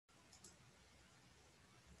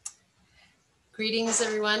Greetings,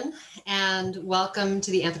 everyone, and welcome to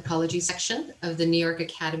the anthropology section of the New York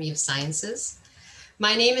Academy of Sciences.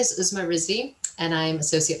 My name is Uzma Rizvi, and I'm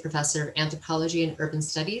Associate Professor of Anthropology and Urban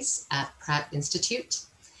Studies at Pratt Institute.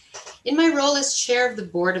 In my role as chair of the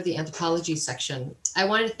board of the anthropology section, I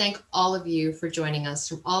wanted to thank all of you for joining us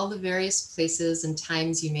from all the various places and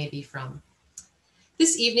times you may be from.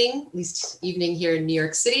 This evening, at least evening here in New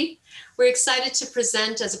York City, we're excited to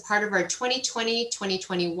present as a part of our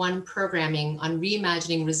 2020-2021 programming on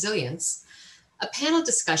reimagining resilience, a panel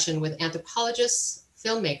discussion with anthropologists,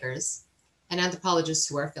 filmmakers, and anthropologists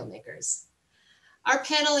who are filmmakers. Our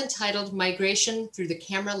panel, entitled Migration Through the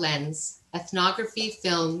Camera Lens, Ethnography,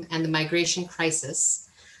 Film, and the Migration Crisis,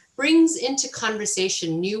 brings into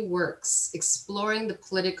conversation new works exploring the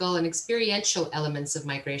political and experiential elements of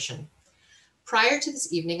migration. Prior to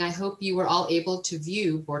this evening, I hope you were all able to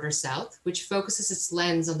view Border South, which focuses its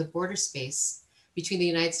lens on the border space between the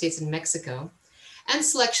United States and Mexico, and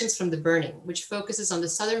selections from The Burning, which focuses on the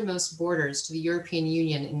southernmost borders to the European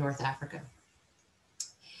Union in North Africa.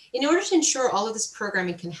 In order to ensure all of this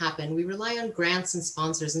programming can happen, we rely on grants and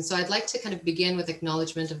sponsors. And so I'd like to kind of begin with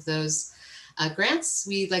acknowledgement of those grants.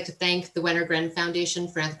 We'd like to thank the Wenner-Gren Foundation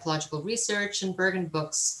for Anthropological Research and Bergen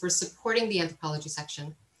Books for supporting the anthropology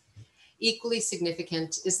section. Equally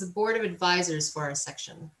significant is the board of advisors for our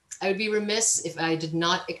section. I would be remiss if I did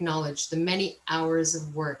not acknowledge the many hours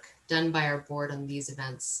of work done by our board on these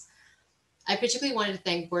events. I particularly wanted to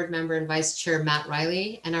thank board member and vice chair Matt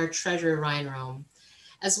Riley and our treasurer Ryan Rome,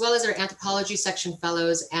 as well as our anthropology section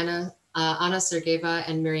fellows Anna Sergeva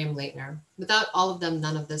and Miriam Leitner. Without all of them,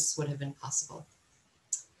 none of this would have been possible.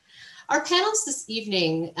 Our panels this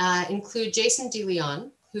evening include Jason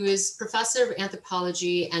DeLeon, who is professor of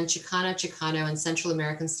anthropology and Chicano and Central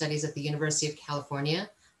American studies at the University of California,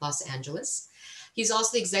 Los Angeles. He's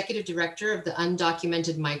also the executive director of the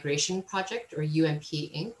Undocumented Migration Project, or UMP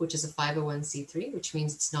Inc., which is a 501c3, which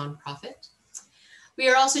means it's nonprofit. We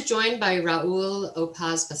are also joined by Raul O.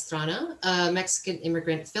 Paz-Pastrana, a Mexican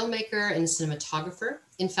immigrant filmmaker and cinematographer.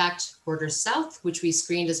 In fact, Border South, which we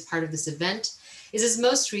screened as part of this event, is his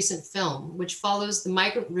most recent film, which follows the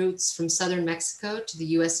migrant routes from southern Mexico to the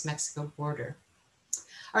US-Mexico border.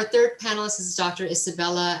 Our third panelist is Dr.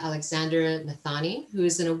 Isabella Alexander-Nathani, who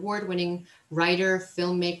is an award-winning writer,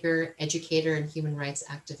 filmmaker, educator, and human rights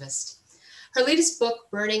activist. Her latest book,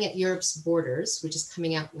 Burning at Europe's Borders, which is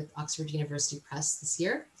coming out with Oxford University Press this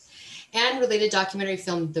year, and related documentary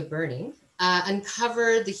film, The Burning,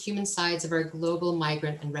 uncover the human sides of our global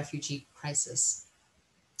migrant and refugee crisis.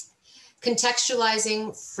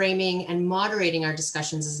 Contextualizing, framing, and moderating our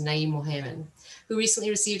discussions is Naeem Mohaiemen, who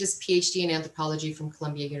recently received his PhD in anthropology from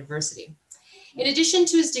Columbia University. In addition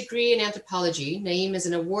to his degree in anthropology, Naeem is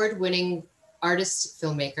an award-winning artist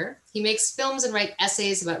filmmaker. He makes films and writes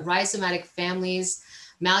essays about rhizomatic families,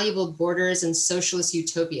 malleable borders, and socialist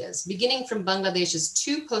utopias, beginning from Bangladesh's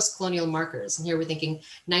two post-colonial markers. And here we're thinking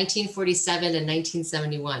 1947 and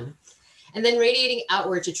 1971. And then radiating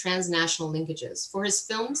outward to transnational linkages. For his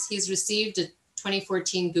films, he's received a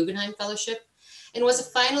 2014 Guggenheim Fellowship and was a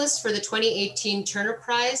finalist for the 2018 Turner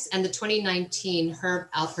Prize and the 2019 Herb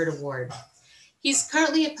Alpert Award. He's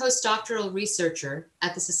currently a postdoctoral researcher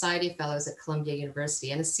at the Society of Fellows at Columbia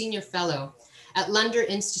University and a senior fellow at Lunder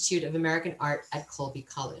Institute of American Art at Colby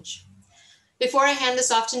College. Before I hand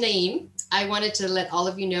this off to Naeem, I wanted to let all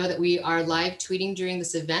of you know that we are live tweeting during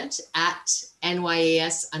this event at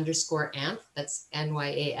NYAS_anth, that's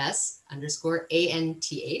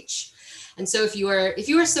NYAS_ANTH. And so if you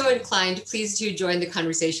are so inclined, please do join the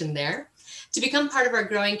conversation there. To become part of our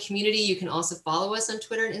growing community, you can also follow us on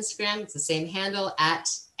Twitter and Instagram. It's the same handle at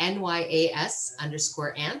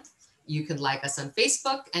NYAS_anth. You can like us on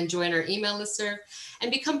Facebook and join our email listserv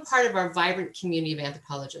and become part of our vibrant community of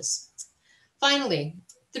anthropologists. Finally,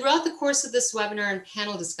 throughout the course of this webinar and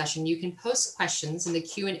panel discussion, you can post questions in the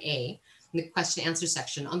Q&A, in the question and answer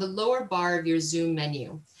section on the lower bar of your Zoom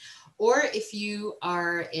menu. Or if you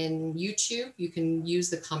are in YouTube, you can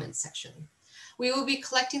use the comments section. We will be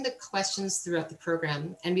collecting the questions throughout the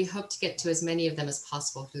program, and we hope to get to as many of them as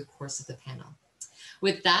possible through the course of the panel.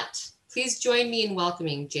 With that, please join me in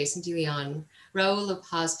welcoming Jason DeLeon, Raul O.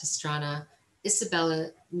 Paz-Pastrana,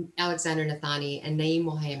 Isabella Alexander-Nathani, and Naeem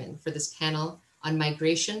Mohaiemen for this panel on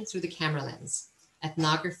migration through the camera lens,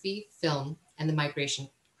 ethnography, film, and the migration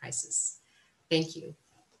crisis. Thank you.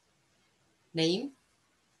 Naeem?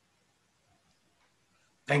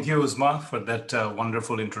 Thank you, Uzma, for that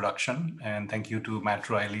wonderful introduction. And thank you to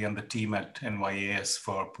Matt Riley and the team at NYAS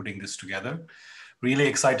for putting this together. Really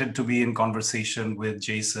excited to be in conversation with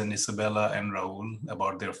Jason, Isabella, and Raul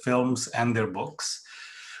about their films and their books.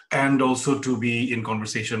 and also to be in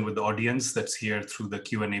conversation with the audience that's here through the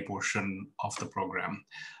Q&A portion of the program.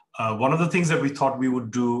 One of the things that we thought we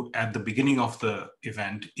would do at the beginning of the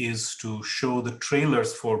event is to show the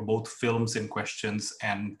trailers for both films in questions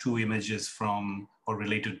and 2 images from or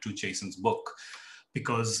related to Jason's book,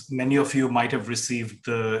 because many of you might have received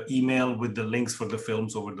the email with the links for the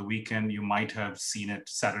films over the weekend. You might have seen it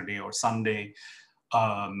Saturday or Sunday,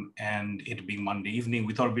 and it being Monday evening,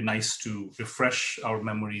 we thought it'd be nice to refresh our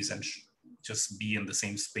memories and just be in the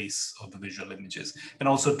same space of the visual images, and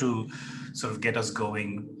also to sort of get us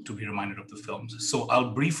going to be reminded of the films. So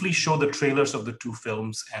I'll briefly show the trailers of the 2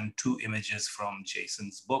 films and 2 images from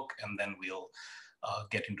Jason's book, and then we'll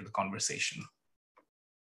get into the conversation.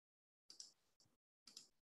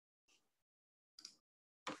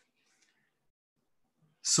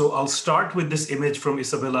 So I'll start with this image from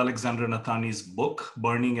Isabella Alexander-Nathani's book,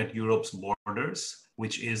 Burning at Europe's Borders,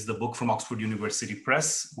 which is the book from Oxford University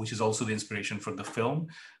Press, which is also the inspiration for the film.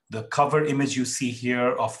 The cover image you see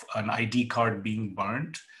here of an ID card being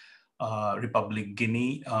burnt, Republic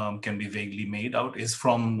Guinea, can be vaguely made out, is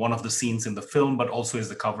from one of the scenes in the film, but also is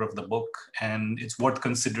the cover of the book. And it's worth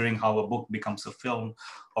considering how a book becomes a film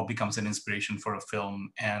or becomes an inspiration for a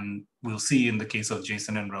film. And we'll see in the case of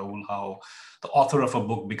Jason and Raul how the author of a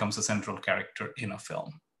book becomes a central character in a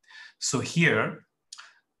film. So here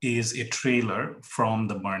is a trailer from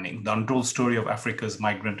The Burning, the untold story of Africa's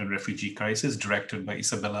migrant and refugee crisis, directed by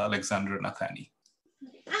Isabella Alexander-Nathani.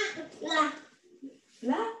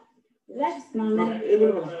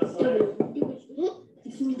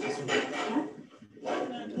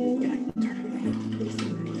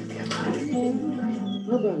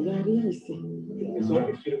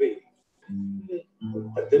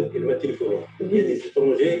 Il m'a téléphoné. Il y a des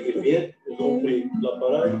étrangers, ils viennent, ils ont pris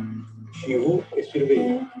l'appareil chez vous et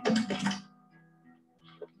surveillent.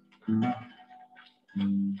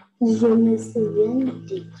 Je me souviens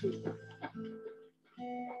de tout.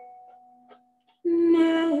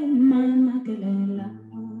 Ne mana kelela,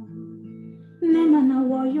 ne mana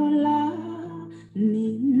woyola,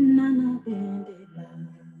 ni nana bendela,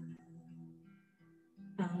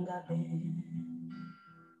 angabe.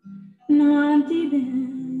 Nanti ben,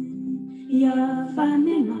 ya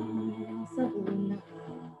fanema, sabula,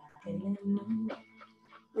 kelena.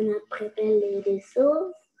 On a préparé des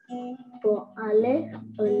choses pour aller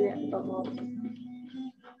en Europe.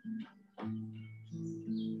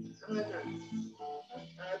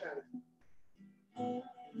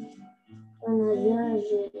 On a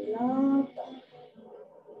viagé longtemps.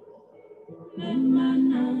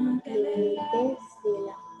 C'est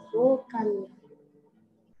la vocale.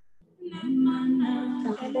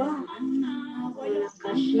 Parfois, on a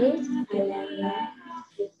caché à la mer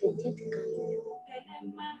de petites camions.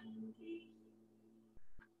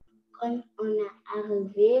 Quand on est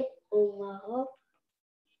arrivé au Maroc,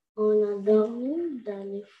 on a dormi dans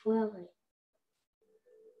les forêts.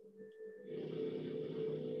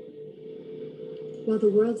 While the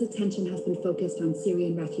world's attention has been focused on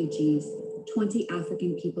Syrian refugees, 20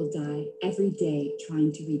 African people die every day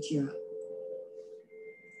trying to reach Europe.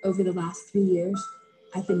 Over the last 3 years,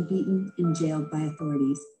 I've been beaten and jailed by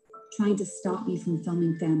authorities, trying to stop me from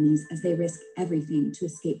filming families as they risk everything to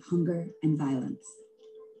escape hunger and violence.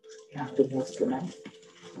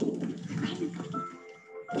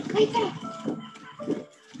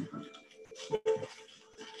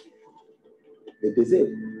 Le désert,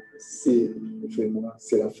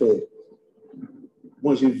 c'est l'affaire.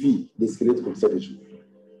 Moi, je vis des squelettes comme ça des jours.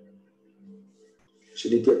 Je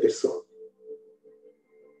n'ai dit à personne.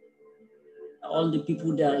 All the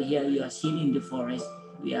people that are here, you are seeing in the forest,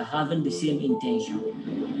 we are having the same intention.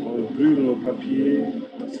 On brûle nos papiers,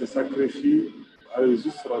 on se sacrifie, à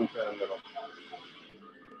juste rentrer en Europe.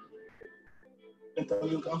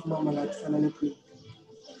 Étant gravement malade, ça n'allait plus.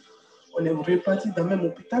 On est reparti dans le même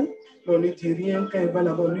hôpital, mais on ne dit rien. Quand il va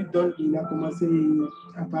là-bas, on lui donne, il a commencé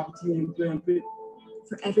à partir un peu.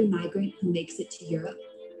 For every migrant who makes it to Europe,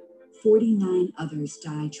 49 others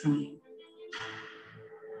die trying.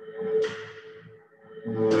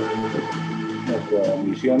 Nuestra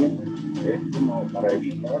misión es como para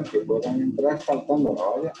evitar que puedan entrar saltando la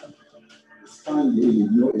valla. Espagne et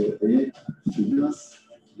l'Union européenne financent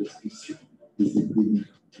l'expulsion des épidémies.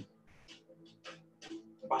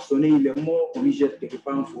 Parce qu'il est mort, on lui jette quelque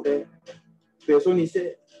part en forêt. Personne ne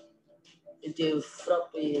sait. Il te frappe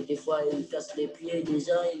et des fois il casse les pieds des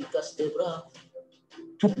gens, il casse les bras.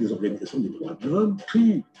 Toutes les organisations des droits de l'homme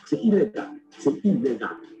crient, c'est illégal, c'est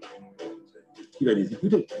illégal. Il va les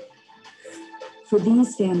écouter. For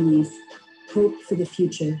these families, hope for the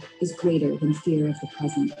future is greater than fear of the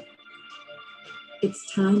present.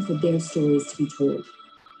 It's time for their stories to be told.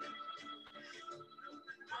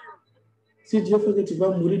 Si Dieu fait que tu vas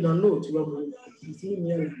mourir dans l'eau, tu vas mourir. Ici, il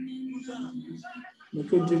y a mais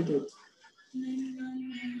que Dieu t'aide.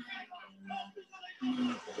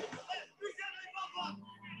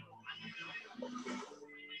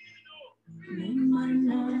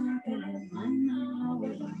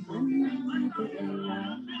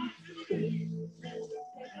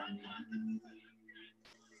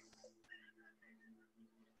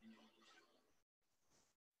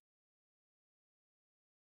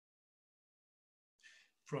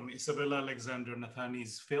 From Isabella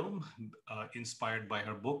Alexander-Nathani's film, inspired by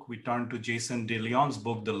her book, we turn to Jason De Leon's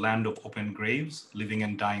book, The Land of Open Graves, Living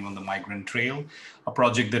and Dying on the Migrant Trail, a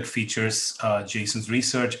project that features Jason's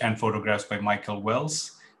research and photographs by Michael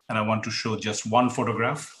Wells. And I want to show just one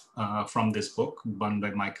photograph from this book, done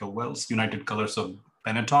by Michael Wells, United Colors of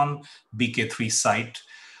Benetton, BK3 site.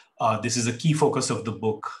 This is a key focus of the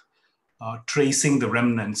book, tracing the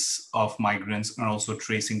remnants of migrants and also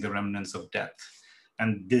tracing the remnants of death.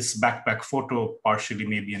 And this backpack photo partially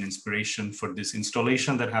may be an inspiration for this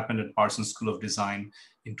installation that happened at Parsons School of Design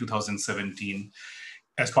in 2017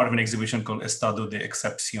 as part of an exhibition called Estado de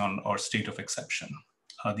Excepción, or State of Exception.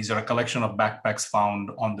 These are a collection of backpacks found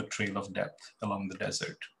on the trail of death along the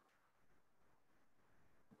desert.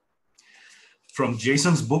 From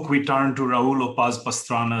Jason's book, we turn to Raul O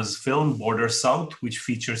Paz-Pastrana's film, Border South, which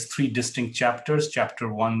features 3 distinct chapters. Chapter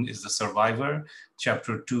 1 is the survivor,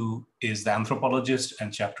 Chapter 2 is the anthropologist,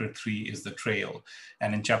 and Chapter 3 is the trail.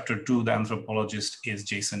 And in Chapter 2, the anthropologist is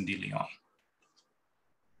Jason De Leon.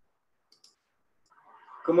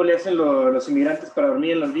 ¿Cómo le hacen los inmigrantes para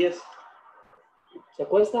dormir en los días? ¿Se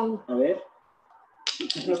acuestan? A ver.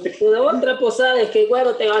 De otra posada es que,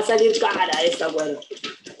 güero, te va a salir cara esta, güero.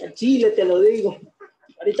 En Chile te lo digo.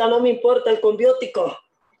 Ahorita no me importa el combiótico.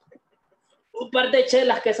 Un par de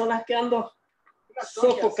chelas que son las que ando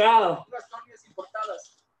sofocado. Unas toñas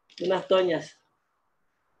importadas. Unas toñas.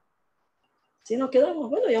 Si nos quedamos,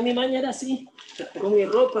 bueno, yo mi maña era así, con mi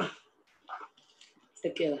ropa.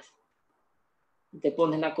 Te quedas. Te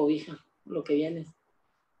pones la cobija, lo que vienes.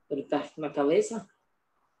 Pero estás en la cabeza.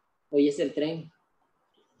 Hoy es el tren.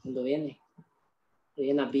 Cuando viene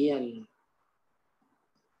a vía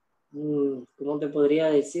 ¿cómo te podría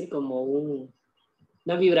decir? Como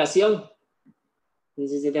una vibración.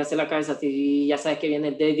 Entonces se te hace la cabeza así, ya sabes que viene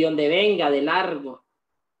de donde venga, de largo,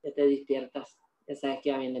 ya te despiertas, ya sabes que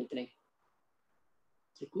ya viene el tren.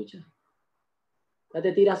 ¿Se escucha? Ya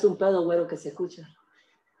te tiras un pedo, güero, que se escucha.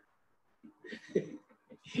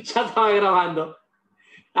 Ya estaba grabando.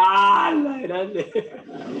 ¡Ah, la grande!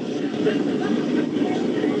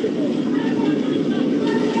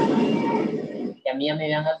 Y a mí ya me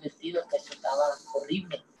habían advertido que eso estaba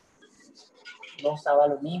horrible. No estaba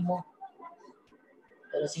lo mismo.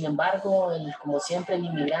 Pero sin embargo, como siempre, el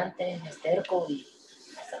inmigrante es terco y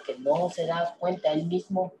hasta que no se da cuenta él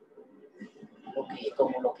mismo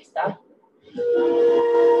como lo que está.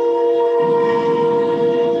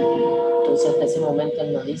 Entonces hasta ese momento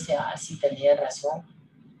él nos dice, sí, tenía razón.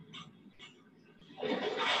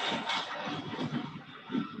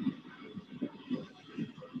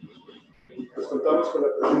 Pues contamos con la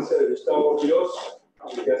presencia de Gustavo Quiroz,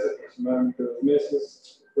 que hace aproximadamente 2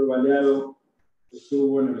 meses fue baleado,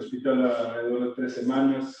 estuvo en el hospital alrededor de 3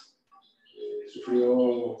 semanas,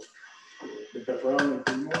 sufrió le perforaron el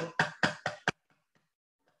pulmón.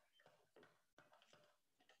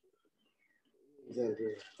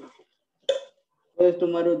 Puedes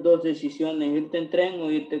tomar 2 decisiones, irte en tren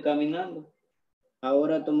o irte caminando.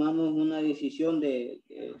 Ahora tomamos una decisión de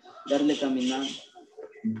darle caminando,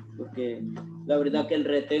 porque la verdad que el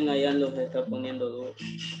retén allá los está poniendo duro.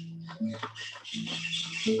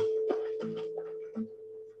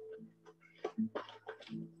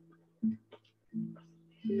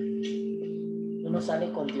 Uno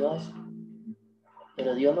sale con Dios,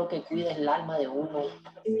 pero Dios lo que cuida es el alma de uno.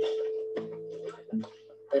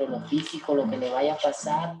 Pero lo físico, lo que le vaya a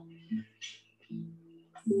pasar,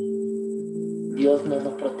 Dios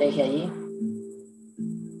nos protege allí.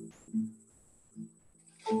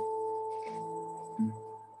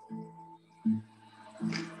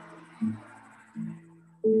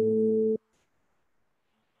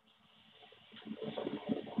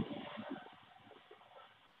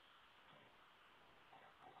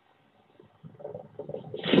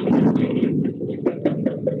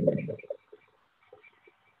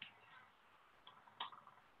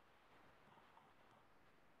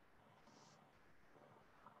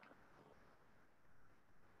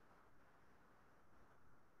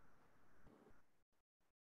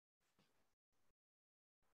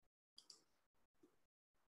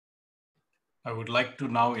 I would like to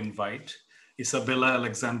now invite Isabella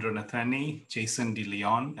Alexander-Nathani, Jason De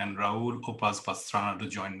Leon, and Raul O Paz-Pastrana to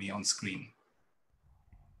join me on screen.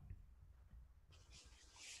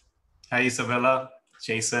 Hi, Isabella,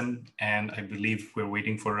 Jason, and I believe we're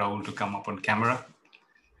waiting for Raul to come up on camera.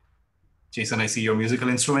 Jason, I see your musical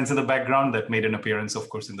instruments in the background that made an appearance, of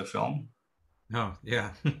course, in the film. Oh,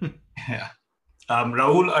 yeah. Yeah.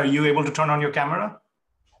 Raul, are you able to turn on your camera?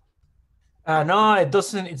 No, it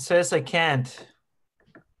doesn't. It says I can't.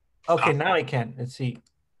 Okay, now I can. Let's see.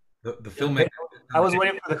 The filmmaker. I was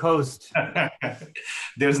waiting for the host.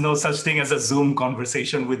 There's no such thing as a Zoom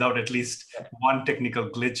conversation without at least one technical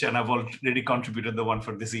glitch, and I've already contributed the one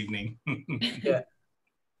for this evening. Yeah.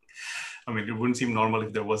 I mean, it wouldn't seem normal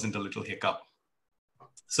if there wasn't a little hiccup.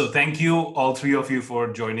 So thank you, all three of you,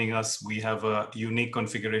 for joining us. We have a unique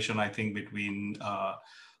configuration, I think, between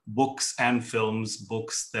books and films,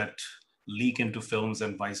 books that leak into films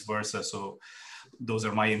and vice versa. So those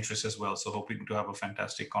are my interests as well. So hoping to have a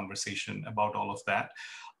fantastic conversation about all of that.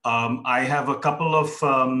 I have a couple of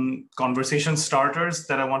conversation starters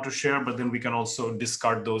that I want to share, but then we can also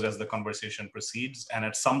discard those as the conversation proceeds. And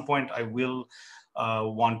at some point, I will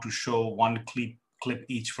want to show one clip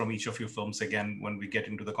each from each of your films again when we get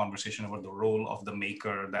into the conversation about the role of the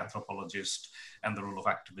maker, the anthropologist, and the role of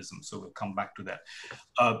activism. So we'll come back to that.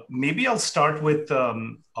 Maybe I'll start with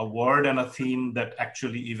a word and a theme that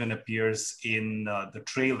actually even appears in the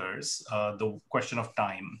trailers, the question of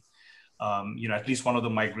time. At least one of the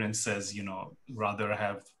migrants says, rather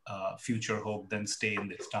have future hope than stay in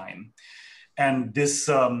this time. And this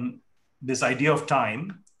idea of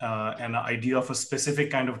time, an idea of a specific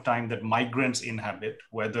kind of time that migrants inhabit,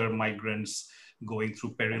 whether migrants going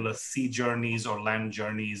through perilous sea journeys or land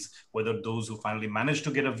journeys, whether those who finally manage to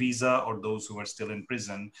get a visa or those who are still in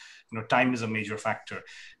prison, time is a major factor.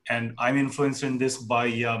 And I'm influenced in this by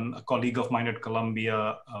a colleague of mine at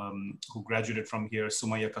Columbia who graduated from here,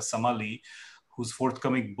 Sumaya Kassamali, whose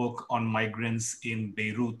forthcoming book on migrants in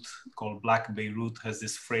Beirut called Black Beirut has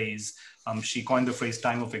this phrase. She coined the phrase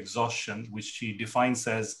time of exhaustion, which she defines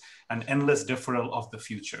as an endless deferral of the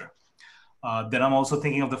future. Then I'm also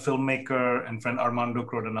thinking of the filmmaker and friend Armando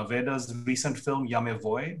Croda-Naveda's recent film, Ya Me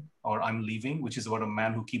Voy, or I'm Leaving, which is about a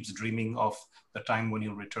man who keeps dreaming of the time when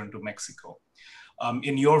he'll return to Mexico.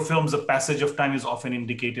 In your films, the passage of time is often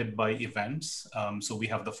indicated by events. So we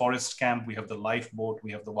have the forest camp, we have the lifeboat,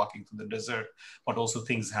 we have the walking through the desert, but also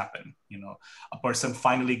things happen. A person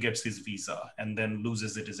finally gets his visa and then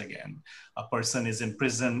loses it again. A person is in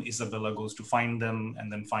prison, Isabella goes to find them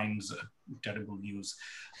and then finds terrible news.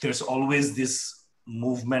 There's always this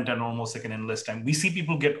movement and almost like an endless time. We see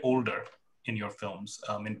people get older in your films.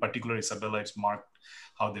 In particular, Isabella, it's marked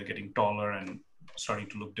how they're getting taller and starting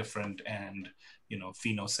to look different. And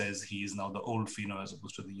Fino says he is now the old Fino as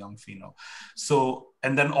opposed to the young Fino. So,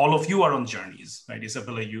 and then all of you are on journeys, right?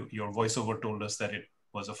 Isabella, your voiceover told us that it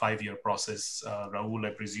was a 5-year process. Raul, I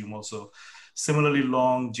presume, also similarly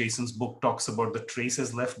long. Jason's book talks about the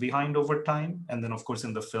traces left behind over time. And then, of course,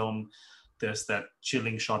 in the film, there's that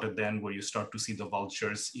chilling shot at the end where you start to see the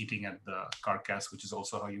vultures eating at the carcass, which is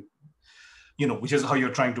also how which is how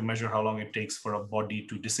you're trying to measure how long it takes for a body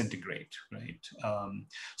to disintegrate, right?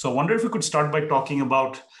 So I wonder if we could start by talking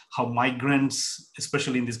about how migrants,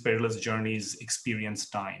 especially in these perilous journeys, experience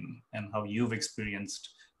time and how you've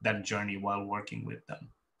experienced that journey while working with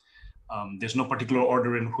them. There's no particular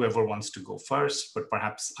order in whoever wants to go first, but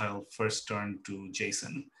perhaps I'll first turn to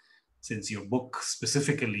Jason, since your book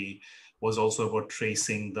specifically was also about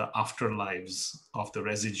tracing the afterlives of the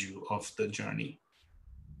residue of the journey.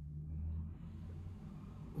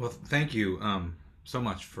 Well, thank you so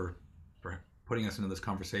much for putting us into this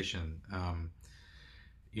conversation.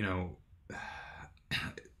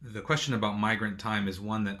 The question about migrant time is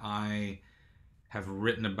one that I have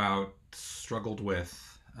written about, struggled with,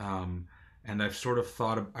 and I've sort of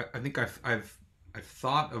thought. I think I've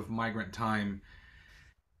thought of migrant time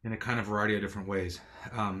in a kind of variety of different ways.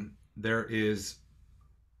 There is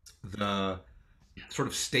the sort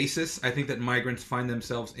of stasis I think that migrants find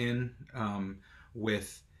themselves in.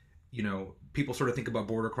 With, people sort of think about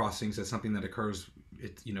border crossings as something that occurs,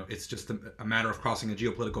 it's just a matter of crossing a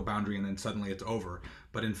geopolitical boundary and then suddenly it's over.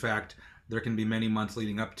 But in fact, there can be many months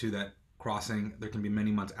leading up to that crossing. There can be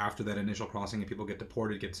many months after that initial crossing, and people get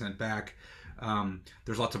deported, get sent back.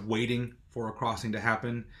 There's lots of waiting for a crossing to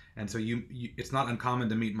happen. And so it's not uncommon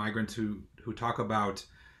to meet migrants who talk about,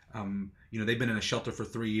 they've been in a shelter for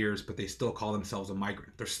 3 years, but they still call themselves a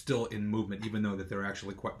migrant. They're still in movement, even though that they're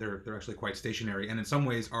actually quite stationary, and in some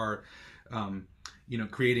ways are,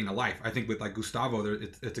 creating a life. I think with like Gustavo,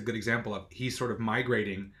 it's a good example of he's sort of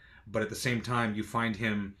migrating, but at the same time you find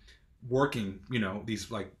him working, these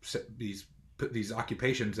these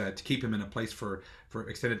occupations to keep him in a place for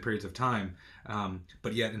extended periods of time.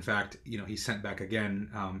 But yet, in fact, he's sent back again,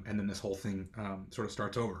 and then this whole thing sort of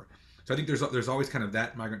starts over. So I think there's always kind of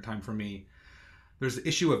that migrant time for me. There's the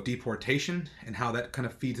issue of deportation and how that kind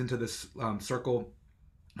of feeds into this circle.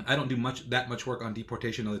 I don't do that much work on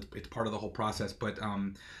deportation. It's part of the whole process. But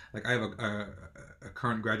like I have a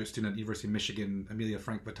current graduate student at the University of Michigan, Amelia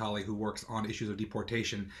Frank Vitale, who works on issues of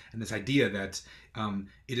deportation and this idea that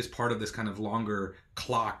it is part of this kind of longer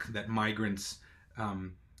clock that migrants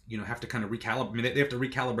have to kind of recalibrate. I mean, they have to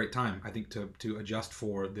recalibrate time, I think, to adjust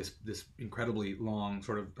for this incredibly long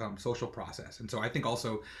sort of social process. And so I think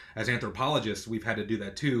also as anthropologists, we've had to do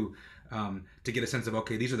that too, to get a sense of,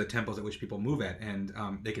 okay, these are the tempos at which people move at, and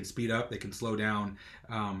they can speed up, they can slow down,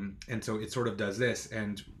 and so it sort of does this,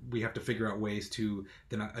 and we have to figure out ways to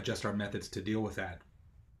then adjust our methods to deal with that.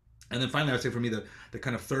 And then finally, I would say for me, the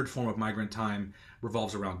kind of third form of migrant time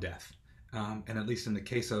revolves around death. And at least in the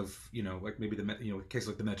case of, like maybe case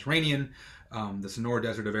like the Mediterranean, the Sonora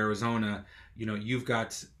Desert of Arizona, you've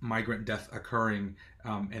got migrant death occurring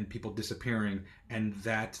and people disappearing, and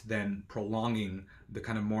that then prolonging the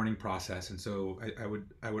kind of mourning process. And so I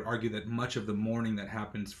would argue that much of the mourning that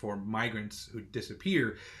happens for migrants who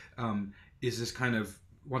disappear is this kind of,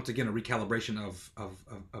 once again, a recalibration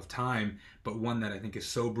of time, but one that I think is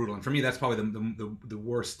so brutal. And for me, that's probably the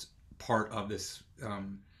worst part of this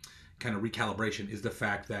kind of recalibration, is the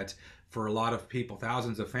fact that for a lot of people,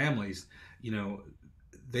 thousands of families,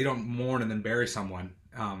 they don't mourn and then bury someone.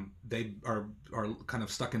 They are kind of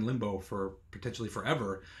stuck in limbo for potentially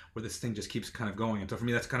forever, where this thing just keeps kind of going. And so for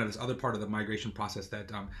me, that's kind of this other part of the migration process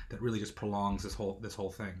that really just prolongs this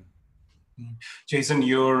whole thing. Jason,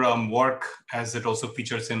 your work, as it also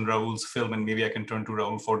features in Raul's film, and maybe I can turn to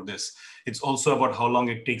Raul for this, it's also about how long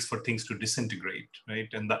it takes for things to disintegrate, right?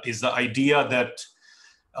 And that is the idea that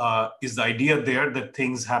there that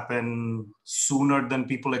things happen sooner than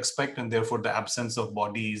people expect, and therefore the absence of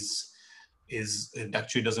bodies it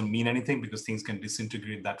actually doesn't mean anything because things can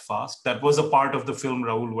disintegrate that fast. That was a part of the film,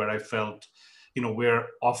 Raul, where I felt, we're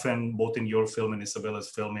often, both in your film and Isabella's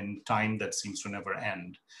film, in time that seems to never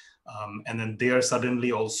end. And then there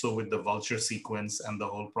suddenly also with the vulture sequence and the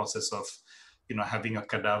whole process of, having a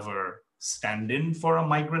cadaver stand in for a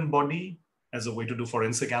migrant body as a way to do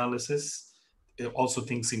forensic analysis, also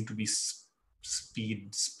things seem to be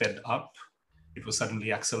sped up. It was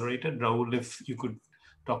suddenly accelerated. Raul, if you could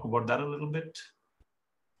talk about that a little bit.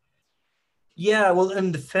 Yeah, well,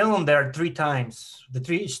 in the film, there are 3 times. The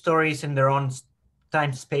 3 stories in their own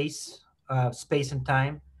time, space and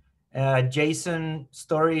time. Jason's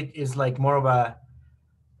story is like more of a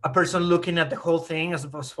person looking at the whole thing as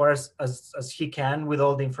far as he can with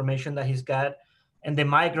all the information that he's got. And the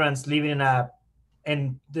migrants living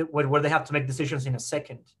where they have to make decisions in a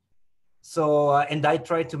second. So, and I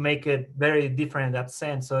try to make it very different in that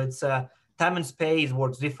sense. So it's time and space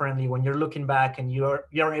works differently when you're looking back and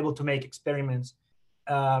you're able to make experiments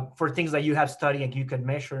for things that you have studied and you can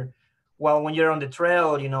measure. While when you're on the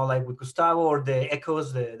trail, like with Gustavo or the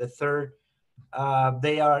Echoes, the third,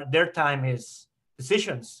 their time is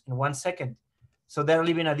decisions in 1 second. So they're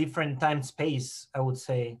living a different time space, I would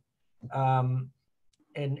say.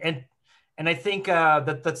 And I think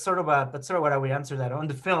that's sort of what I would answer that on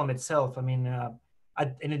the film itself. I mean,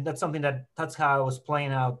 and that's something that's how I was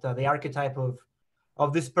playing out the archetype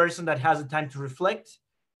of this person that has the time to reflect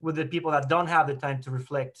with the people that don't have the time to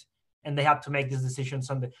reflect, and they have to make these decisions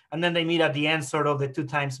and then they meet at the end, sort of the 2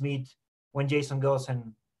 times meet when Jason goes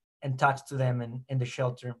and talks to them in the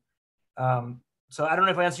shelter. So I don't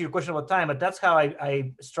know if I answered your question about time, but that's how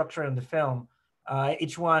I structure in the film.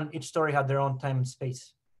 Each story had their own time and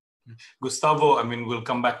space. Gustavo, I mean, we'll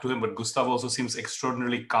come back to him, but Gustavo also seems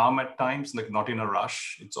extraordinarily calm at times, like not in a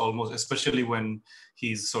rush. It's almost, especially when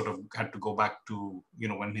he's sort of had to go back to,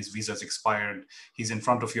 when his visa's expired, he's in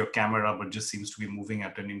front of your camera, but just seems to be moving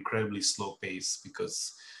at an incredibly slow pace,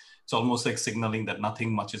 because it's almost like signaling that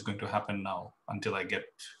nothing much is going to happen now until I get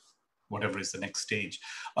whatever is the next stage.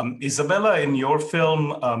 Isabella, in your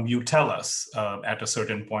film, you tell us at a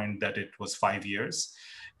certain point that it was 5 years.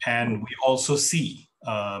 And we also see,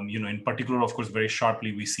 in particular, of course, very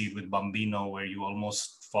sharply, we see it with Bambino, where you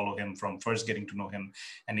almost follow him from first getting to know him,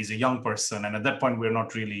 and he's a young person. And at that point, we're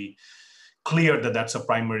not really clear that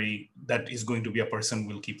that is going to be a person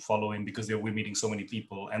we'll keep following, because we're meeting so many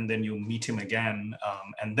people. And then you meet him again.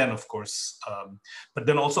 And then, of course, but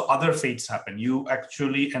then also other fates happen. You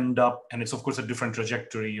actually end up, and it's, of course, a different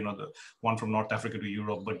trajectory, the one from North Africa to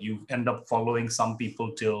Europe, but you end up following some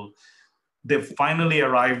people till they've finally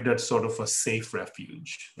arrived at sort of a safe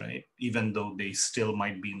refuge, right? Even though they still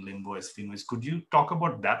might be in limbo as females. Could you talk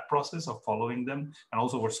about that process of following them, and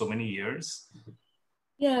also for so many years?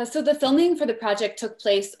 Yeah, so the filming for the project took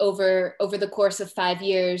place over the course of 5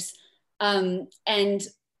 years. And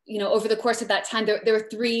over the course of that time, there were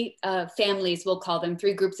three families, we'll call them,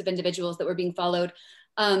 three groups of individuals that were being followed.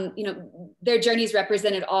 Their journeys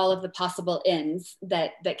represented all of the possible ends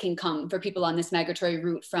that can come for people on this migratory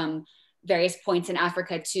route from various points in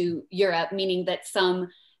Africa to Europe, meaning that some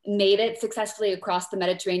made it successfully across the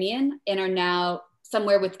Mediterranean and are now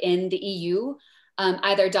somewhere within the EU,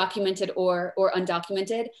 either documented or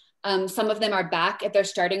undocumented. Some of them are back at their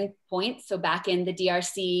starting point, so back in the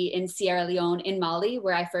DRC, in Sierra Leone, in Mali,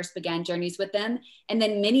 where I first began journeys with them. And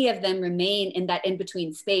then many of them remain in that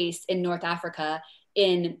in-between space in North Africa,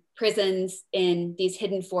 in prisons, in these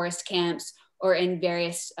hidden forest camps, or in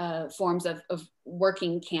various forms of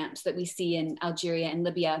working camps that we see in Algeria and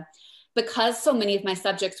Libya. Because so many of my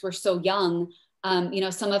subjects were so young,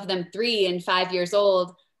 some of them 3 and 5 years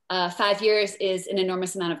old, 5 years is an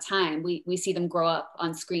enormous amount of time. We see them grow up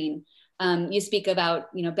on screen. You speak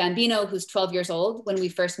about, Bambino, who's 12 years old when we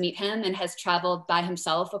first meet him and has traveled by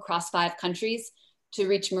himself across 5 countries to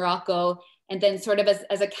reach Morocco. And then sort of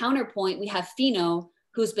as a counterpoint, we have Fino,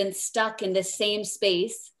 who's been stuck in this same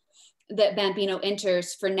space that Bambino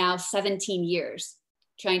enters for now 17 years,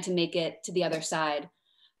 trying to make it to the other side.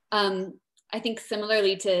 I think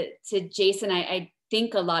similarly to Jason, I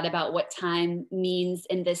think a lot about what time means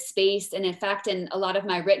in this space. And in fact, in a lot of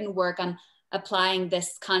my written work, I'm applying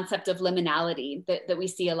this concept of liminality that we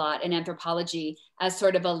see a lot in anthropology as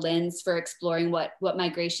sort of a lens for exploring what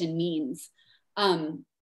migration means.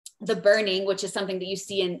 The burning, which is something that you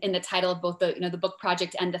see in the title of both the book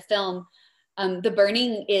project and the film, the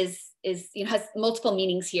burning has multiple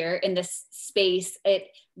meanings here in this space. It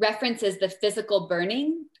references the physical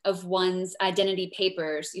burning of one's identity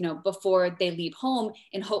papers, before they leave home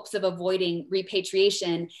in hopes of avoiding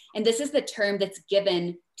repatriation. And this is the term that's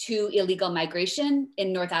given to illegal migration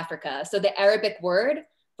in North Africa. So the Arabic word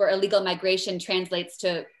for illegal migration translates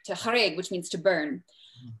to hareg, which means to burn.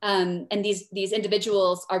 And these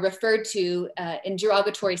individuals are referred to in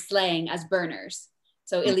derogatory slang as burners.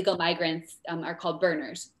 So illegal migrants are called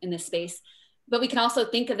burners in this space. But we can also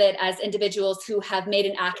think of it as individuals who have made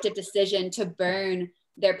an active decision to burn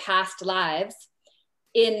their past lives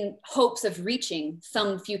in hopes of reaching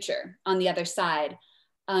some future on the other side.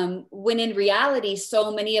 When in reality,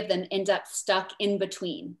 so many of them end up stuck in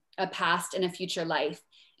between a past and a future life.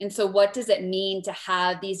 And so what does it mean to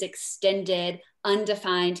have these extended,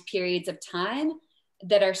 undefined periods of time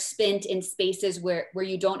that are spent in spaces where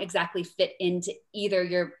you don't exactly fit into either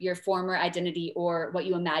your former identity or what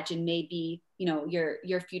you imagine may be,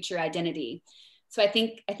 your future identity? So I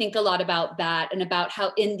think a lot about that, and about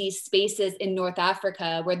how in these spaces in North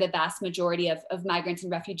Africa, where the vast majority of migrants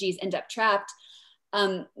and refugees end up trapped,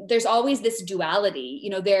 there's always this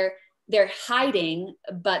duality. They're hiding,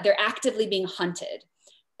 but they're actively being hunted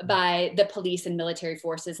by the police and military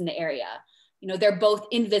forces in the area. They're both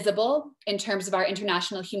invisible in terms of our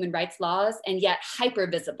international human rights laws, and yet hyper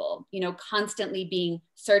visible, constantly being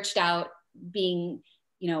searched out, being,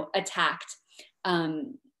 attacked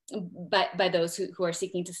by those who are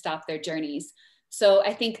seeking to stop their journeys. So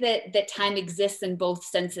I think that time exists in both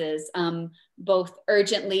senses, both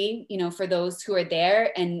urgently, for those who are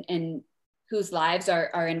there and whose lives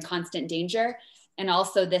are in constant danger, and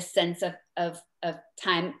also this sense of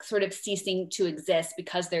time sort of ceasing to exist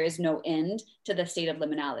because there is no end to the state of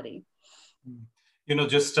liminality.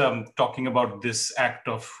 Just talking about this act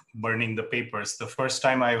of burning the papers, the first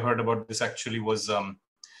time I heard about this actually was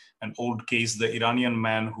an old case, the Iranian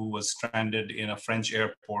man who was stranded in a French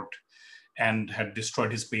airport and had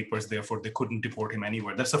destroyed his papers, therefore they couldn't deport him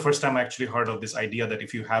anywhere. That's the first time I actually heard of this idea that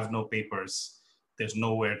if you have no papers, there's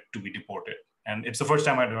nowhere to be deported. And it's the first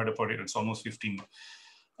time I'd heard about it. It's almost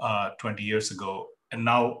 20 years ago. And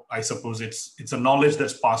now I suppose it's a knowledge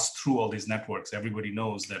that's passed through all these networks. Everybody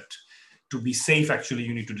knows that to be safe, actually,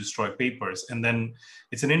 you need to destroy papers. And then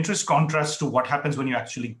it's an interesting contrast to what happens when you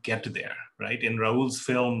actually get there, right? In Raul's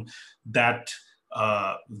film, that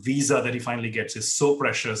visa that he finally gets is so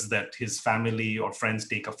precious that his family or friends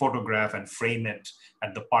take a photograph and frame it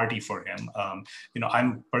at the party for him.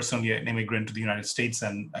 I'm personally an immigrant to the United States,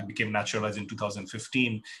 and I became naturalized in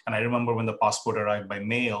 2015. And I remember when the passport arrived by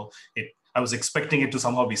mail, I was expecting it to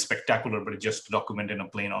somehow be spectacular, but it just documented in a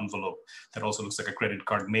plain envelope that also looks like a credit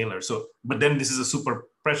card mailer. So, but then this is a super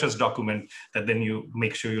precious document that then you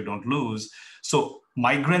make sure you don't lose. So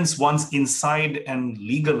migrants, once inside and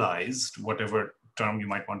legalized, whatever term you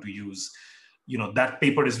might want to use, that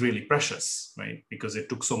paper is really precious, right? Because it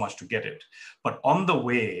took so much to get it. But on the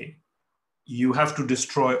way, you have to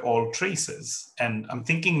destroy all traces. And I'm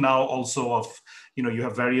thinking now also of, you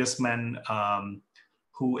have various men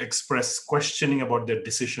who express questioning about their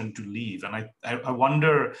decision to leave. And I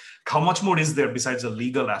wonder how much more is there besides a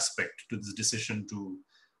legal aspect to this decision to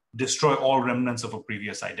destroy all remnants of a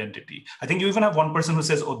previous identity. I think you even have one person who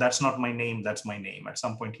says, oh, that's not my name, that's my name. At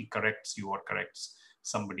some point he corrects you or corrects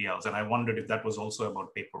somebody else. And I wondered if that was also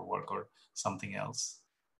about paperwork or something else.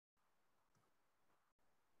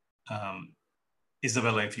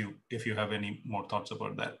 Isabella, if you have any more thoughts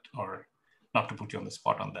about that, or not to put you on the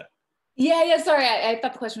spot on that. Yeah, sorry, I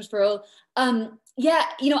thought the question was for Raul. Yeah,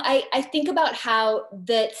 I think about how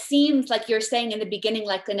that seems like you're saying in the beginning,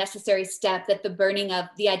 like the necessary step, that the burning of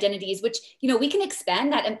the identities, which, we can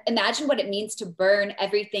expand that and imagine what it means to burn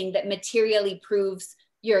everything that materially proves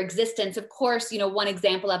your existence. Of course, one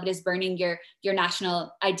example of it is burning your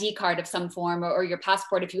national ID card of some form, or your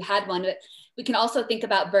passport if you had one. But we can also think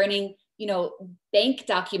about burning bank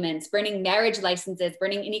documents, burning marriage licenses,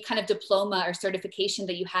 burning any kind of diploma or certification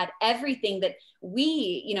that you had, everything that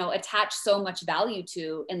we, attach so much value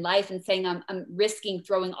to in life, and saying, I'm risking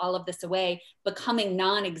throwing all of this away, becoming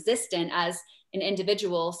non-existent as an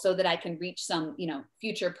individual so that I can reach some,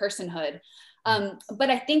 future personhood.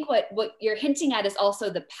 But I think what you're hinting at is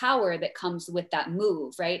also the power that comes with that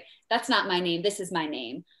move, right? That's not my name, this is my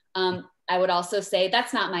name. I would also say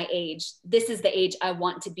that's not my age. This is the age I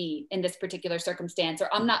want to be in this particular circumstance, or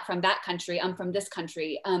I'm not from that country, I'm from this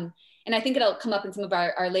country. And I think it'll come up in some of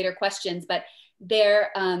our later questions, but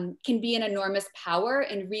there can be an enormous power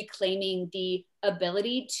in reclaiming the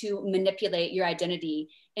ability to manipulate your identity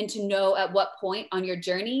and to know at what point on your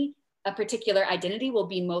journey a particular identity will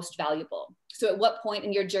be most valuable. So at what point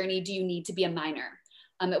in your journey do you need to be a minor?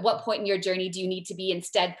 At what point in your journey do you need to be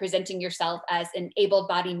instead presenting yourself as an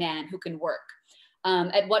able-bodied man who can work?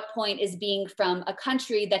 At what point is being from a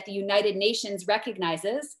country that the United Nations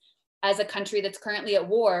recognizes as a country that's currently at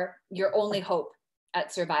war your only hope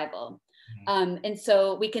at survival? And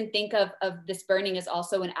so we can think of this burning as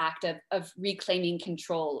also an act of reclaiming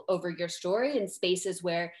control over your story in spaces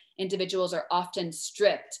where individuals are often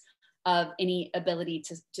stripped of any ability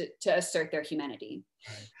to assert their humanity.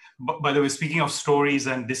 Right. But by the way, speaking of stories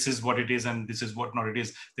and this is what it is and this is what not it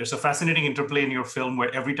is, there's a fascinating interplay in your film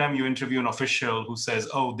where every time you interview an official who says,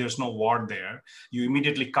 oh, there's no war there, you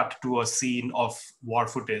immediately cut to a scene of war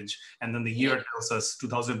footage, and then the year tells us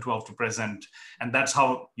 2012 to present. And that's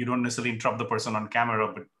how you don't necessarily interrupt the person on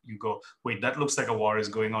camera, but you go, wait, that looks like a war is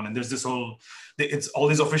going on. And there's this whole, it's all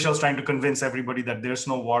these officials trying to convince everybody that there's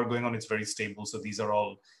no war going on, it's very stable. So these are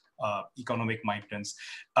all economic migrants.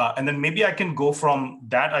 And then maybe I can go from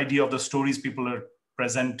that idea of the stories people are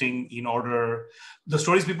presenting the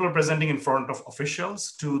stories people are presenting in front of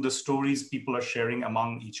officials to the stories people are sharing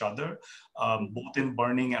among each other, both in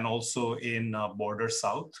Burning and also in Border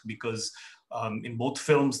South, because in both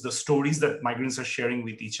films, the stories that migrants are sharing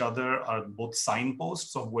with each other are both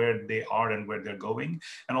signposts of where they are and where they're going,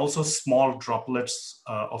 and also small droplets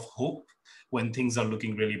of hope when things are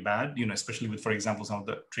looking really bad, especially with, for example, some of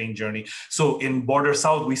the train journey. So in Border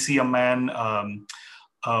South, we see a man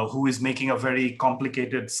who is making a very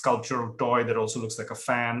complicated sculptural toy that also looks like a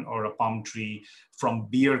fan or a palm tree from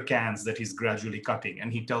beer cans that he's gradually cutting.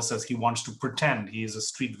 And he tells us he wants to pretend he is a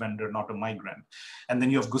street vendor, not a migrant. And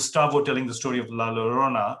then you have Gustavo telling the story of La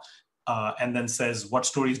Llorona, and then says, what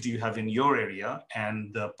stories do you have in your area?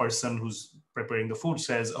 And the person who's preparing the food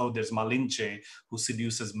says, oh, there's Malinche who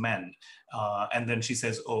seduces men. And then she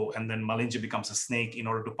says, oh, and then Malinche becomes a snake in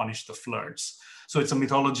order to punish the flirts. So it's a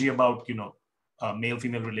mythology about,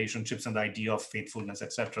 male-female relationships and the idea of faithfulness,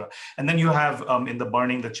 etc. And then you have in the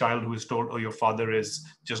Burning, the child who is told, oh, your father is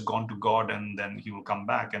just gone to God and then he will come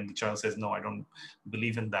back. And the child says, no, I don't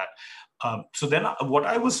believe in that. So then what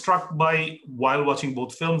I was struck by while watching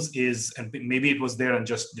both films is, and maybe it was there and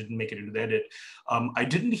just didn't make it into the edit, I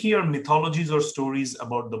didn't hear mythologies or stories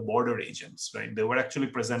about the border agents, right? They were actually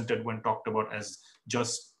presented when talked about as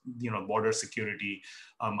just border security,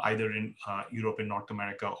 either in Europe, in North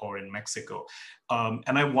America, or in Mexico.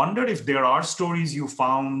 And I wondered if there are stories you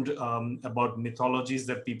found about mythologies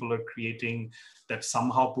that people are creating that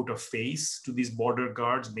somehow put a face to these border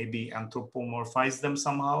guards, maybe anthropomorphize them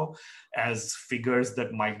somehow as figures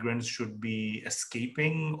that migrants should be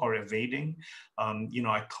escaping or evading.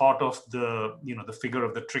 I thought of the figure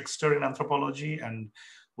of the trickster in anthropology, and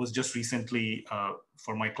was just recently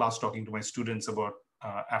for my class talking to my students about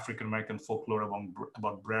African-American folklore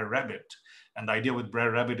about Brer Rabbit. And the idea with Brer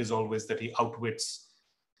Rabbit is always that he outwits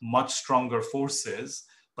much stronger forces,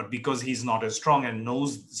 But because he's not as strong and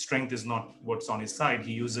knows strength is not what's on his side,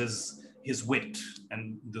 he uses his wit.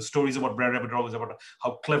 And the stories about Brad Rabbit are always about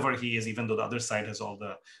how clever he is, even though the other side has all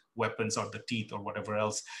the weapons or the teeth or whatever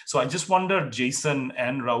else. So I just wonder, Jason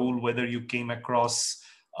and Raul, whether you came across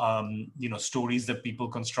stories that people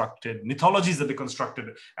constructed, mythologies that they constructed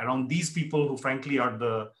around these people who frankly are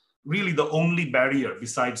really the only barrier,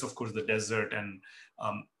 besides of course the desert and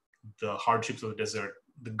the hardships of the desert.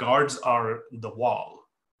 The guards are the wall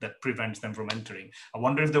that prevents them from entering. I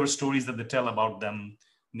wonder if there were stories that they tell about them,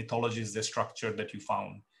 mythologies they structured that you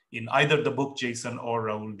found in either the book, Jason or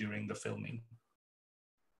Raul, during the filming.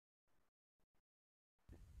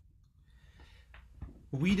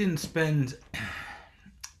 We didn't spend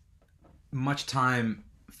much time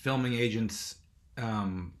filming agents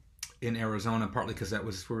in Arizona, partly because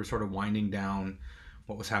we were sort of winding down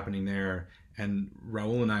what was happening there. And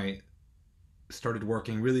Raul and I started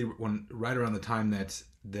working really right around the time that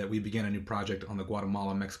we began a new project on the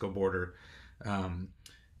Guatemala-Mexico border. And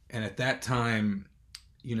at that time,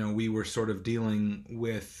 we were sort of dealing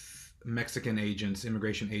with Mexican agents,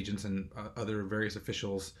 immigration agents, and other various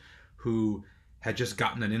officials who had just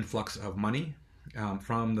gotten an influx of money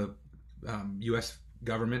from the U.S.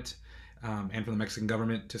 government and from the Mexican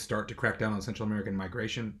government to start to crack down on Central American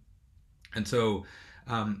migration. And so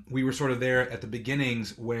we were sort of there at the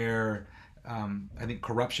beginnings where I think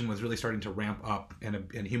corruption was really starting to ramp up,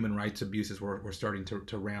 and human rights abuses were starting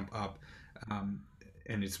to ramp up.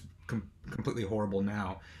 And it's completely horrible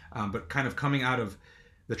now. But kind of coming out of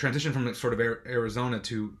the transition from sort of Arizona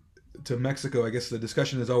to Mexico, I guess the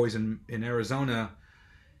discussion is always in Arizona,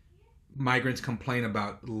 migrants complain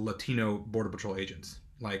about Latino Border Patrol agents.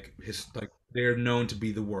 Like they're known to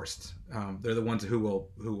be the worst. They're the ones who will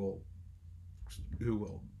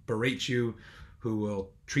berate you, who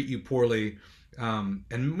will treat you poorly. And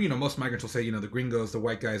most migrants will say, the gringos, the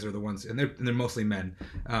white guys are the ones, and they're mostly men,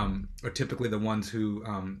 are typically the ones who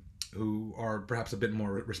are perhaps a bit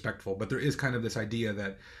more respectful. But there is kind of this idea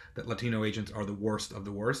that Latino agents are the worst of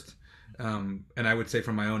the worst. And I would say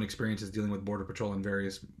from my own experiences dealing with Border Patrol in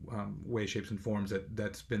various ways, shapes, and forms,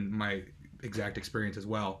 that's been my exact experience as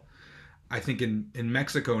well. I think in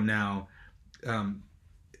Mexico now,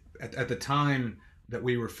 at the time that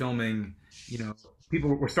we were filming, people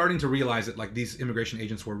were starting to realize that like these immigration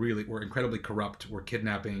agents were incredibly corrupt, were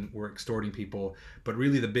kidnapping, were extorting people. But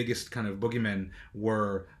really the biggest kind of boogeymen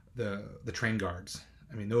were the train guards.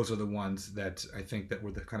 I mean, those are the ones that I think that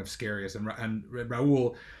were the kind of scariest. And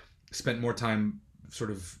Raul spent more time sort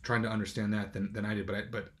of trying to understand that than I did.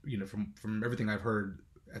 But from everything I've heard,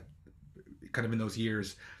 kind of in those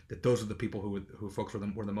years, that those are the people who folks were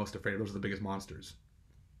the most afraid of. Those are the biggest monsters.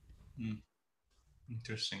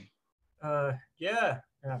 Interesting. Yeah.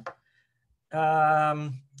 I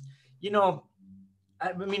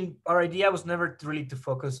mean, our idea was never really to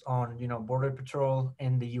focus on, Border Patrol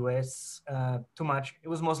in the U.S. Too much. It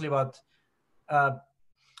was mostly about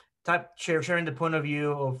sharing the point of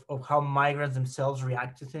view of how migrants themselves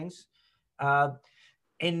react to things.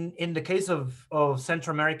 In the case of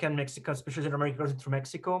Central America and Mexico, especially Central America goes through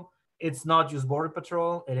Mexico, it's not just Border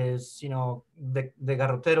Patrol. It is, the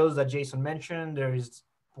garroteros that Jason mentioned.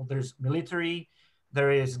 There's military, there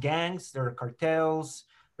is gangs, there are cartels,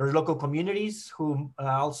 there are local communities who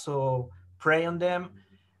also prey on them.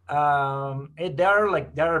 There are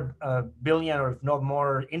a billion or if not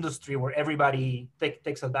more industry where everybody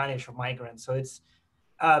takes advantage of migrants. So it's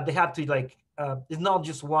they have to it's not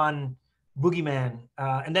just one boogeyman.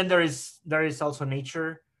 And then there is also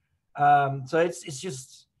nature. So it's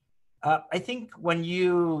just I think when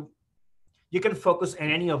you can focus on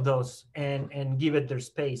any of those and give it their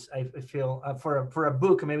space. I feel for a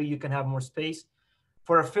book, maybe you can have more space.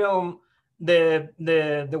 For a film, the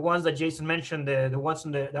ones that Jason mentioned, the ones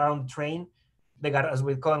that are on the train, as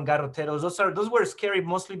we call them, garroteros, those were scary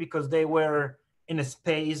mostly because they were in a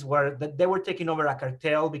space where they were taking over a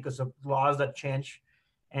cartel because of laws that changed.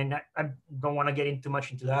 And I don't want to get into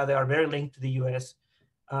much into that. They are very linked to the US.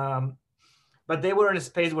 But they were in a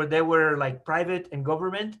space where they were like private and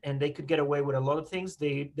government, and they could get away with a lot of things.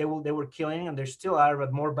 They were killing, and there still are,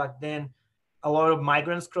 but more back then, a lot of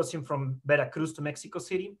migrants crossing from Veracruz to Mexico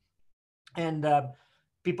City. And the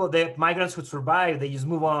migrants who survived, they just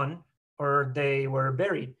move on or they were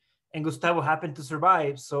buried. And Gustavo happened to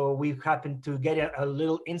survive. So we happened to get a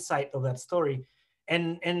little insight of that story.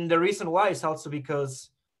 And the reason why is also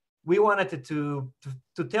because we wanted to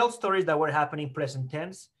tell stories that were happening present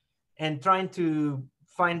tense, and trying to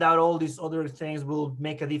find out all these other things will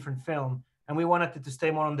make a different film. And we wanted to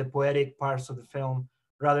stay more on the poetic parts of the film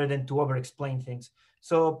rather than to over-explain things.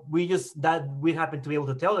 So we happened to be able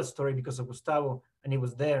to tell the story because of Gustavo, and he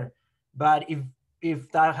was there. But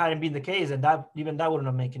if that hadn't been the case, and that wouldn't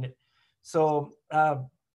have making it. So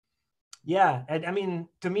yeah, and I mean,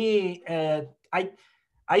 to me,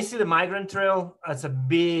 I see the migrant trail as a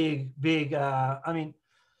big. I mean,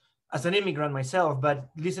 as an immigrant myself, but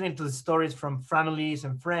listening to the stories from families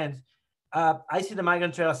and friends, I see the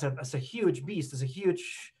migrant trail as a huge beast, as a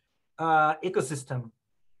huge ecosystem.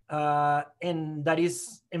 And that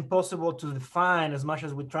is impossible to define as much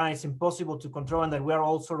as we try. It's impossible to control, and that we are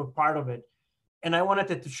all sort of part of it. And I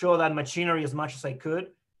wanted to show that machinery as much as I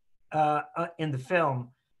could in the film.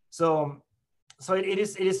 So it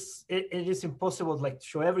is impossible to like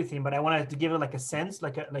show everything, but I wanted to give it like a sense,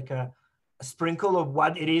 like a sprinkle of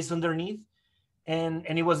what it is underneath. And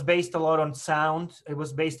it was based a lot on sound. It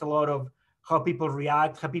was based a lot of how people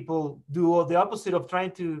react, how people do all the opposite of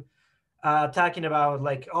trying to talking about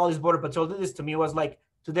like all this border patrol did this to me. Was like,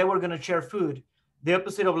 today we're gonna share food. The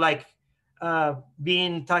opposite of like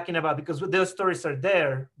talking about, because those stories are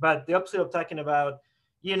there, but the opposite of talking about,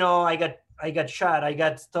 you know, I got shot, I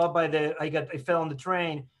got stopped by I fell on the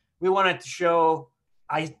train. We wanted to show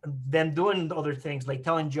them doing other things, like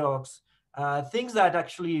telling jokes, things that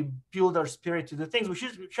actually fueled our spirit to do things. We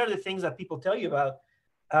should share the things that people tell you about,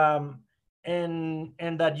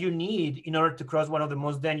 and that you need in order to cross one of the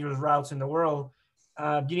most dangerous routes in the world.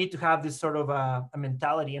 You need to have this sort of a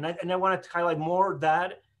mentality, and I wanted to highlight more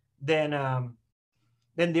that than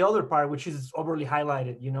the other part, which is overly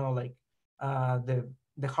highlighted. You know, like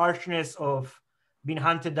the harshness of being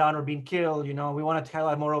hunted down or being killed. You know, we wanted to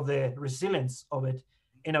highlight more of the resilience of it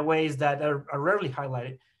in a ways that are rarely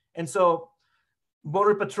highlighted. And so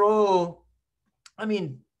Border Patrol, I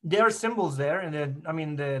mean, there are symbols there. And then, I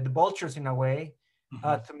mean, the vultures in a way,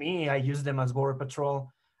 to me, I use them as Border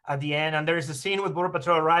Patrol at the end. And there is a scene with Border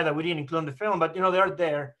Patrol ride that we didn't include in the film, but, you know, they're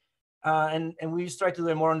there. And we just try to do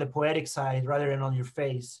it more on the poetic side rather than on your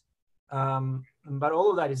face. But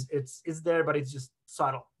all of that it's there, but it's just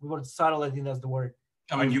subtle. We want subtle, I think that's the word.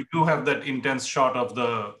 I mean, you do have that intense shot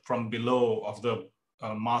of from below of the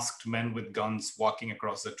masked men with guns walking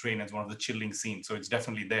across the train as one of the chilling scenes. So it's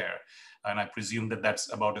definitely there. And I presume that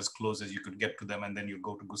that's about as close as you could get to them. And then you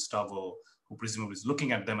go to Gustavo, who presumably is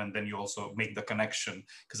looking at them. And then you also make the connection.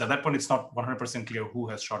 Because at that point, it's not 100% clear who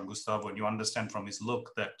has shot Gustavo. And you understand from his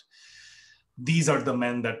look that these are the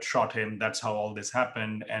men that shot him. That's how all this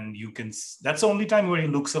happened. And that's the only time where he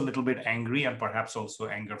looks a little bit angry, and perhaps also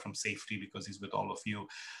anger from safety because he's with all of you.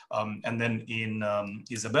 And then in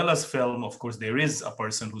Isabella's film, of course, there is a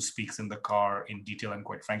person who speaks in the car in detail, and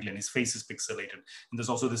quite frankly, and his face is pixelated. And there's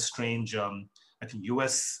also this strange, I think,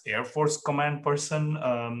 US Air Force Command person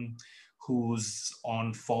who's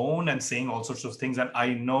on phone and saying all sorts of things. And I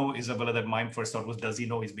know, Isabella, that my first thought was, does he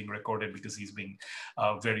know he's being recorded, because he's being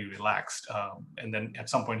very relaxed. And then at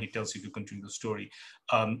some point he tells you to continue the story.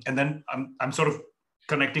 And then I'm sort of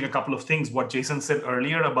connecting a couple of things. What Jason said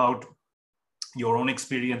earlier about your own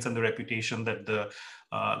experience and the reputation that the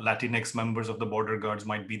Latinx members of the border guards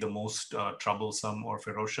might be the most troublesome or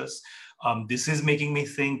ferocious. This is making me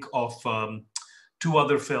think of two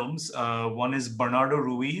other films. One is Bernardo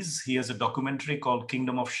Ruiz. He has a documentary called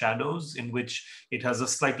Kingdom of Shadows, in which it has a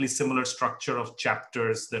slightly similar structure of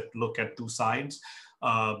chapters that look at two sides.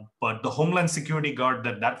 But the Homeland Security guard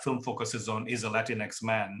that film focuses on is a Latinx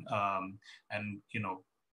man, and, you know,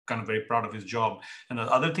 kind of very proud of his job. And the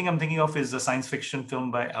other thing I'm thinking of is a science fiction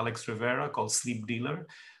film by Alex Rivera called Sleep Dealer,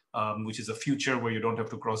 which is a future where you don't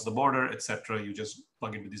have to cross the border, etc. You just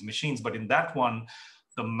plug into these machines. But in that one,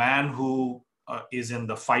 the man who is in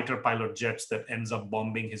the fighter pilot jets that ends up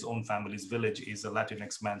bombing his own family's village is a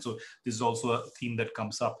Latinx man. So this is also a theme that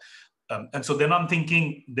comes up. And so then I'm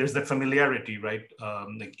thinking there's that familiarity, right?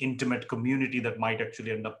 Like intimate community that might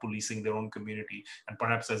actually end up policing their own community. And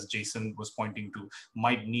perhaps, as Jason was pointing to,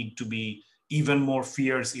 might need to be even more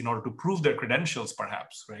fierce in order to prove their credentials,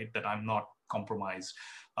 perhaps, right? That I'm not compromised.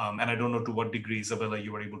 And I don't know to what degree, Isabella,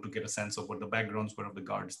 you were able to get a sense of what the backgrounds were of the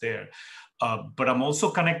guards there. But I'm also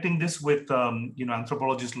connecting this with, you know,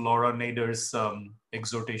 anthropologist Laura Nader's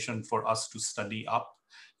exhortation for us to study up,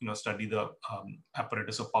 you know, study the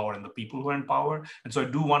apparatus of power and the people who are in power. And so I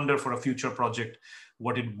do wonder for a future project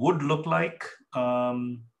what it would look like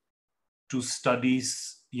to study,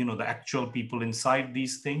 you know, the actual people inside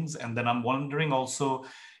these things. And then I'm wondering also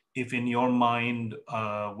if in your mind,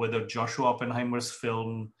 whether Joshua Oppenheimer's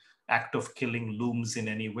film Act of Killing looms in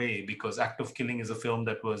any way, because Act of Killing is a film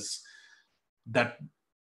that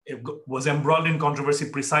was embroiled in controversy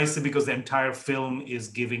precisely because the entire film is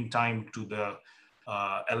giving time to the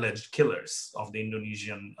alleged killers of the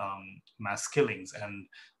Indonesian mass killings. And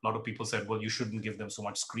a lot of people said, well, you shouldn't give them so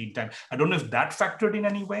much screen time. I don't know if that factored in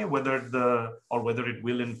any way, whether it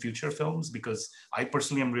will in future films, because I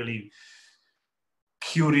personally am really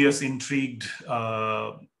curious, intrigued,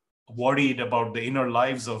 worried about the inner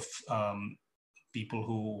lives of people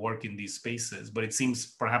who work in these spaces. But it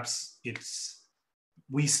seems perhaps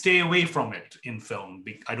we stay away from it in film.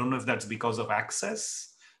 I don't know if that's because of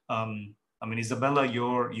access. I mean, Isabella,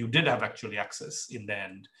 you did have actually access in the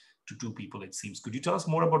end to two people, it seems. Could you tell us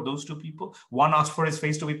more about those two people? One asked for his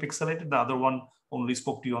face to be pixelated, the other one only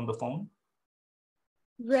spoke to you on the phone.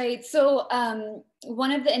 Right, so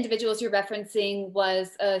one of the individuals you're referencing was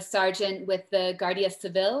a sergeant with the Guardia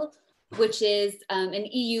Civil, which is an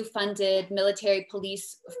EU-funded military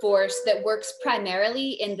police force that works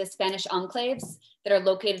primarily in the Spanish enclaves that are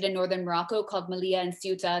located in northern Morocco called Melilla and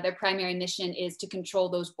Ceuta. Their primary mission is to control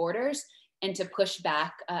those borders and to push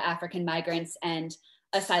back African migrants and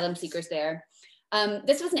asylum seekers there.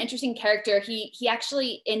 This was an interesting character. He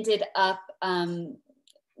actually ended up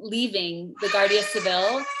leaving the Guardia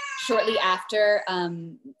Civil shortly after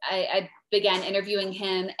I began interviewing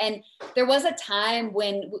him. And there was a time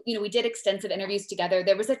when, we did extensive interviews together.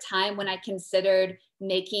 There was a time when I considered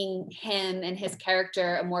making him and his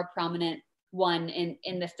character a more prominent one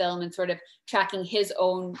in the film, and sort of tracking his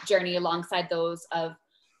own journey alongside those of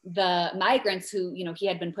the migrants who, he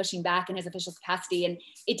had been pushing back in his official capacity. And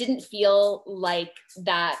it didn't feel like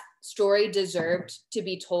that story deserved to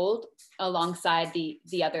be told alongside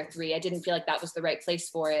the other three. I didn't feel like that was the right place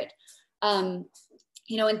for it.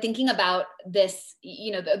 In thinking about this,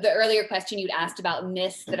 the earlier question you'd asked about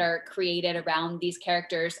myths that are created around these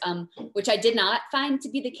characters, which I did not find to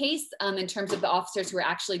be the case in terms of the officers who were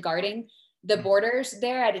actually guarding the borders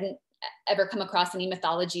there. I didn't ever come across any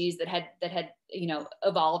mythologies that had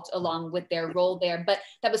evolved along with their role there, but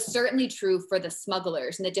that was certainly true for the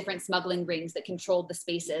smugglers and the different smuggling rings that controlled the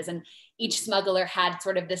spaces. And each smuggler had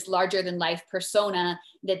sort of this larger than life persona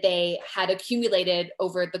that they had accumulated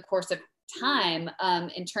over the course of time,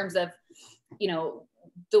 in terms of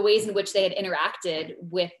the ways in which they had interacted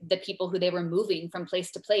with the people who they were moving from place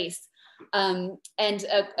to place. And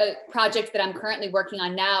a project that I'm currently working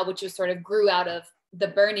on now, which was sort of grew out of the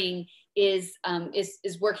burning, is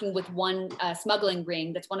working with one smuggling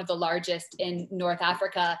ring that's one of the largest in North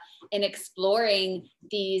Africa, and exploring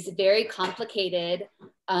these very complicated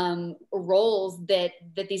roles that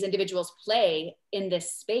these individuals play in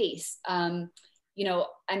this space. I'm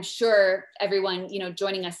sure everyone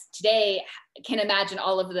joining us today can imagine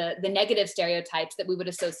all of the negative stereotypes that we would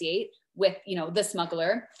associate with the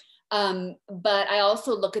smuggler. But I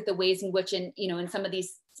also look at the ways in which in some of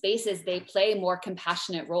these spaces they play more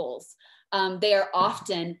compassionate roles. They are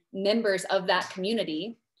often members of that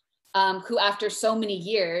community who, after so many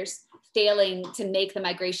years failing to make the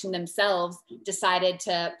migration themselves, decided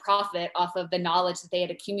to profit off of the knowledge that they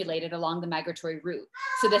had accumulated along the migratory route.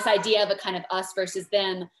 So this idea of a kind of us versus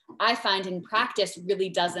them, I find in practice really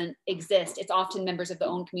doesn't exist. It's often members of the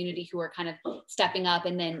own community who are kind of stepping up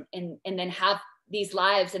and then have these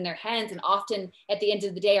lives in their hands, and often at the end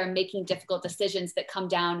of the day are making difficult decisions that come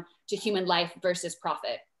down to human life versus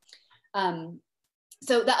profit.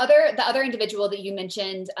 So the other individual that you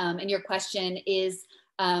mentioned in your question is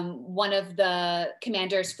one of the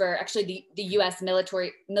commanders for actually the US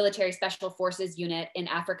military special forces unit in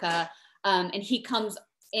Africa. And he comes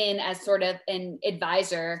in as sort of an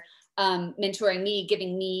advisor, mentoring me,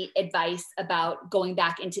 giving me advice about going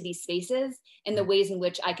back into these spaces and the ways in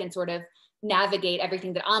which I can sort of navigate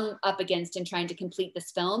everything that I'm up against in trying to complete this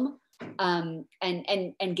film, and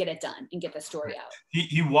get it done and get the story out.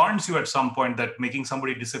 He warns you at some point that making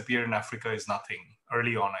somebody disappear in Africa is nothing,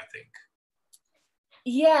 early on, I think.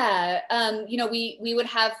 Yeah, we would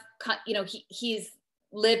have, he's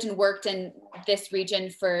lived and worked in this region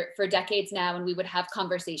for decades now, and we would have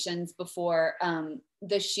conversations before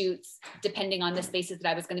the shoots, depending on the spaces that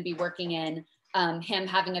I was going to be working in, him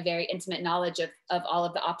having a very intimate knowledge of all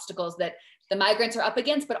of the obstacles that the migrants are up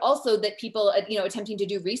against, but also that people, attempting to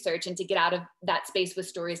do research and to get out of that space with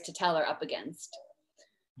stories to tell are up against.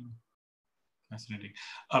 Fascinating.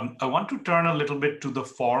 I want to turn a little bit to the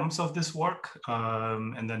forms of this work,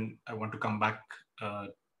 and then I want to come back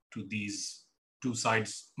to these two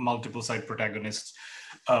sides, multiple side protagonists,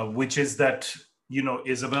 which is that,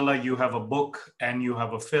 Isabella, you have a book and you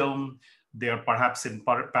have a film. They are perhaps in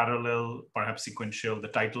parallel, perhaps sequential. The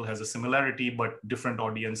title has a similarity, but different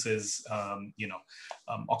audiences.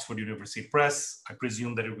 Oxford University Press. I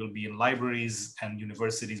presume that it will be in libraries and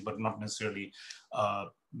universities, but not necessarily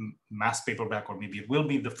mass paperback, or maybe it will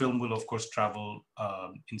be. The film will, of course, travel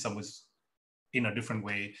in some ways in a different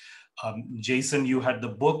way. Jason, you had the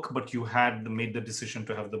book, but you had made the decision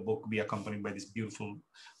to have the book be accompanied by these beautiful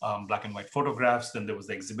black and white photographs. Then there was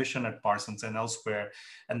the exhibition at Parsons and elsewhere.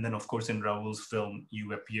 And then of course, in Raul's film,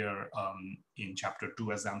 you appear in chapter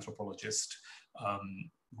 2 as the anthropologist,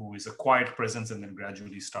 who is a quiet presence and then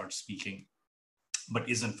gradually starts speaking, but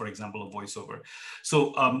isn't, for example, a voiceover.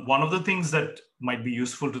 So one of the things that might be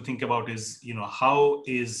useful to think about is, how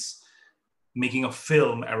is making a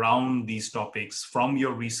film around these topics from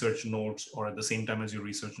your research notes or at the same time as your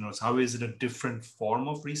research notes, how is it a different form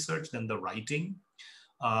of research than the writing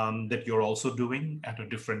that you're also doing at a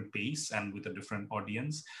different pace and with a different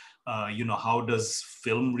audience? How does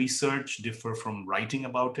film research differ from writing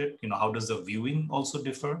about it? How does the viewing also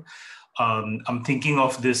differ? I'm thinking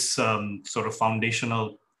of this sort of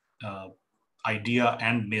foundational idea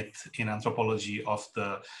and myth in anthropology of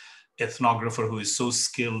the ethnographer who is so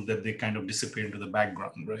skilled that they kind of disappear into the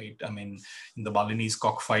background, right? I mean, in the Balinese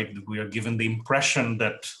cockfight, we are given the impression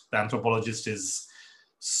that the anthropologist is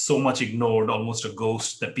so much ignored, almost a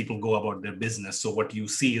ghost, that people go about their business. So what you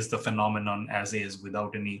see is the phenomenon as is,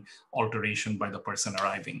 without any alteration by the person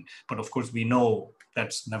arriving. But of course, we know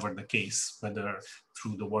that's never the case, whether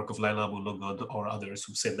through the work of Laila Abulugad or others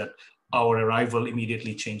who said that our arrival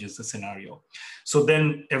immediately changes the scenario. So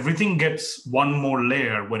then everything gets one more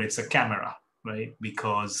layer when it's a camera, right?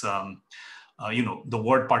 Because the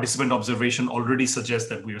word participant observation already suggests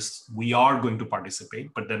that we are going to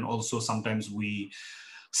participate, but then also sometimes we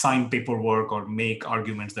sign paperwork or make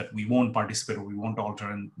arguments that we won't participate or we won't alter,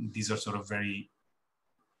 and these are sort of very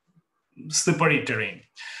slippery terrain.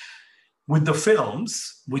 With the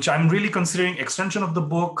films, which I'm really considering extension of the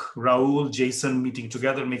book, Raul, Jason meeting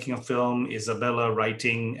together, making a film, Isabella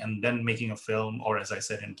writing and then making a film, or as I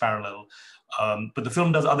said, in parallel. But the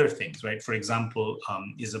film does other things, right? For example,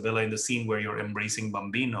 Isabella, in the scene where you're embracing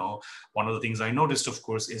Bambino, one of the things I noticed, of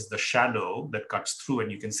course, is the shadow that cuts through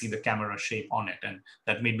and you can see the camera shape on it. And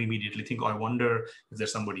that made me immediately think, oh, I wonder if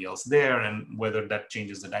there's somebody else there and whether that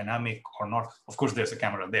changes the dynamic or not. Of course, there's a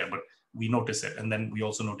camera there, but we notice it. And then we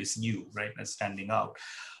also notice you, right, as standing out.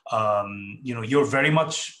 You're very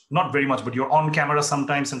much, not very much, but you're on camera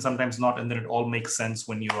sometimes and sometimes not. And then it all makes sense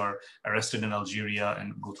when you are arrested in Algeria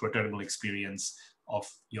and go through a terrible experience of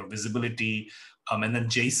your visibility. And then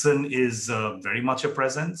Jason is very much a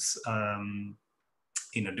presence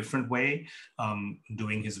in a different way,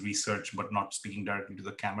 doing his research, but not speaking directly to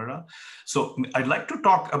the camera. So I'd like to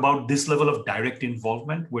talk about this level of direct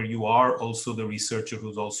involvement where you are also the researcher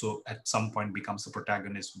who's also at some point becomes the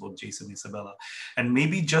protagonist, both Jason and Isabella. And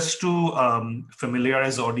maybe just to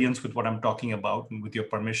familiarize the audience with what I'm talking about, and with your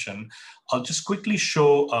permission, I'll just quickly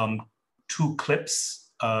show 2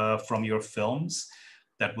 clips from your films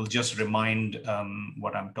that will just remind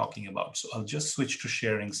what I'm talking about. So I'll just switch to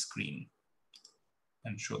sharing screen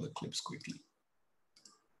and show the clips quickly.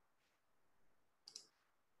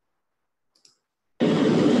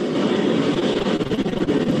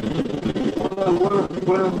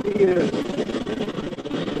 Buenos días.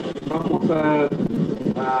 Vamos a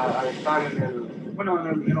estar en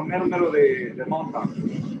el mero de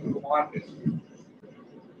Mountain, como antes.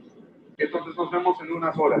 Entonces nos vemos en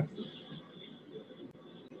unas horas.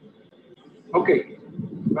 Ok,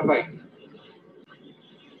 bye bye.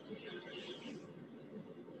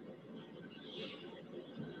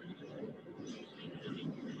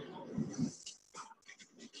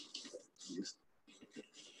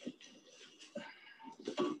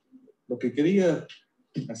 Lo que quería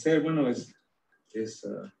hacer, bueno, es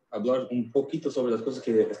hablar un poquito sobre las cosas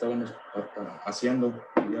que estábamos haciendo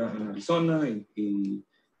ya en Arizona y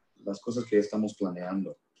las cosas que estamos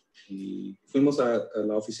planeando. Y fuimos a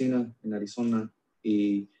la oficina en Arizona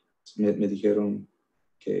y me dijeron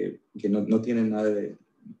que no tienen nada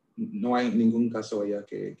no hay ningún caso allá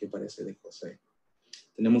que parece de José.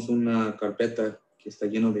 Tenemos una carpeta que está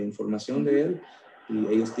llena de información de él y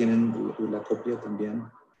ellos tienen la copia también.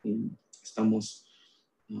 Y estamos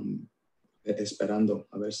esperando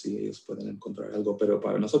a ver si ellos pueden encontrar algo, pero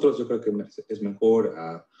para nosotros yo creo que es mejor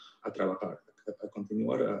a trabajar, a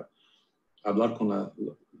continuar a hablar con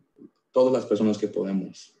todas las personas que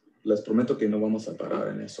podemos. Les prometo que no vamos a parar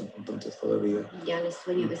en eso, entonces todavía. Ya les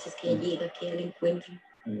sueño a veces que llega, que él encuentre.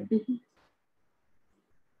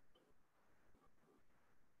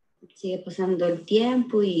 Sigue pasando el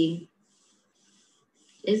tiempo y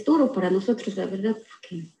es duro para nosotros, la verdad,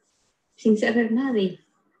 porque sin saber nada.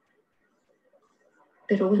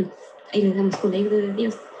 Pero bueno, ahí le damos con la ayuda de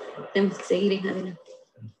Dios. Tenemos que seguir en adelante.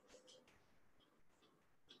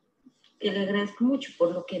 Que le agradezco mucho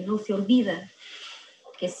por lo que no se olvida,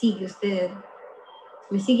 que sigue usted,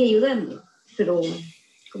 me sigue ayudando. Pero,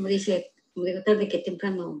 como dice, Digo, tarde que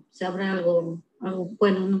temprano se abra algo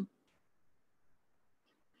bueno, ¿no?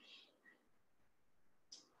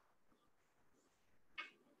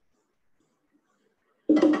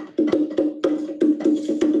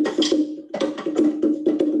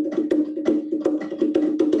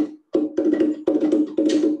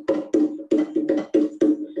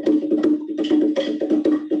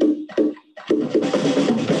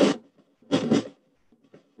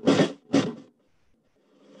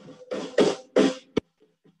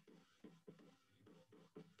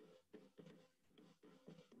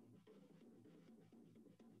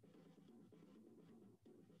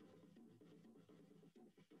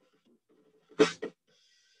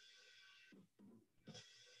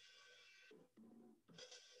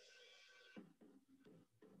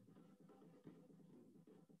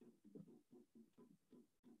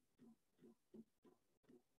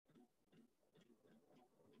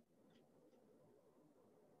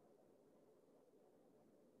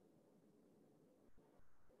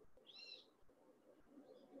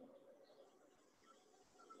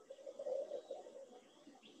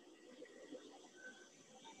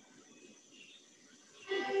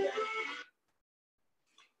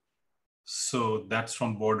 So that's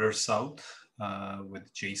from Border South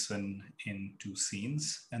with Jason in 2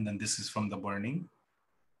 scenes. And then this is from The Burning.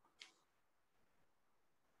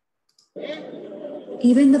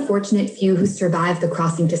 Even the fortunate few who survive the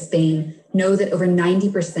crossing to Spain know that over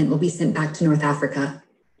 90% will be sent back to North Africa.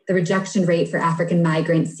 The rejection rate for African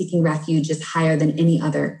migrants seeking refuge is higher than any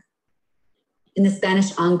other. In the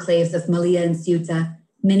Spanish enclaves of Melilla and Ceuta,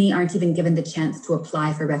 many aren't even given the chance to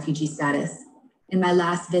apply for refugee status. In my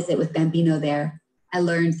last visit with Bambino there, I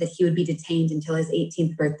learned that he would be detained until his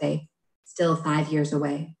 18th birthday, still 5 years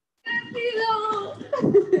away.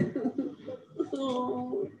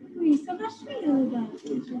 Oui, ça marche bien là-bas.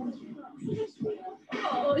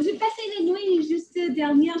 Oh, j'ai passé la nuit juste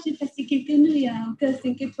dernière, j'ai passé quelques nuits à Hôtel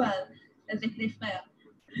 5 étoiles avec les frères.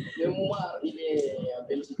 Le moi, il est à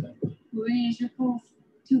Belgique. Oui, je pense.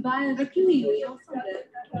 Tu vas avec lui, oui, ensemble.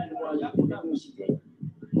 Moi, il est à Belgique.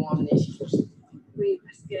 Moi, on est ici aussi. Oui,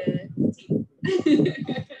 parce que...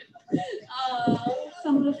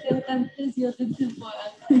 ça me fait un plaisir de te voir.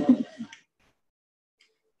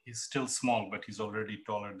 He's still small, but he's already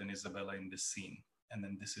taller than Isabella in this scene. And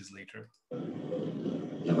then this is later.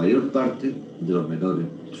 La mayor parte de los menores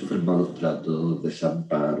sufren malos tratos,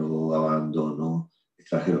 desamparo, abandono,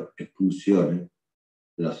 extranjeros, expulsiones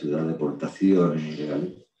de la ciudad, deportaciones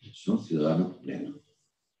ilegales. Son ciudadanos negros.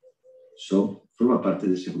 Forman parte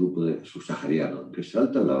de ese grupo de subsaharianos que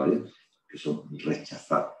saltan la valla, que son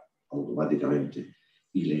rechazados automáticamente,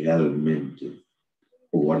 ilegalmente,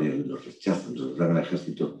 o guardias los rechazan, los dan al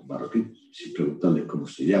ejército marroquí sin preguntarles cómo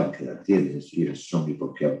se llaman, qué edad tienen, quiénes son y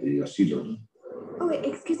por qué han pedido asilo, ¿no? Oh,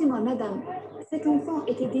 excusez-moi, madame. Cet enfant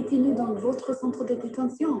était détenu dans votre centre de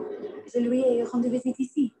détention. Je lui ai rendu visite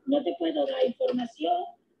ici. No te puedo dar información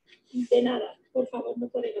de nada. Por favor, no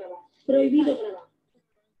puedes grabar. Prohibido grabar.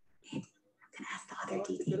 I'm gonna ask the other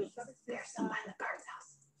detainees. There's some by the guard's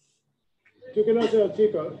house. ¿Tú conoces al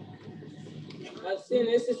chico? Alcén,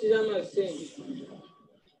 ese se llama Alcén.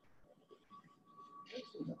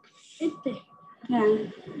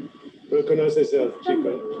 ¿Tú conoces al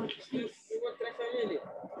chico? Sí, otra familia.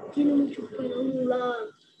 Tiene mucho pelo,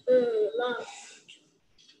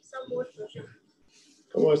 está muerto ya.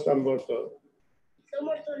 ¿Cómo está muerto? Está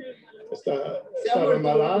muerto el hermano. ¿Estaba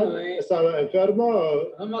malado? ¿Estaba enfermo?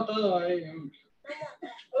 Han matado a él.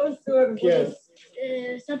 ¿Quién?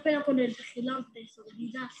 Se peleado con el vigilante de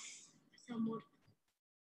seguridad. Está muerto.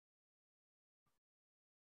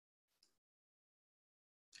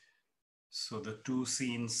 So the 2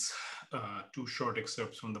 scenes, 2 short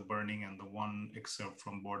excerpts from The Burning and the 1 excerpt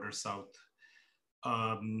from Border South.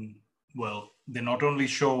 Well, they not only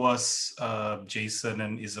show us Jason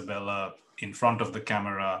and Isabella in front of the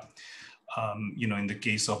camera. You know, in the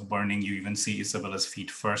case of Burning, you even see Isabella's feet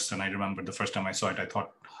first. And I remember the first time I saw it, I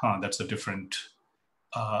thought, that's a different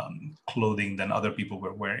clothing than other people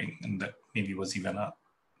were wearing. And that maybe was even a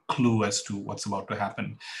clue as to what's about to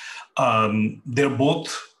happen. They're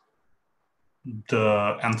both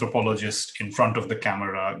the anthropologist in front of the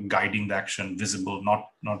camera, guiding the action, visible,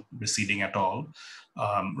 not receding at all.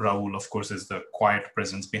 Raul, of course, is the quiet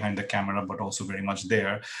presence behind the camera, but also very much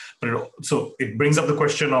there. But so it brings up the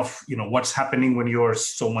question of, you know, what's happening when you're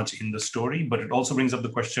so much in the story, but it also brings up the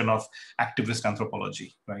question of activist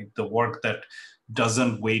anthropology, right? The work that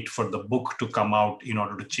doesn't wait for the book to come out in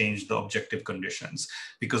order to change the objective conditions.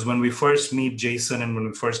 Because when we first meet Jason and when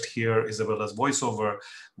we first hear Isabella's voiceover,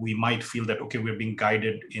 we might feel that, okay, we're being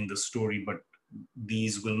guided in the story, but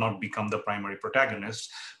these will not become the primary protagonists.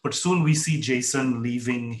 But soon we see Jason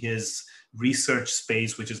leaving his research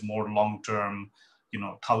space, which is more long-term,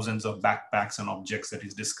 thousands of backpacks and objects that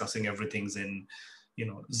he's discussing. Everything's in,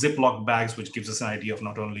 Ziploc bags, which gives us an idea of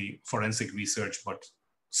not only forensic research, but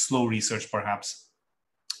slow research perhaps.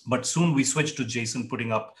 But soon we switch to Jason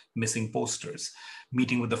putting up missing posters,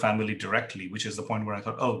 meeting with the family directly, which is the point where I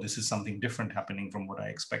thought, oh, this is something different happening from what I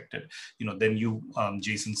expected. Then you,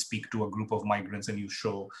 Jason, speak to a group of migrants and you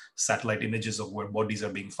show satellite images of where bodies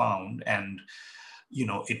are being found. And,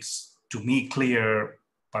 it's to me clear,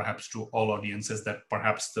 perhaps to all audiences, that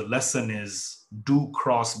perhaps the lesson is do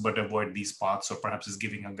cross but avoid these paths, or perhaps is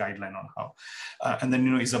giving a guideline on how. And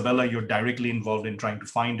then, Isabella, you're directly involved in trying to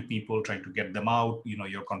find people, trying to get them out.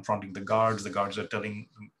 You're confronting the guards are telling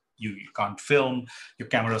you can't film, your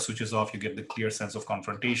camera switches off, you get the clear sense of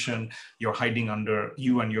confrontation. You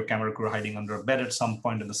and your camera crew are hiding under a bed at some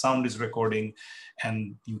point, and the sound is recording,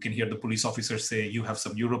 and you can hear the police officer say, you have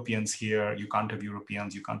some Europeans here, you can't have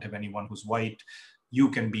Europeans, you can't have anyone who's white. You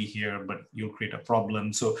can be here, but you'll create a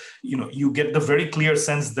problem. So, you get the very clear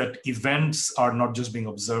sense that events are not just being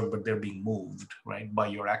observed, but they're being moved, right, by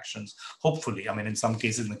your actions. Hopefully, in some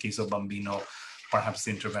cases, in the case of Bambino, perhaps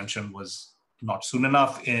the intervention was not soon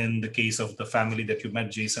enough. In the case of the family that you met,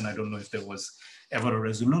 Jason, I don't know if there was ever a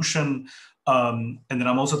resolution. And then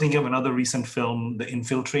I'm also thinking of another recent film, The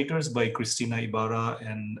Infiltrators by Cristina Ibarra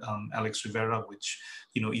and Alex Rivera, which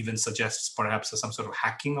even suggests perhaps some sort of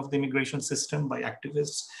hacking of the immigration system by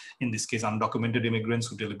activists, in this case undocumented immigrants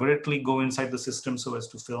who deliberately go inside the system so as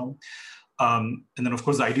to film. And then of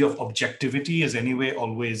course the idea of objectivity is anyway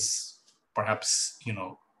always perhaps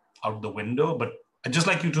out the window, but I'd just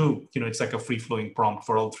like you to, it's like a free-flowing prompt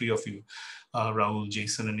for all three of you, Raul,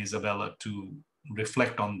 Jason, and Isabella, to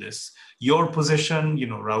reflect on this. Your position,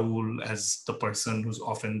 Raul as the person who's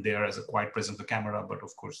often there as a quiet presence of the camera, but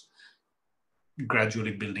of course,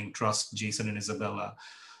 gradually building trust, Jason and Isabella.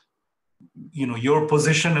 Your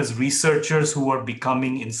position as researchers who are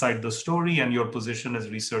becoming inside the story, and your position as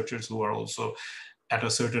researchers who are also at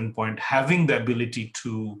a certain point having the ability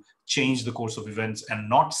to change the course of events and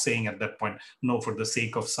not saying at that point, no, for the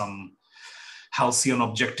sake of some halcyon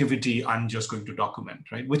objectivity, I'm just going to document,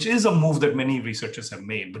 right? Which is a move that many researchers have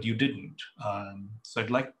made, but you didn't. So I'd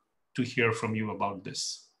like to hear from you about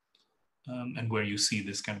this and where you see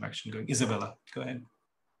this kind of action going. Isabella, go ahead.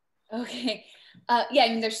 Okay.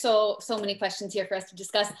 Yeah, there's so many questions here for us to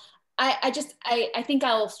discuss. I think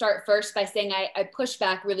I'll start first by saying I push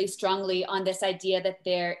back really strongly on this idea that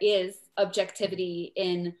there is objectivity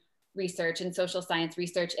in research, in social science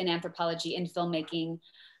research, in anthropology, in filmmaking.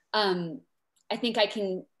 I think I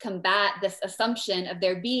can combat this assumption of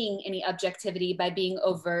there being any objectivity by being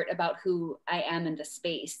overt about who I am in the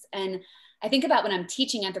space. And I think about when I'm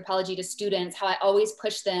teaching anthropology to students, how I always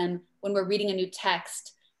push them when we're reading a new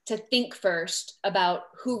text to think first about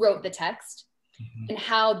who wrote the text and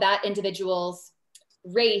how that individual's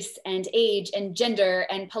race and age and gender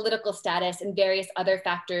and political status and various other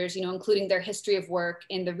factors, including their history of work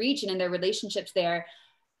in the region and their relationships there,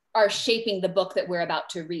 are shaping the book that we're about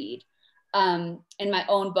to read. In my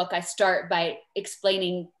own book, I start by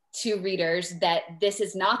explaining to readers that this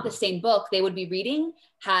is not the same book they would be reading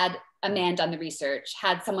had a man done the research,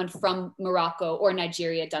 had someone from Morocco or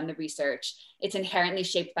Nigeria done the research. It's inherently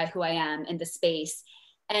shaped by who I am in the space.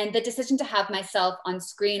 And the decision to have myself on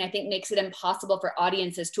screen, I think, makes it impossible for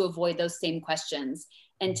audiences to avoid those same questions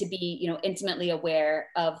and to be, intimately aware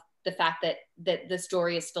of the fact that the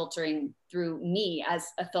story is filtering through me as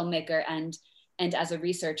a filmmaker and as a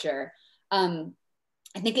researcher.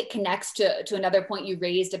 I think it connects to another point you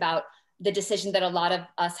raised about the decision that a lot of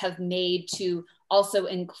us have made to also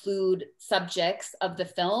include subjects of the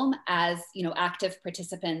film as, active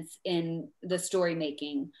participants in the story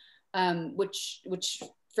making, which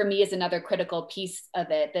for me is another critical piece of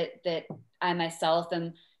it, that I myself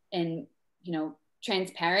am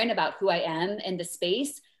transparent about who I am in the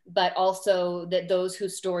space, but also that those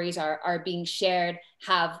whose stories are being shared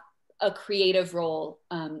have a creative role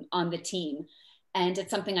on the team. And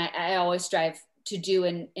it's something I always strive to do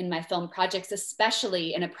in my film projects,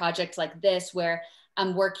 especially in a project like this, where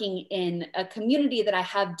I'm working in a community that I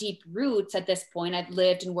have deep roots at this point. I've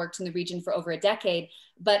lived and worked in the region for over a decade,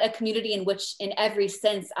 but a community in which in every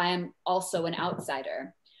sense, I am also an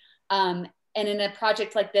outsider. And in a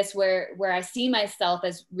project like this, where I see myself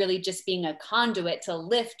as really just being a conduit to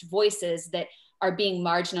lift voices that are being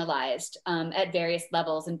marginalized at various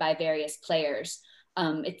levels and by various players,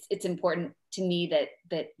 it's important to me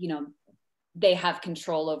that they have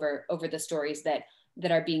control over the stories that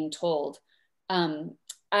are being told.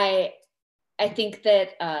 I think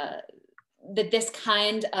that that this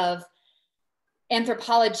kind of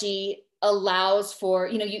anthropology allows for,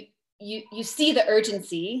 you see the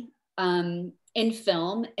urgency in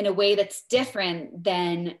film in a way that's different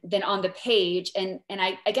than on the page. And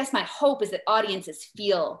I guess my hope is that audiences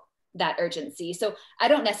feel that urgency. So I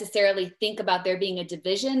don't necessarily think about there being a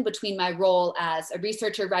division between my role as a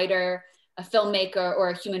researcher, writer, a filmmaker, or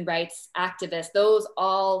a human rights activist. Those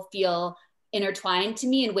all feel intertwined to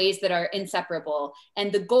me in ways that are inseparable.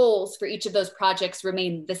 And the goals for each of those projects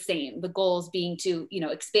remain the same. The goals being to,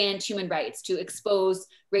 expand human rights, to expose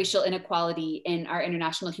racial inequality in our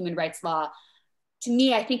international human rights law. To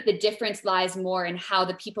me, I think the difference lies more in how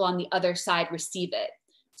the people on the other side receive it.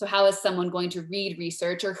 So how is someone going to read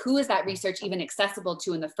research, or who is that research even accessible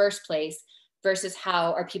to in the first place, versus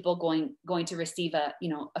how are people going to receive a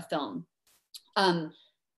film?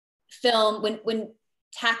 Film, when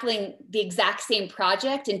tackling the exact same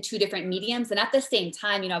project in two different mediums, and at the same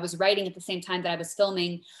time, I was writing at the same time that I was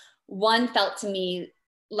filming, one felt to me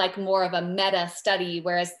like more of a meta study,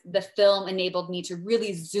 whereas the film enabled me to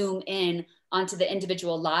really zoom in onto the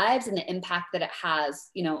individual lives and the impact that it has,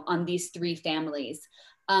 on these three families,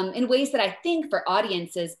 in ways that I think for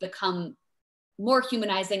audiences become more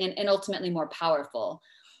humanizing and ultimately more powerful.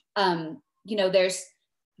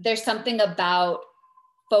 There's something about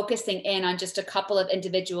focusing in on just a couple of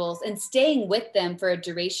individuals and staying with them for a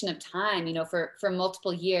duration of time, for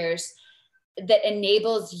multiple years, that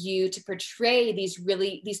enables you to portray these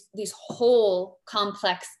whole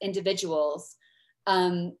complex individuals.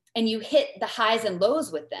 And you hit the highs and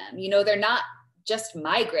lows with them. They're not just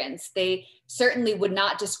migrants. They certainly would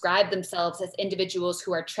not describe themselves as individuals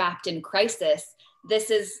who are trapped in crisis. This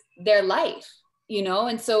is their life,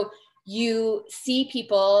 and so you see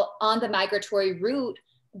people on the migratory route,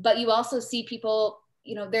 but you also see people,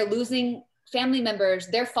 they're losing family members,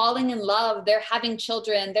 they're falling in love, they're having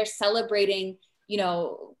children, they're celebrating,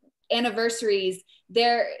 anniversaries,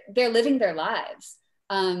 they're living their lives.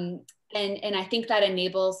 And I think that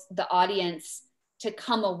enables the audience to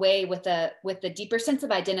come away with a deeper sense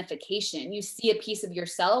of identification. You see a piece of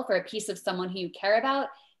yourself or a piece of someone who you care about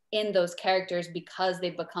in those characters because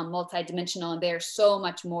they've become multidimensional and they're so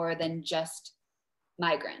much more than just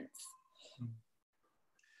migrants.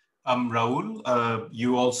 Raul,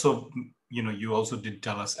 you also did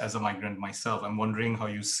tell us, as a migrant myself, I'm wondering how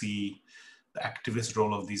you see the activist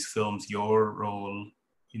role of these films, your role.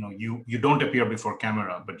 You don't appear before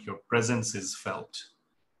camera, but your presence is felt.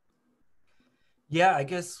 Yeah, I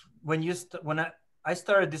guess when I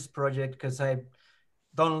started this project, because I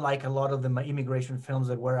don't like a lot of the immigration films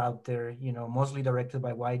that were out there, mostly directed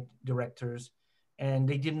by white directors, and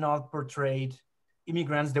they did not portray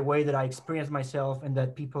immigrants the way that I experienced myself and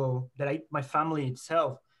that my family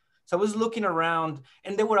itself. So I was looking around,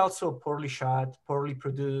 and they were also poorly shot, poorly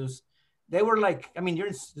produced. They were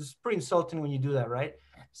it's pretty insulting when you do that, right?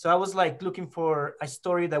 So I was looking for a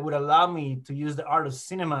story that would allow me to use the art of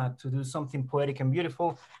cinema to do something poetic and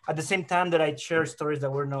beautiful, at the same time that I share stories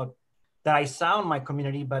that were not, that I sound my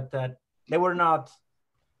community, but that they were not,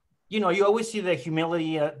 you always see the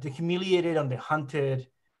humiliated and the hunted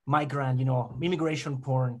migrant, immigration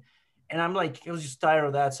porn. And I'm I was just tired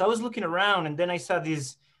of that. So I was looking around, and then I saw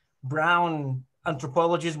this brown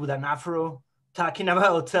anthropologist with an afro talking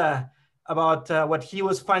about what he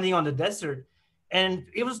was finding on the desert. And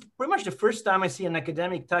it was pretty much the first time I see an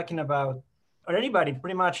academic talking about, or anybody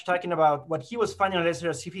pretty much talking about what he was finding on the desert,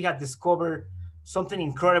 as if he had discovered something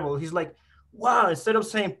incredible. He's like, wow, instead of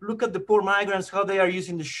saying, look at the poor migrants, how they are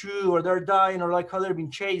using the shoe, or they're dying, or how they're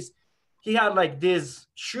being chased. He had this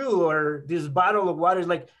shoe or this bottle of water. It's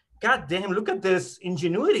God damn, look at this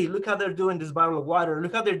ingenuity. Look how they're doing this bottle of water.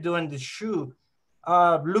 Look how they're doing this shoe.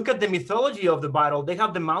 Look at the mythology of the bottle. They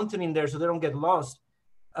have the mountain in there so they don't get lost.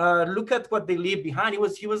 Look at what they leave behind.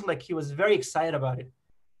 He was very excited about it.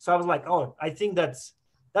 So I was like, oh, I think that's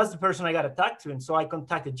the person I got to talk to. And so I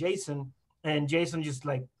contacted Jason, and Jason just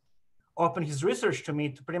opened his research to me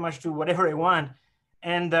to pretty much do whatever I want.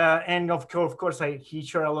 And of course, he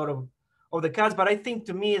shared a lot of the cuts, but I think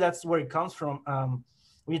to me, that's where it comes from.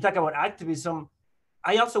 When you talk about activism,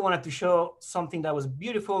 I also wanted to show something that was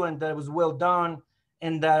beautiful and that was well done,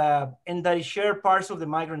 and that it shared parts of the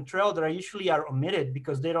migrant trail that usually are omitted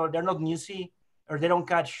because they're not newsy, or they don't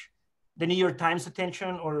catch the New York Times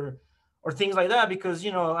attention or things like that, because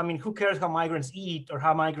who cares how migrants eat or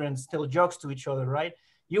how migrants tell jokes to each other, right?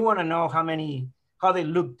 You want to know how they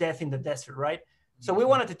look death in the desert, right? So we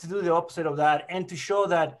wanted to do the opposite of that, and to show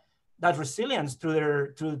that resilience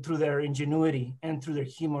through their ingenuity and through their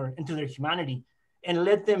humor and through their humanity, and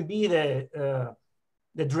let them be the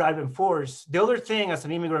driving force. The other thing, as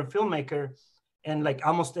an immigrant filmmaker, And like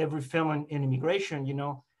almost every film in immigration, you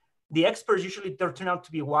know, the experts usually turn out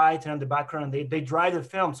to be white, and on the background, they drive the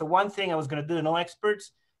film. So one thing I was gonna do, no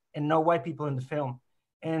experts and no white people in the film.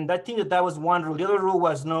 And I think that was one rule. The other rule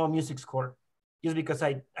was no music score, just because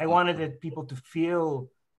I wanted people to feel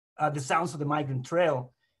the sounds of the migrant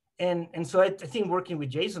trail. And so I think working with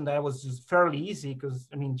Jason, that was just fairly easy, because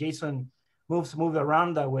I mean, Jason moves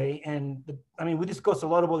around that way. And I mean, we discussed a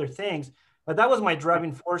lot of other things, but that was my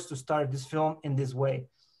driving force to start this film in this way.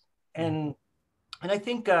 And I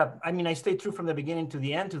think, I mean, I stayed true from the beginning to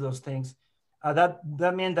the end to those things. That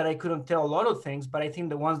meant that I couldn't tell a lot of things, but I think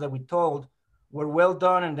the ones that we told were well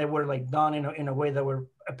done, and they were like done in a way that were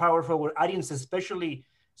powerful, where audiences, especially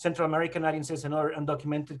Central American audiences and other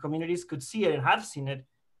undocumented communities, could see it and have seen it.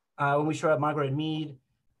 When we showed at Margaret Mead,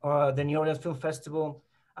 the New Orleans Film Festival.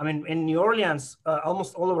 I mean, in New Orleans,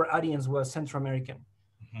 almost all of our audience was Central American.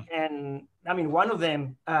 And I mean, one of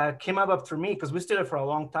them came up after me, because we stayed there for a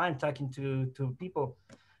long time talking to people.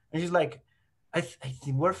 And she's like, I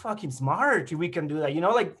think we're fucking smart if we can do that. You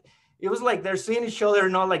know, like, it was like they're seeing each other,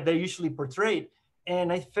 not like they're usually portrayed.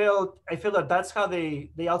 And I felt that that's how they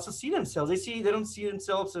also see themselves. They don't see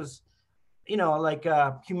themselves as, you know, like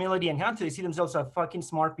humility and hunter. They see themselves as fucking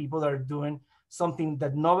smart people that are doing something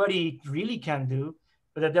that nobody really can do,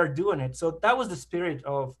 but that they're doing it. So that was the spirit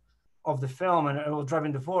of the film, and of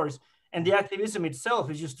driving the force. And the activism itself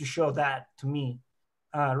is just to show that to me,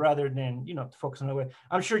 rather than, you know, to focus on the way.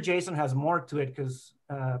 I'm sure Jason has more to it, because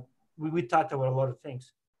we talked about a lot of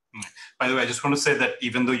things. By the way, I just want to say that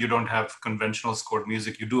even though you don't have conventional scored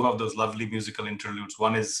music, you do have those lovely musical interludes.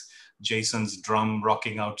 One is Jason's drum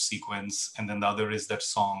rocking out sequence, and then the other is that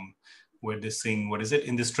song where they sing, what is it?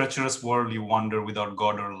 In this treacherous world, you wander without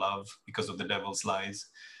God or love because of the devil's lies.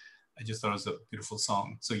 I just thought it was a beautiful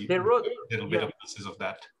song. So you wrote a little bit of pieces of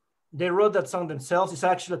that. They wrote that song themselves. It's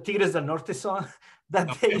actually a Tigres del Norte song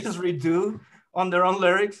that they just redo on their own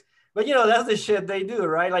lyrics. But you know, that's the shit they do,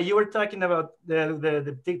 right? Like you were talking about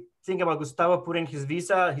the thing about Gustavo putting his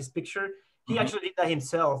visa, his picture. He actually did that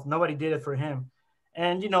himself. Nobody did it for him.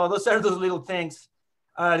 And you know, those are those little things.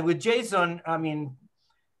 With Jason, I mean,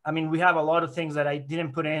 we have a lot of things that I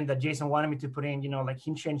didn't put in that Jason wanted me to put in. You know, like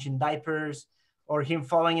him changing diapers, or him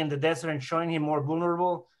falling in the desert and showing him more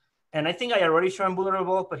vulnerable. And I think I already showed him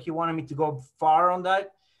vulnerable, but he wanted me to go far on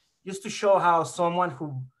that, just to show how someone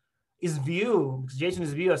who is viewed, because Jason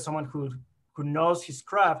is viewed as someone who knows his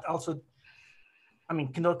craft, also, I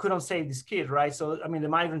mean, couldn't save this kid, right? So, I mean, the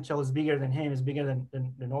migrant child is bigger than him, is bigger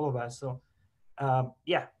than all of us. So,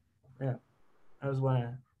 yeah, I was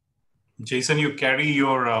one. Jason, you carry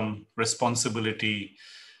your responsibility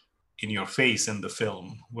in your face in the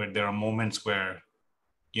film, where there are moments where,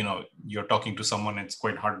 you know, you're talking to someone, it's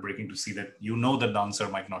quite heartbreaking to see that, you know, that the answer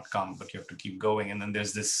might not come, but you have to keep going. And then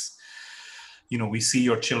there's this, you know, we see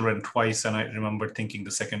your children twice. And I remember thinking the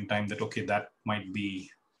second time that, okay, that might be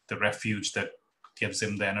the refuge that gives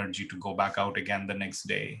him the energy to go back out again the next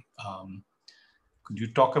day. Could you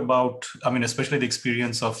talk about, I mean, especially the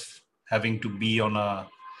experience of having to be on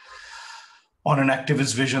an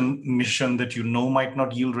activist vision mission that you know might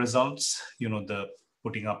not yield results, you know, the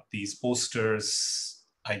putting up these posters,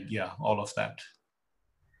 all of that.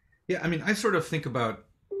 Yeah, I mean, I sort of think about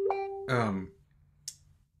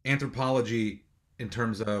anthropology in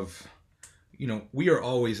terms of, you know, we are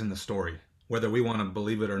always in the story, whether we want to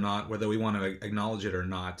believe it or not, whether we want to acknowledge it or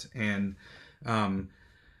not. And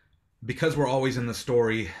because we're always in the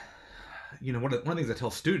story, you know, one of the things I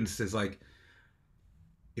tell students is like,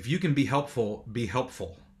 if you can be helpful, be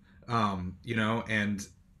helpful. You know, and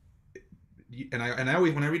I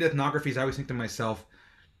always, when I read ethnographies, I always think to myself,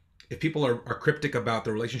 if people are cryptic about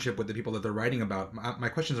the relationship with the people that they're writing about, my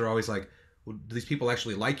questions are always like, well, do these people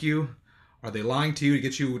actually like you? Are they lying to you to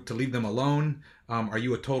get you to leave them alone? Are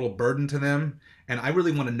you a total burden to them? And I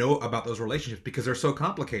really want to know about those relationships because they're so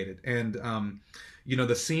complicated. And, you know,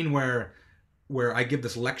 the scene where I give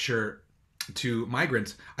this lecture to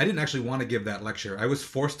migrants, I didn't actually want to give that lecture. I was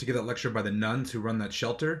forced to give that lecture by the nuns who run that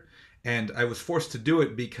shelter. And I was forced to do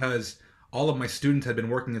it because all of my students had been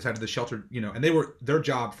working inside of the shelter, you know, and their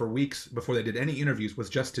job for weeks before they did any interviews was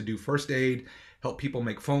just to do first aid, help people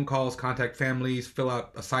make phone calls, contact families, fill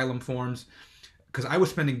out asylum forms. Because I was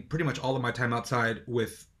spending pretty much all of my time outside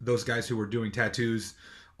with those guys who were doing tattoos,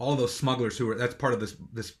 all of those smugglers that's part of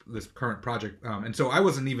this current project. And so I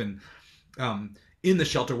wasn't even in the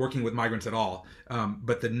shelter working with migrants at all.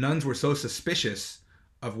 But the nuns were so suspicious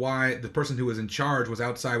of why the person who was in charge was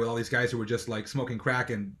outside with all these guys who were just like smoking crack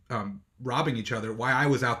and robbing each other, why I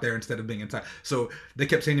was out there instead of being inside. So they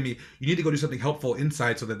kept saying to me, you need to go do something helpful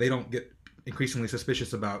inside so that they don't get increasingly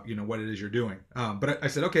suspicious about, you know, what it is you're doing. But I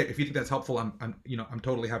said, okay, if you think that's helpful, I'm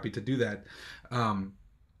totally happy to do that.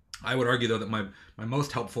 I would argue though that my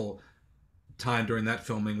most helpful time during that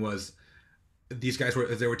filming was these guys were,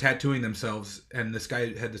 as they were tattooing themselves, and this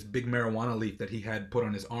guy had this big marijuana leaf that he had put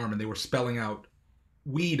on his arm, and they were spelling out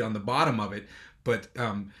weed on the bottom of it, but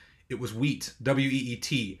it was wheat,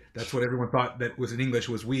 W-E-E-T. That's what everyone thought that was in English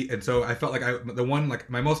was wheat. And so I felt like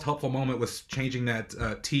my most helpful moment was changing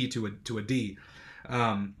that T to a D,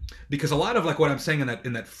 because a lot of like what I'm saying in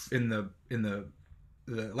the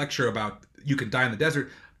lecture about you can die in the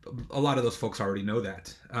desert, a lot of those folks already know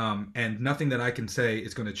that, and nothing that I can say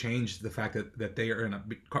is going to change the fact that they are in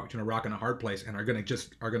a rock and a hard place and are going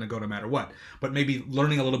to go no matter what. But maybe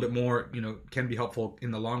learning a little bit more, you know, can be helpful in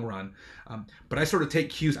the long run. But I sort of take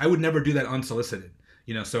cues. I would never do that unsolicited,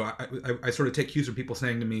 you know. So I sort of take cues from people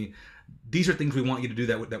saying to me, "These are things we want you to do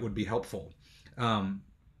that would be helpful."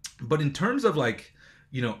 But in terms of like,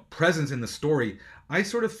 you know, presence in the story, I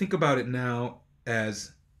sort of think about it now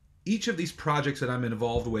as each of these projects that I'm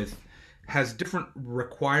involved with has different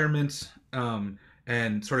requirements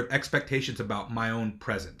and sort of expectations about my own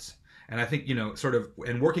presence. And I think, you know, sort of,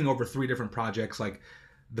 and working over 3 different projects, like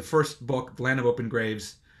the first book, Land of Open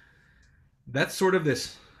Graves, that's sort of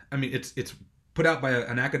this, I mean, it's put out by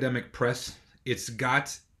an academic press. It's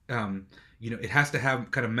got, you know, it has to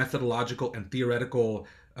have kind of methodological and theoretical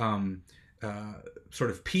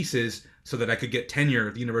sort of pieces so that I could get tenure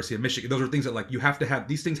at the University of Michigan. Those are things that like you have to have,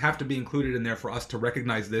 these things have to be included in there for us to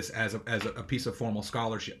recognize this as a piece of formal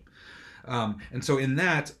scholarship. And so in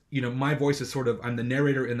that, you know, my voice is sort of, I'm the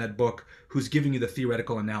narrator in that book who's giving you the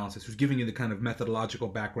theoretical analysis, who's giving you the kind of methodological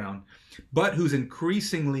background, but who's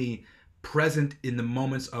increasingly present in the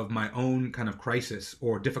moments of my own kind of crisis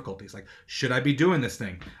or difficulties. Like, should I be doing this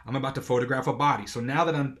thing? I'm about to photograph a body. So now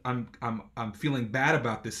that I'm feeling bad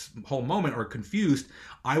about this whole moment or confused,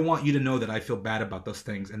 I want you to know that I feel bad about those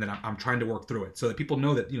things and that I'm trying to work through it, so that people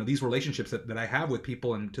know that, you know, these relationships that I have with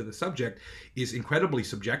people and to the subject is incredibly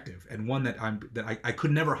subjective, and one that I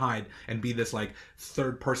could never hide and be this like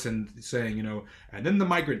third person saying, you know, and then the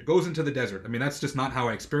migrant goes into the desert. I mean, that's just not how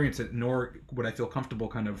I experience it, nor would I feel comfortable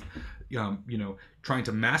kind of you know, trying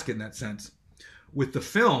to mask it in that sense. With the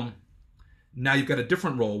film, now you've got a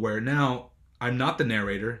different role where now I'm not the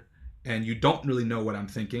narrator and you don't really know what I'm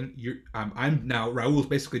thinking. I'm now, Raul's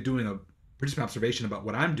basically doing a participant observation about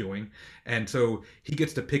what I'm doing, and so he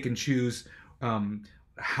gets to pick and choose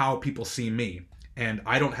how people see me, and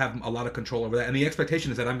I don't have a lot of control over that. And the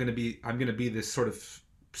expectation is that I'm going to be this sort of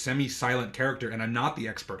semi-silent character, and I'm not the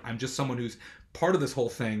expert. I'm just someone who's part of this whole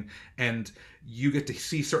thing, and you get to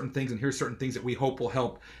see certain things and hear certain things that we hope will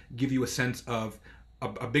help give you a sense of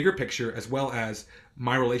a bigger picture, as well as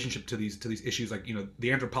my relationship to these issues, like, you know,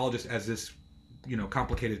 the anthropologist as this, you know,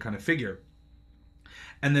 complicated kind of figure.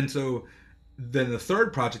 And then the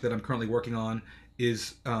third project that I'm currently working on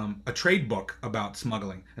is a trade book about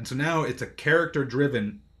smuggling, and so now it's a character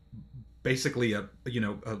driven, basically a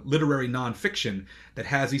literary nonfiction that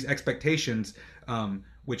has these expectations,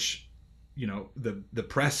 which, you know, the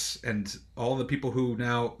press and all the people who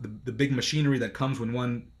now, the big machinery that comes when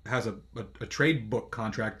one has a trade book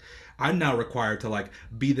contract, I'm now required to like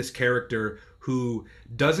be this character who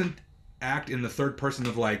doesn't act in the third person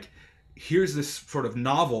of like, here's this sort of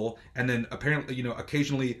novel, and then apparently, you know,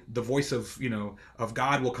 occasionally the voice of, you know, of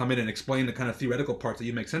God will come in and explain the kind of theoretical parts that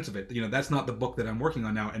you make sense of it. You know, that's not the book that I'm working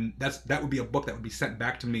on now, and that would be a book that would be sent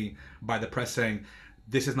back to me by the press saying,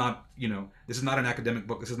 this is not, you know, this is not an academic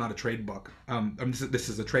book, this is not a trade book. This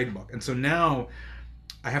is a trade book. And so now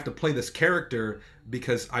I have to play this character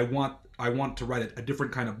because I want to write a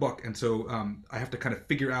different kind of book. And so I have to kind of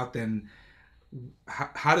figure out then,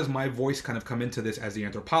 how does my voice kind of come into this as the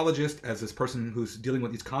anthropologist, as this person who's dealing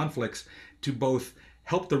with these conflicts, to both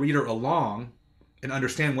help the reader along and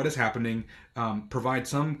understand what is happening, provide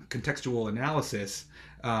some contextual analysis,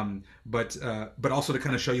 but also to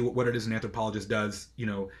kind of show you what it is an anthropologist does, you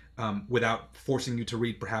know, without forcing you to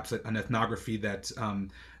read perhaps an ethnography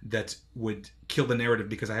that would kill the narrative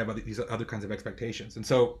because I have these other kinds of expectations. And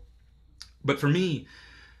so, but for me,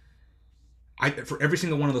 for every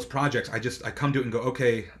single one of those projects, I come to it and go,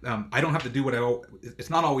 okay, I don't have to do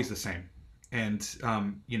it's not always the same. And,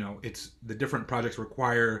 you know, it's the different projects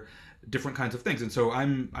require different kinds of things. And so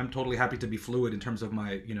I'm totally happy to be fluid in terms of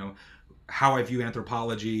my, you know, how I view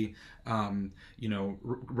anthropology, you know,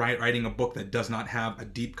 writing a book that does not have a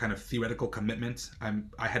deep kind of theoretical commitment.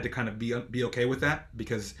 I had to kind of be okay with that,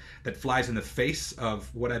 because that flies in the face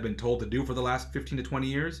of what I've been told to do for the last 15 to 20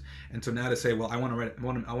 years. And so now to say, well, I want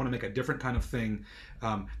to make a different kind of thing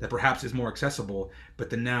that perhaps is more accessible, but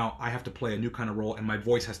then now I have to play a new kind of role, and my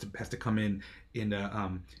voice has to come in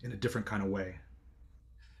a different kind of way.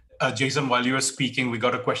 Jason, while you were speaking, we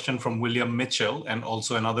got a question from William Mitchell and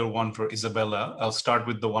also another one for Isabella. I'll start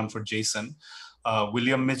with the one for Jason.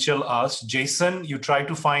 William Mitchell asked, Jason, you tried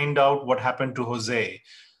to find out what happened to Jose.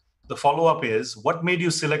 The follow-up is, what made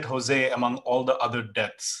you select Jose among all the other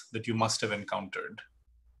deaths that you must have encountered?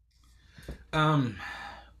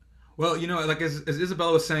 Well, you know, like as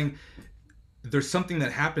Isabella was saying, there's something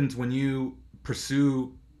that happens when you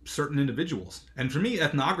pursue certain individuals. And for me,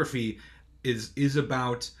 ethnography is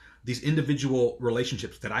about these individual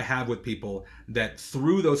relationships that I have with people, that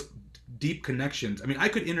through those deep connections, I mean, I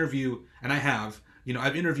could interview, and I have, you know,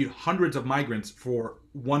 I've interviewed hundreds of migrants for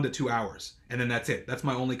 1 to 2 hours, and then that's it. That's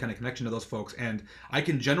my only kind of connection to those folks. And I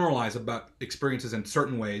can generalize about experiences in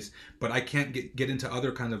certain ways, but I can't get into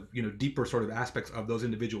other kind of, you know, deeper sort of aspects of those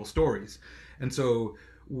individual stories. And so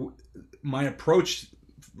my approach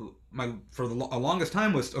for the longest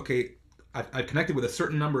time was, okay, I've connected with a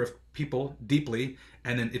certain number of people deeply,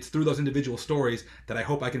 and then it's through those individual stories that I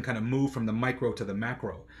hope I can kind of move from the micro to the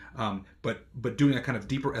macro, but doing a kind of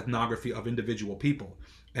deeper ethnography of individual people.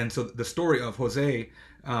 And so the story of Jose,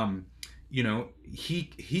 you know,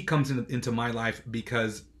 he comes into my life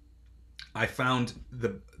because I found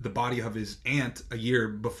the body of his aunt a year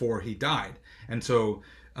before he died. And so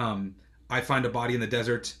I find a body in the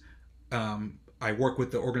desert. I work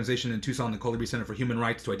with the organization in Tucson, the Colibri Center for Human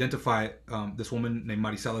Rights, to identify this woman named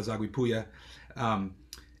Marisela Zaguipuya.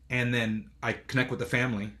 And then I connect with the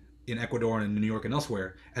family in Ecuador and in New York and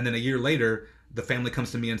elsewhere. And then a year later, the family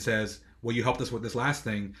comes to me and says, well, you helped us with this last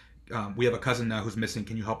thing. We have a cousin now who's missing.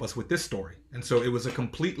 Can you help us with this story? And so it was a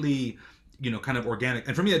completely, you know, kind of organic.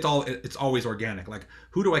 And for me, it's always organic. Like,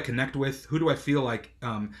 who do I connect with? Who do I feel like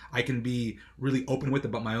I can be really open with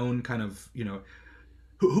about my own kind of, you know,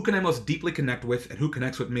 who can I most deeply connect with, and who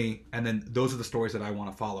connects with me? And then those are the stories that I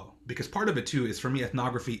want to follow. Because part of it too is, for me,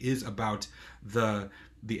 ethnography is about the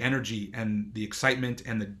energy and the excitement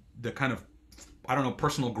and the kind of, I don't know,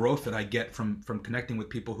 personal growth that I get from connecting with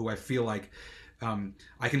people who I feel like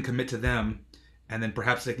I can commit to them, and then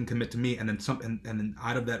perhaps they can commit to me, and then and then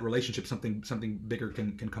out of that relationship, something bigger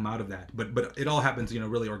can come out of that. But it all happens, you know,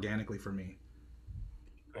 really organically for me.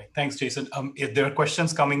 Great. Thanks, Jason. If there are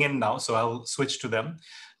questions coming in now, so I'll switch to them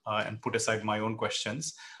and put aside my own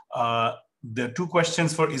questions. There are two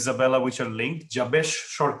questions for Isabella which are linked.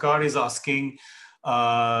 Jabesh Shorkar is asking,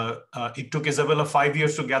 it took Isabella 5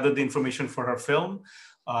 years to gather the information for her film.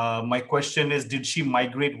 My question is, did she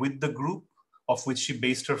migrate with the group of which she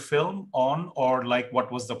based her film on, or like what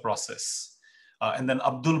was the process? And then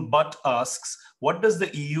Abdul Butt asks, what does the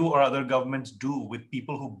EU or other governments do with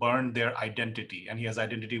people who burn their identity? And he has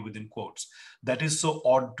identity within quotes. That is so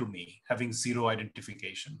odd to me, having zero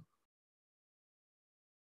identification.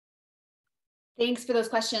 Thanks for those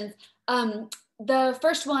questions. The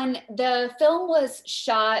first one, the film was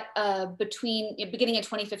shot beginning in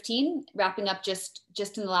 2015, wrapping up just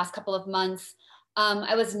in the last couple of months.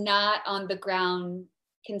 I was not on the ground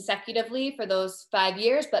consecutively for those 5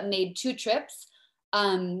 years, but made 2 trips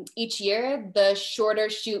each year, the shorter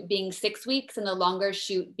shoot being 6 weeks and the longer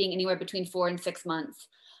shoot being anywhere between 4 and 6 months.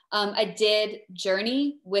 I did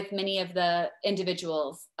journey with many of the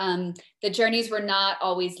individuals. The journeys were not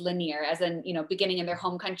always linear, as in, you know, beginning in their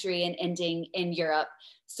home country and ending in Europe.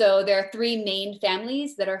 So there are 3 main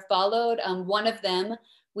families that are followed. One of them,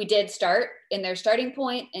 we did start in their starting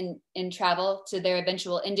point and travel to their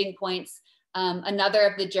eventual ending points. Another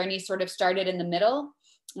of the journeys sort of started in the middle.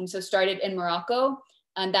 And so started in Morocco.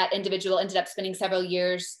 That individual ended up spending several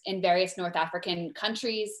years in various North African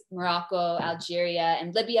countries, Morocco, Algeria,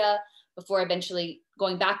 and Libya, before eventually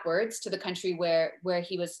going backwards to the country where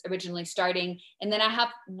he was originally starting. And then I have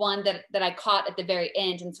one that I caught at the very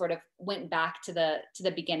end and sort of went back to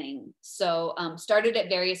the beginning. So started at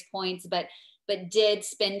various points, but did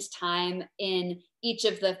spend time in each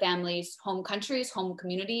of the family's home countries, home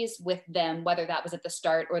communities with them, whether that was at the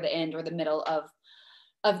start or the end or the middle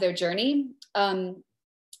of their journey.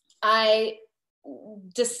 I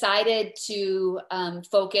decided to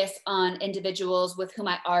focus on individuals with whom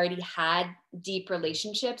I already had deep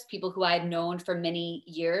relationships, people who I had known for many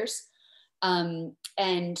years.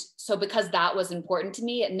 And so because that was important to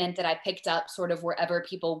me, it meant that I picked up sort of wherever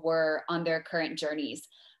people were on their current journeys.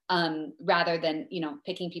 rather than,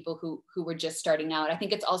 picking people who were just starting out. I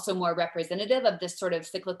think it's also more representative of this sort of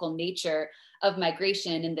cyclical nature of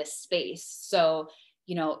migration in this space. So,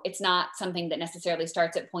 it's not something that necessarily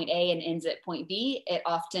starts at point A and ends at point B. It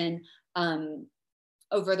often,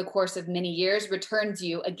 over the course of many years, returns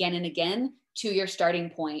you again and again to your starting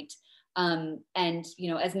point. And,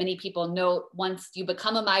 as many people note, once you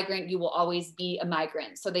become a migrant, you will always be a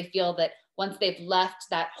migrant. So they feel that once they've left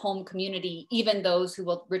that home community, even those who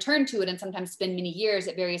will return to it and sometimes spend many years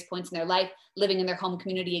at various points in their life living in their home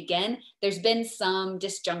community again, there's been some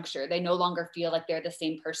disjuncture. They no longer feel like they're the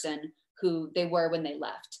same person who they were when they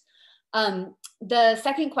left. The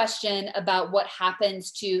second question about what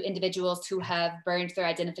happens to individuals who have burned their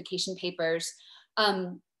identification papers,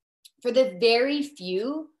 for the very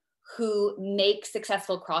few who make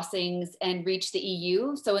successful crossings and reach the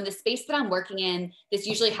EU. So in the space that I'm working in, this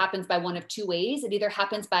usually happens by one of two ways. It either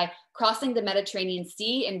happens by crossing the Mediterranean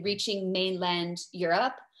Sea and reaching mainland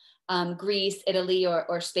Europe, Greece, Italy,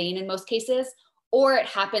 or Spain in most cases, or it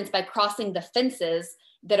happens by crossing the fences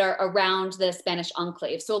that are around the Spanish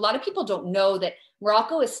enclave. So a lot of people don't know that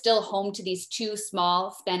Morocco is still home to these two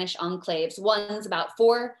small Spanish enclaves. One's about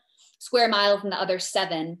 4 square miles and the other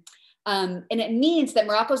 7. And it means that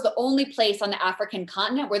Morocco is the only place on the African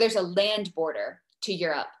continent where there's a land border to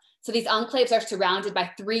Europe. So these enclaves are surrounded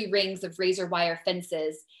by 3 rings of razor wire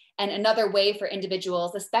fences. And another way for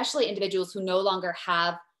individuals, especially individuals who no longer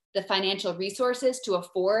have the financial resources to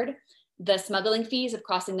afford the smuggling fees of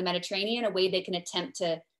crossing the Mediterranean, a way they can attempt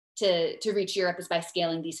to reach Europe is by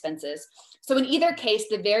scaling these fences. So in either case,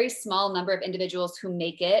 the very small number of individuals who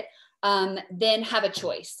make it then have a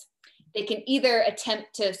choice. They can either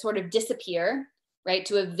attempt to sort of disappear, right,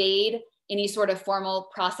 to evade any sort of formal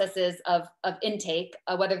processes of intake,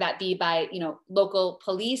 whether that be by local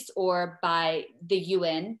police or by the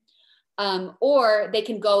UN, or they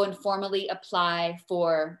can go and formally apply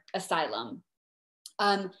for asylum.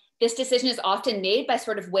 This decision is often made by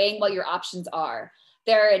sort of weighing what your options are.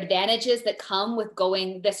 There are advantages that come with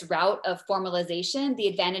going this route of formalization, the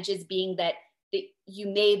advantages being that you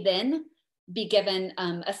may then be given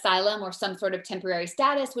asylum or some sort of temporary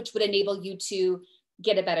status, which would enable you to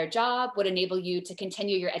get a better job, would enable you to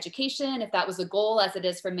continue your education, if that was a goal, as it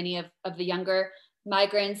is for many of the younger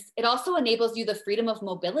migrants. It also enables you the freedom of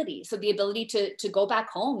mobility. So the ability to go back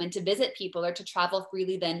home and to visit people or to travel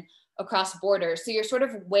freely then across borders. So you're sort of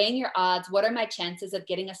weighing your odds. What are my chances of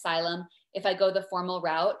getting asylum if I go the formal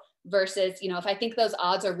route? Versus, if I think those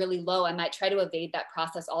odds are really low, I might try to evade that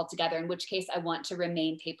process altogether, in which case I want to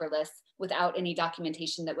remain paperless without any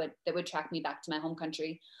documentation that would track me back to my home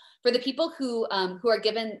country. For the people who are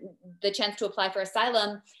given the chance to apply for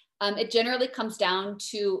asylum, it generally comes down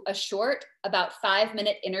to a short, about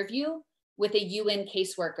 5-minute interview with a UN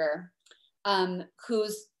caseworker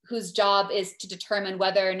whose job is to determine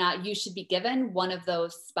whether or not you should be given one of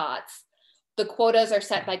those spots. The quotas are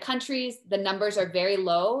set by countries. The numbers are very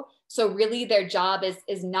low. So really their job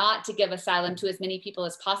is not to give asylum to as many people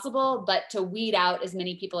as possible, but to weed out as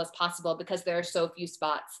many people as possible because there are so few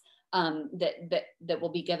spots that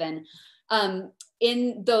will be given.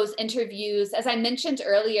 In those interviews, as I mentioned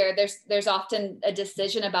earlier, there's often a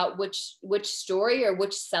decision about which story or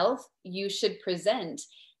which self you should present.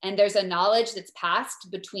 And there's a knowledge that's passed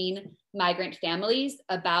between migrant families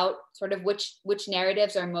about sort of which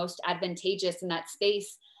narratives are most advantageous in that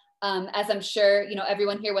space. As I'm sure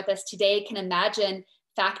everyone here with us today can imagine,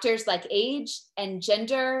 factors like age and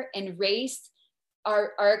gender and race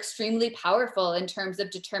are extremely powerful in terms of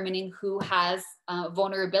determining who has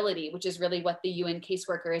vulnerability, which is really what the UN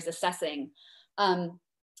caseworker is assessing.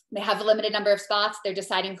 They have a limited number of spots. They're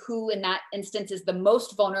deciding who in that instance is the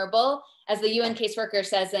most vulnerable. As the UN caseworker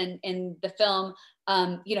says in the film,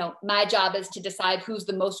 my job is to decide who's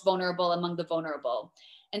the most vulnerable among the vulnerable.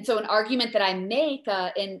 And so an argument that I make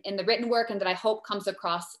in the written work and that I hope comes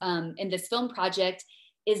across in this film project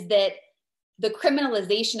is that the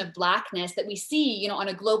criminalization of Blackness that we see on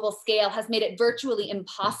a global scale has made it virtually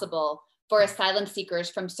impossible for asylum seekers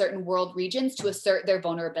from certain world regions to assert their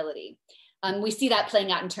vulnerability. We see that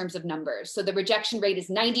playing out in terms of numbers. So the rejection rate is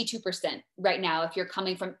 92% right now if you're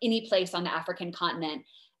coming from any place on the African continent.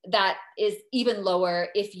 That is even lower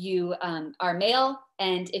if you are male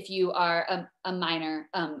and if you are a minor,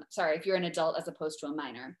 if you're an adult as opposed to a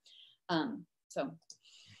minor.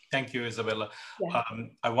 Thank you, Isabella. Yeah.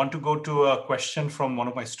 I want to go to a question from one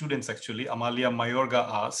of my students, actually. Amalia Mayorga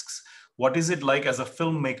asks, what is it like as a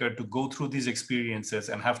filmmaker to go through these experiences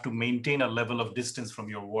and have to maintain a level of distance from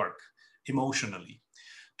your work emotionally,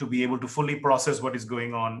 to be able to fully process what is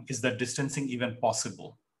going on? Is that distancing even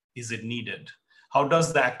possible? Is it needed? how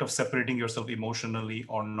does the act of separating yourself emotionally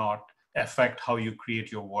or not affect how you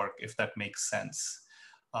create your work, if that makes sense?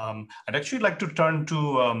 I'd actually like to turn to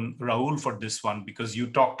Raul for this one, because you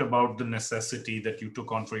talked about the necessity that you took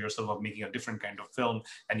on for yourself of making a different kind of film,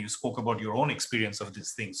 and you spoke about your own experience of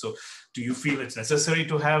this thing. So do you feel it's necessary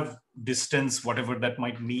to have distance, whatever that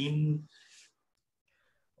might mean?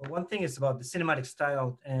 Well, one thing is about the cinematic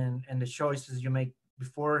style and the choices you make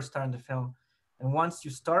before starting the film. And once you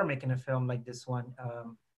start making a film like this one,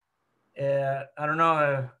 I don't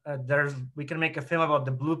know, we can make a film about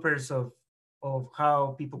the bloopers of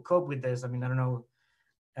how people cope with this. I mean, I don't know,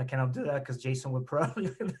 I cannot do that because Jason would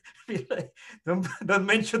probably be like, don't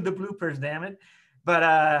mention the bloopers, damn it.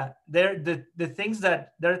 But there are things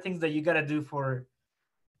that you gotta do for,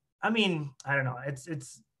 I mean, I don't know,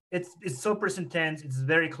 it's so present tense, it's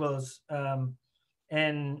very close.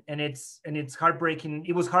 And it's heartbreaking.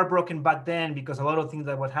 It was heartbroken back then because a lot of things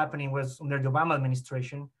that was happening was under the Obama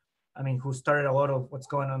administration. I mean, who started a lot of what's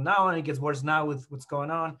going on now, and it gets worse now with what's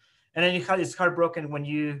going on. And then it's heartbroken when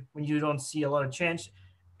you don't see a lot of change,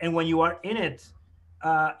 and when you are in it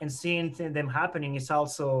and seeing them happening, it's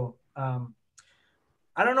also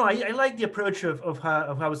I don't know. I like the approach of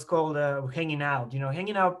how it's called hanging out. You know,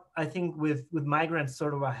 hanging out. I think with migrants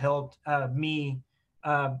sort of helped me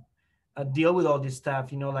deal with all this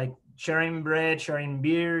stuff. You know, like sharing bread, sharing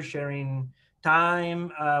beer, sharing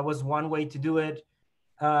time was one way to do it.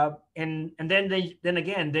 And then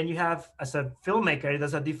again, you have, as a filmmaker,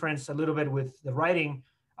 there's a difference a little bit with the writing,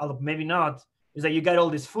 although maybe not, is that you got all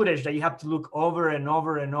this footage that you have to look over and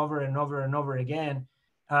over and over and over and over again.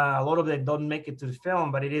 A lot of it don't make it to the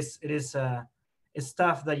film, but it's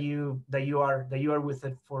stuff that you are with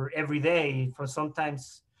it for every day, for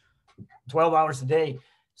sometimes 12 hours a day.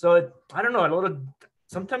 So I don't know,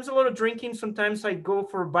 sometimes a lot of drinking, sometimes I go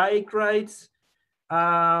for bike rides.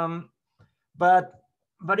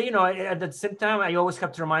 But you know, at the same time, I always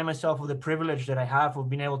have to remind myself of the privilege that I have of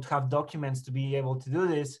being able to have documents to be able to do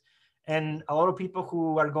this. And a lot of people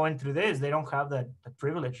who are going through this, they don't have that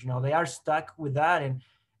privilege. You know, they are stuck with that.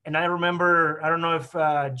 And I remember, I don't know if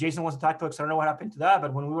Jason wants to talk to us. I don't know what happened to that,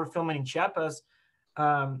 but when we were filming in Chiapas,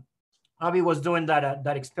 Avi was doing that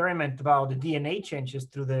experiment about the DNA changes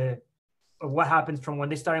through what happens from when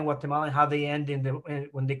they start in Guatemala and how they end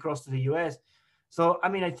when they cross to the US. So, I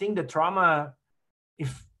mean, I think the trauma,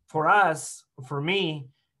 if for us, for me,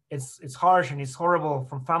 it's harsh and it's horrible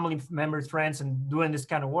from family members, friends, and doing this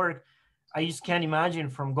kind of work. I just can't imagine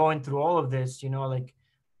from going through all of this, you know, like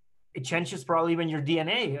it changes probably even your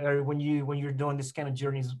DNA or when you're doing this kind of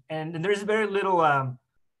journeys. And there's very little,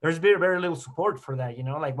 very little support for that, you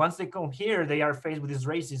know, like once they come here, they are faced with this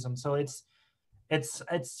racism. So it's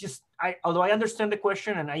just, although I understand the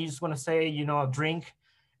question and I just want to say, you know, drink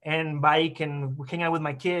and bike and hang out with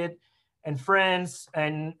my kid and friends,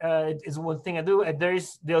 and it's one thing I do. And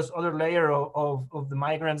there's other layer of the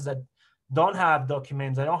migrants that don't have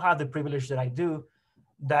documents, I don't have the privilege that I do,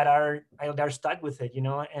 that are stuck with it, you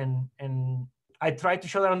know. And I try to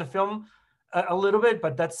show that on the film a little bit,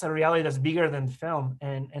 but that's a reality that's bigger than the film.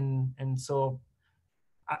 And so,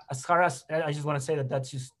 as far as I just want to say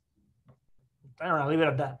that's just, I don't know, leave it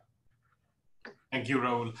at that. Thank you,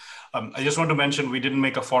 Raul. I just want to mention, we didn't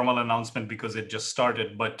make a formal announcement because it just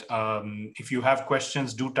started, but if you have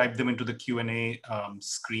questions, do type them into the Q&A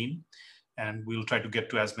screen, and we'll try to get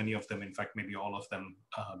to as many of them, in fact, maybe all of them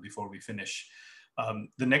before we finish.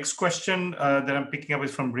 The next question that I'm picking up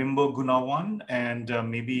is from Rimbo Gunawan, and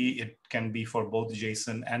maybe it can be for both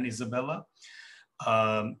Jason and Isabella.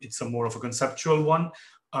 It's a more of a conceptual one.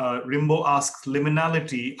 Rimbo asks,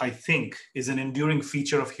 liminality, I think, is an enduring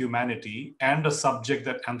feature of humanity and a subject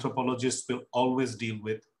that anthropologists will always deal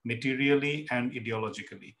with materially and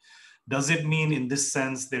ideologically. Does it mean in this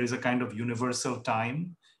sense there is a kind of universal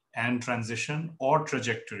time and transition or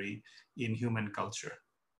trajectory in human culture?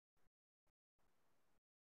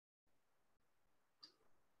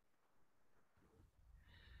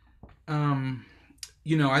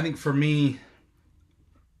 You know, I think for me,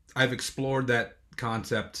 I've explored that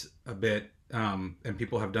concept a bit, and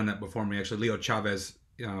people have done that before me. Actually, Leo Chavez,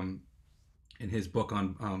 in his book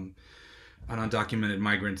on undocumented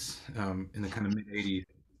migrants in the kind of mid '80s,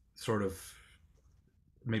 sort of,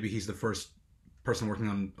 maybe he's the first person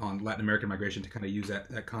working on Latin American migration to kind of use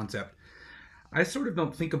that concept. I sort of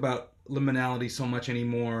don't think about liminality so much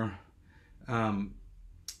anymore,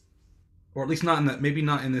 or at least not in that. Maybe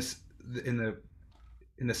not in this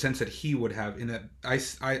in the sense that he would have. In that,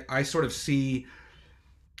 I sort of see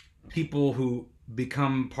people who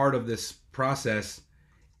become part of this process,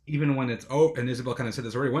 even when it's over. And Isabel kind of said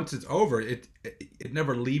this already. Once it's over, it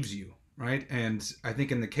never leaves you, right? And I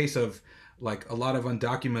think in the case of like a lot of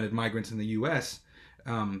undocumented migrants in the U.S.,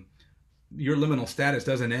 your liminal status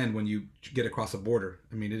doesn't end when you get across a border.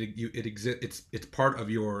 I mean, it exists. It's part of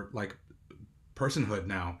your like personhood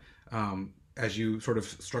now, as you sort of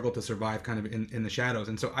struggle to survive kind of in the shadows.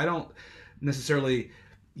 And so I don't necessarily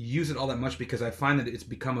use it all that much because I find that it's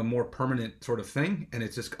become a more permanent sort of thing, and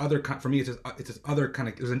it's just other for me. It's just other kind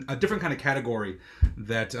of, there's a different kind of category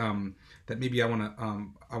that that maybe I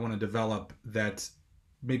want to develop, that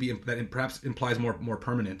maybe that perhaps implies more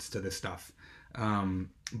permanence to this stuff.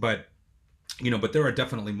 But there are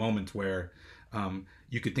definitely moments where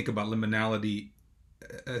you could think about liminality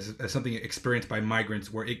as something experienced by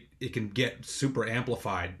migrants where it can get super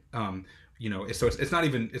amplified. So it's not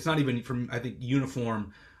even from, I think,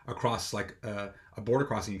 uniform across like a border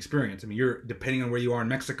crossing experience. I mean, you're, depending on where you are in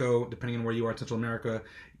Mexico, depending on where you are in Central America,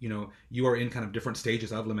 you are in kind of different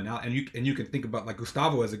stages of liminality, and you can think about like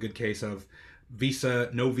Gustavo as a good case of visa,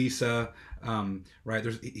 no visa, right?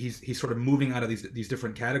 He's sort of moving out of these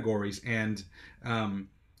different categories, and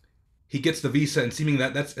he gets the visa, and seeming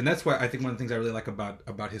that's why I think one of the things I really like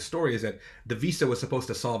about his story is that the visa was supposed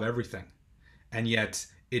to solve everything, and yet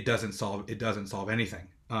it doesn't solve anything.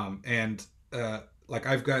 Like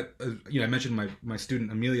I've got, I mentioned my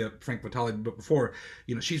student Amelia Frank Vitale before.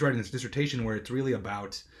 She's writing this dissertation where it's really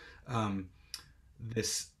about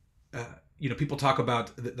this. People talk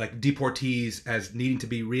about like deportees as needing to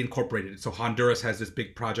be reincorporated. So Honduras has this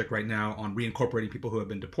big project right now on reincorporating people who have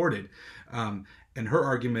been deported. And her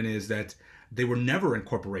argument is that they were never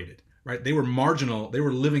incorporated, right? They were marginal. They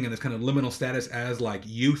were living in this kind of liminal status as like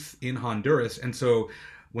youth in Honduras. And so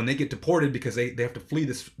when they get deported because they have to flee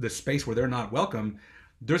this space where they're not welcome,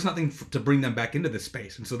 there's nothing to bring them back into this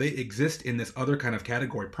space. And so they exist in this other kind of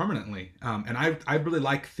category permanently. And I really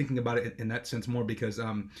like thinking about it in that sense more because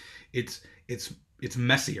it's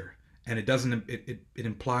messier, and it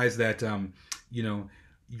implies that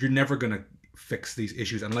you're never going to fix these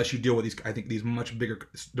issues unless you deal with these much bigger,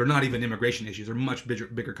 they're not even immigration issues, they're much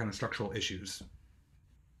bigger kind of structural issues.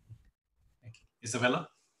 Thank you. Isabella?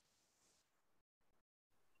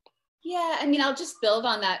 Yeah, I mean, I'll just build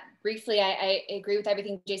on that briefly. I agree with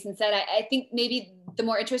everything Jason said. I think maybe the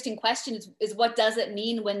more interesting question is what does it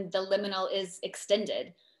mean when the liminal is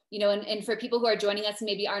extended? And for people who are joining us and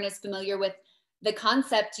maybe aren't as familiar with the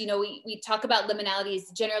concept, we talk about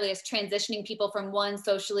liminalities generally as transitioning people from one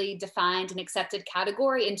socially defined and accepted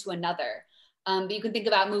category into another. But you can think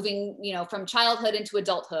about moving, from childhood into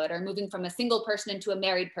adulthood, or moving from a single person into a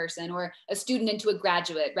married person, or a student into a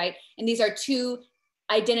graduate, right? And these are two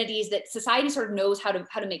identities that society sort of knows how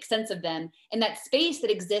to make sense of them. And that space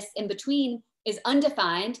that exists in between is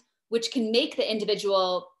undefined, which can make the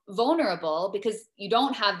individual vulnerable because you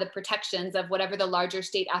don't have the protections of whatever the larger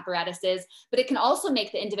state apparatus is, but it can also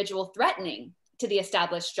make the individual threatening to the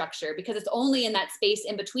established structure because it's only in that space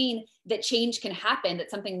in between that change can happen,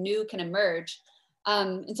 that something new can emerge.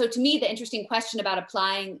 And so to me, the interesting question about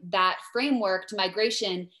applying that framework to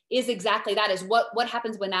migration is exactly that, is what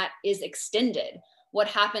happens when that is extended? What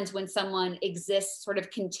happens when someone exists sort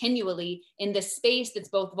of continually in this space that's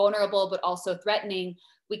both vulnerable but also threatening?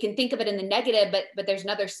 We can think of it in the negative, but there's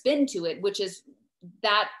another spin to it, which is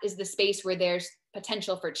that is the space where there's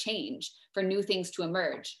potential for change, for new things to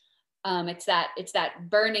emerge. It's that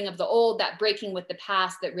burning of the old, that breaking with the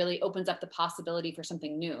past that really opens up the possibility for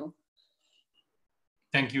something new.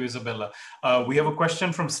 Thank you, Isabella. We have a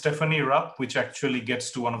question from Stephanie Rupp, which actually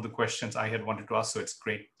gets to one of the questions I had wanted to ask, so it's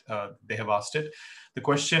great they have asked it. The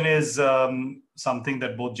question is something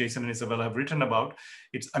that both Jason and Isabella have written about.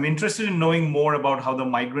 I'm interested in knowing more about how the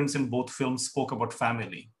migrants in both films spoke about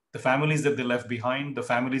family, the families that they left behind, the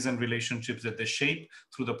families and relationships that they shape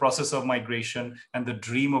through the process of migration, and the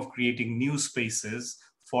dream of creating new spaces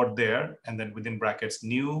for their, and then within brackets,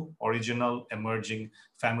 new, original, emerging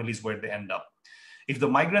families where they end up. If the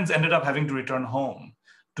migrants ended up having to return home,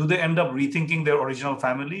 do they end up rethinking their original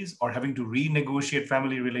families or having to renegotiate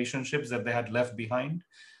family relationships that they had left behind,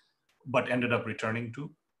 but ended up returning to?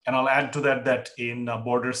 And I'll add to that in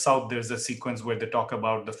Border South, there's a sequence where they talk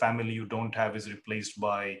about the family you don't have is replaced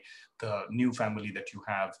by the new family that you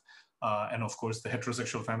have. And of course, the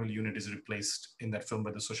heterosexual family unit is replaced in that film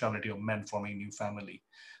by the sociality of men forming a new family.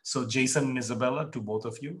 So Jason and Isabella, to both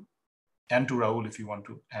of you, and to Raul, if you want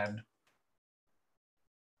to add.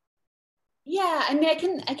 Yeah, I mean,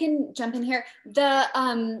 I can jump in here. So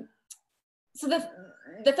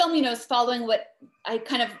the film, is following what I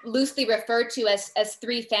kind of loosely refer to as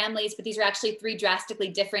three families, but these are actually three drastically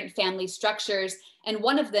different family structures. And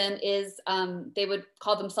one of them is, they would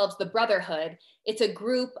call themselves the Brotherhood. It's a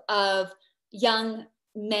group of young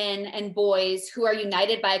men and boys who are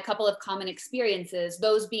united by a couple of common experiences,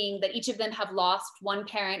 those being that each of them have lost one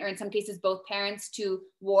parent, or in some cases both parents, to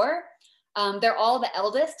war. They're all the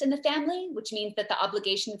eldest in the family, which means that the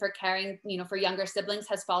obligation for caring, for younger siblings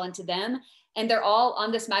has fallen to them. And they're all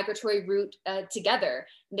on this migratory route together.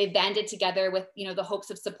 They've banded together with, the hopes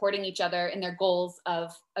of supporting each other in their goals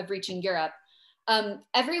of reaching Europe.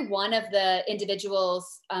 Every one of the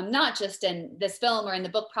individuals, not just in this film or in the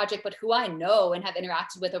book project, but who I know and have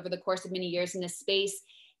interacted with over the course of many years in this space,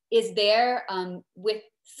 is there with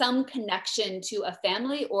some connection to a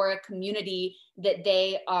family or a community that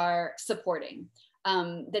they are supporting.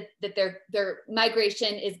 That their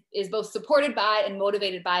migration is both supported by and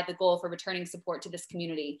motivated by the goal for returning support to this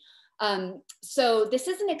community. So this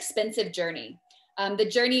is an expensive journey. The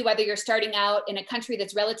journey, whether you're starting out in a country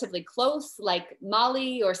that's relatively close, like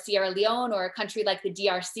Mali or Sierra Leone, or a country like the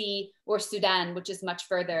DRC or Sudan, which is much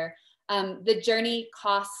further, the journey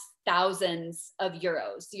costs thousands of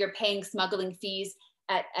euros. You're paying smuggling fees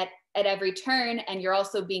at every turn, and you're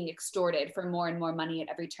also being extorted for more and more money at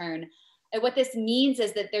every turn. And what this means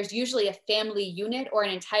is that there's usually a family unit or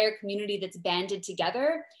an entire community that's banded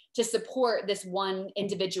together to support this one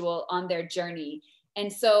individual on their journey.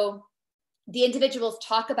 And so the individuals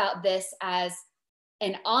talk about this as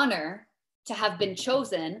an honor to have been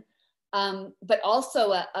chosen, but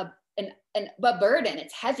also a burden.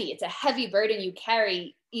 It's heavy. It's a heavy burden you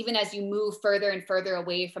carry even as you move further and further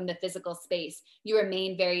away from the physical space. You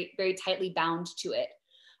remain very, very tightly bound to it.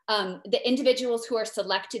 The individuals who are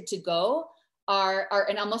selected to go are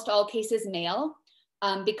in almost all cases male,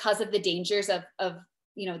 because of the dangers of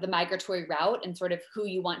the migratory route and sort of who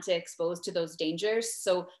you want to expose to those dangers.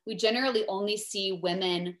 So we generally only see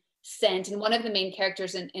women sent, and one of the main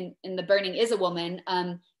characters in The Burning is a woman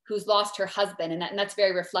who's lost her husband, and that's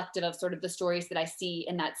very reflective of sort of the stories that I see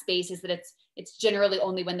in that space, is that it's generally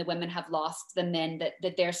only when the women have lost the men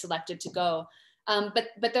that they're selected to go.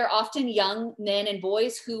 But they're often young men and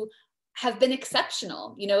boys who have been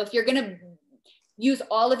exceptional. If you're going to use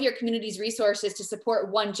all of your community's resources to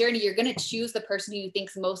support one journey, you're going to choose the person who you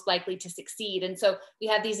think's most likely to succeed. And so we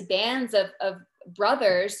have these bands of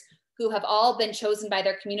brothers who have all been chosen by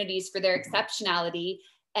their communities for their exceptionality,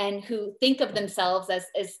 and who think of themselves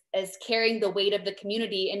as carrying the weight of the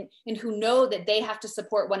community, and who know that they have to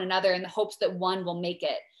support one another in the hopes that one will make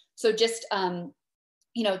it. So just,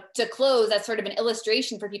 to close, as sort of an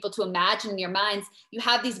illustration for people to imagine in your minds, you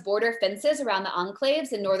have these border fences around the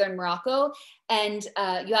enclaves in northern Morocco, and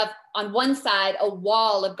you have on one side a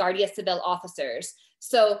wall of Guardia Civil officers.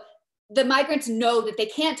 So the migrants know that they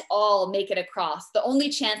can't all make it across. The only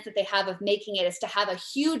chance that they have of making it is to have a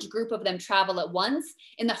huge group of them travel at once,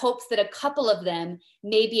 in the hopes that a couple of them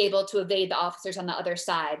may be able to evade the officers on the other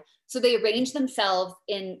side. So they arrange themselves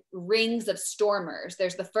in rings of stormers.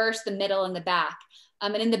 There's the first, the middle, and the back.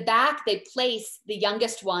 And in the back, they place the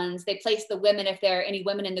youngest ones. They place the women, if there are any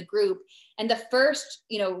women in the group. And the first,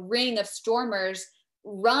 ring of stormers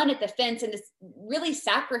run at the fence in this really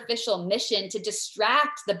sacrificial mission to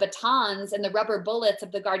distract the batons and the rubber bullets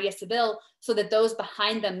of the Guardia Civil, so that those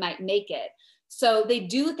behind them might make it. So they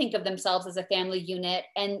do think of themselves as a family unit,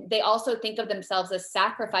 and they also think of themselves as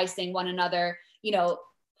sacrificing one another,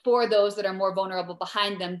 for those that are more vulnerable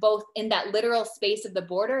behind them, both in that literal space of the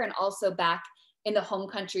border and also back in the home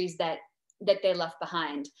countries that they left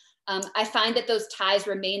behind. I find that those ties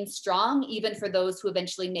remain strong, even for those who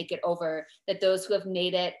eventually make it over, that those who have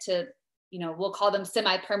made it to, we'll call them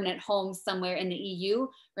semi-permanent homes somewhere in the EU,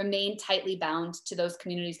 remain tightly bound to those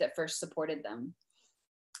communities that first supported them.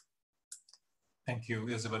 Thank you,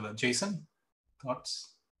 Isabella. Jason,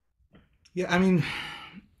 thoughts? Yeah,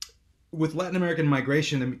 with Latin American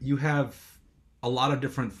migration, you have a lot of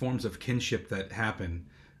different forms of kinship that happen.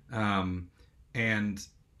 And,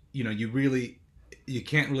 you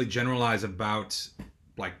can't really generalize about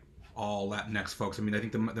like all Latinx folks. I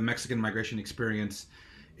think the Mexican migration experience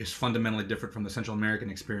is fundamentally different from the Central American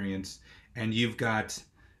experience. And you've got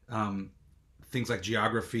things like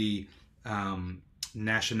geography,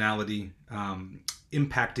 nationality,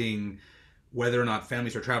 impacting whether or not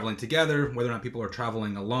families are traveling together, whether or not people are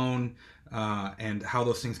traveling alone, and how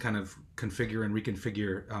those things kind of configure and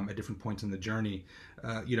reconfigure at different points in the journey.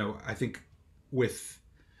 I think with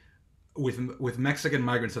Mexican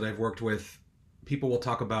migrants that I've worked with, people will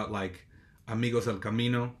talk about like amigos del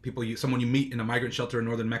camino, someone you meet in a migrant shelter in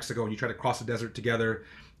northern Mexico, and you try to cross the desert together,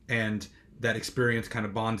 and that experience kind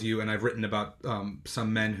of bonds you. And I've written about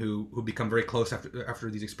some men who become very close after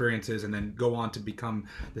these experiences, and then go on to become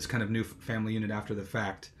this kind of new family unit after the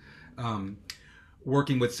fact.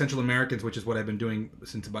 Working with Central Americans, which is what I've been doing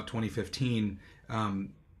since about 2015,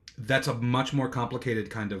 that's a much more complicated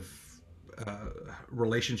kind of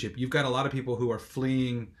relationship. You've got a lot of people who are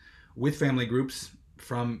fleeing with family groups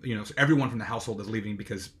from, you know, so everyone from the household is leaving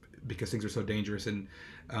because things are so dangerous in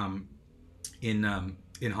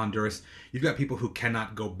Honduras. You've got people who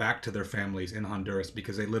cannot go back to their families in Honduras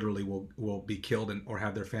because they literally will be killed or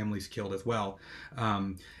have their families killed as well.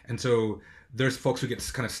 And so there's folks who get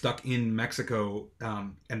kind of stuck in Mexico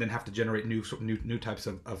and then have to generate new types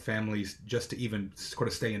of families just to even sort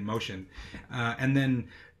of stay in motion. And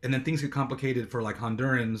then things get complicated for like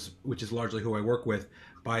Hondurans, which is largely who I work with,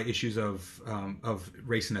 by issues of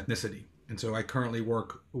race and ethnicity. And so I currently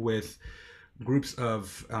work with groups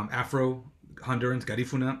of Afro Hondurans,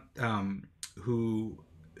 Garifuna,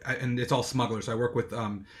 and it's all smugglers. So I work with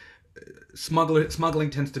smuggling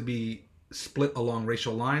tends to be split along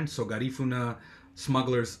racial lines. So Garifuna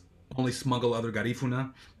smugglers only smuggle other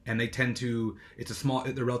Garifuna, and they tend to,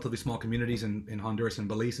 they're relatively small communities in Honduras and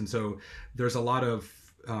Belize. And so there's a lot of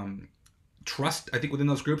trust, I think, within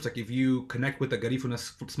those groups. Like if you connect with a Garifuna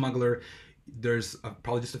smuggler, there's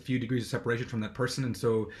probably just a few degrees of separation from that person, and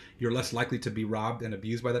so you're less likely to be robbed and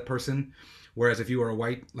abused by that person. Whereas if you are a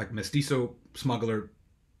white, like mestizo smuggler,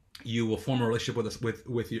 you will form a relationship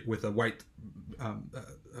with a white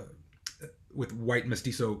with white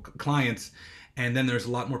mestizo clients, and then there's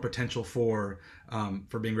a lot more potential for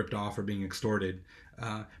being ripped off or being extorted.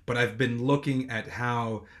 But I've been looking at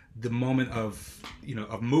how the moment of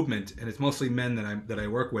movement, and it's mostly men that I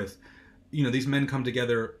work with. You know, these men come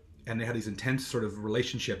together and they have these intense sort of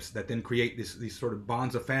relationships that then create these sort of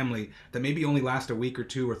bonds of family that maybe only last a week or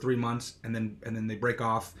 2 or 3 months, and then they break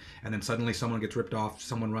off, and then suddenly someone gets ripped off,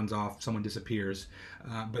 someone runs off, someone disappears.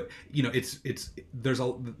 But you know,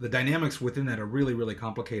 the dynamics within that are really, really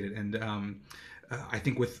complicated. And I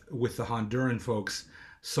think with the Honduran folks,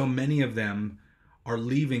 so many of them are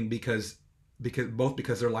leaving because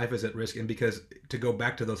their life is at risk, and because to go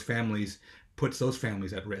back to those families puts those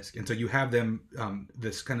families at risk. And so you have them,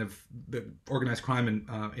 this kind of the organized crime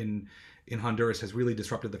in Honduras has really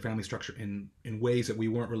disrupted the family structure in ways that we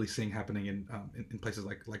weren't really seeing happening in places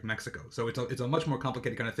like Mexico. So it's a much more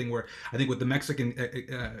complicated kind of thing, where I think with the Mexican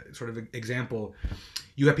sort of example,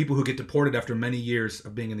 you have people who get deported after many years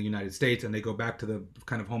of being in the United States, and they go back to the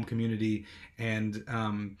kind of home community, and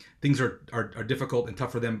things are difficult and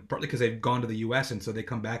tough for them, partly because they've gone to the U.S. and so they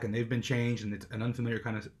come back and they've been changed, and it's an unfamiliar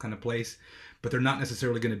kind of place. But they're not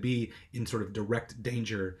necessarily going to be in sort of direct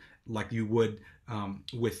danger like you would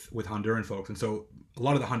with Honduran folks. And so a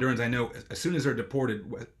lot of the Hondurans I know, as soon as they're deported,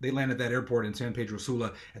 they land at that airport in San Pedro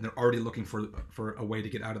Sula, and they're already looking for a way to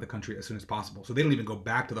get out of the country as soon as possible. So they don't even go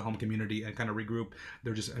back to the home community and kind of regroup.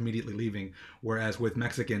 They're just immediately leaving. Whereas with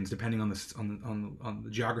Mexicans, depending on the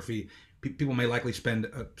geography, people may likely spend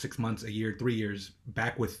 6 months, a year, 3 years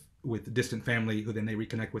back with distant family, who then they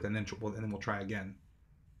reconnect with, and then we'll try again.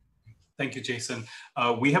 Thank you, Jason.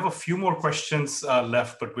 We have a few more questions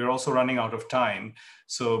left, but we're also running out of time.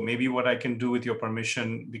 So maybe what I can do, with your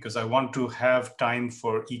permission, because I want to have time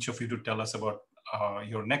for each of you to tell us about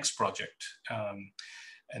your next project.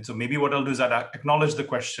 And so maybe what I'll do is I'll acknowledge the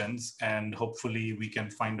questions, and hopefully we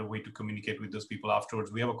can find a way to communicate with those people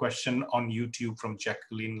afterwards. We have a question on YouTube from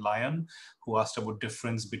Jacqueline Lyon, who asked about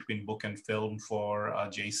difference between book and film for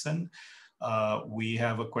Jason. We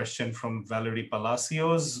have a question from Valerie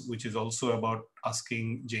Palacios, which is also about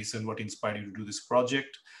asking Jason what inspired you to do this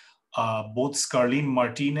project. Both Scarlene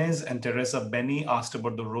Martinez and Teresa Benny asked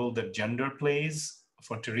about the role that gender plays.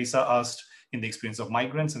 For Teresa asked in the experience of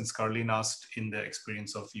migrants, and Scarlene asked in the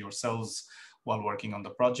experience of yourselves while working on the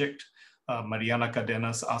project. Mariana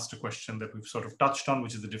Cadenas asked a question that we've sort of touched on,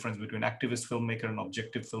 which is the difference between activist filmmaker and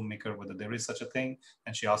objective filmmaker, whether there is such a thing.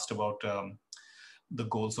 And she asked about the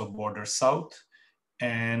goals of Border South.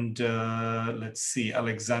 And let's see,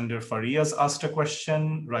 Alexander Farias asked a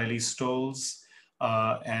question, Riley Stolz,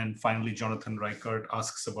 and finally Jonathan Reichert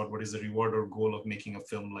asks about what is the reward or goal of making a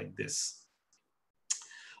film like this.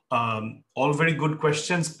 All very good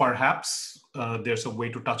questions. Perhaps there's a way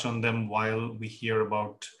to touch on them while we hear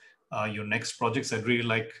about your next projects. I'd really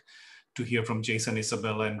like to hear from Jason,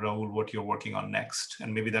 Isabella, and Raul what you're working on next.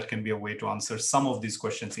 And maybe that can be a way to answer some of these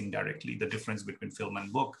questions indirectly, the difference between film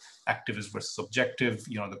and book, activist versus objective,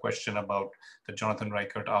 you know, the question about that Jonathan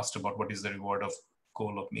Reichert asked about what is the reward of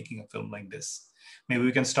goal of making a film like this. Maybe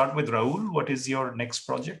we can start with Raul. What is your next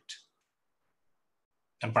project?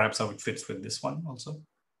 And perhaps how it fits with this one also.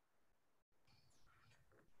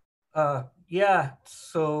 Yeah,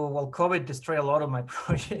 so well, COVID destroyed a lot of my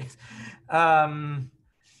projects.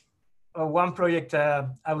 One project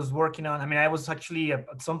I was working on, I mean, I was actually,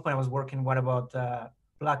 at some point I was working, what about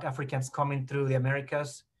Black Africans coming through the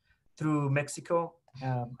Americas, through Mexico.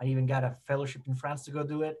 I even got a fellowship in France to go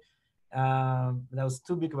do it. That was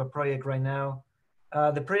too big of a project right now.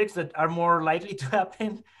 The projects that are more likely to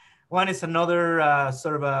happen, one is another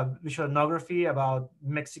sort of a visual ethnography about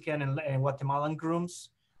Mexican and Guatemalan grooms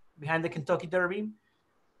behind the Kentucky Derby.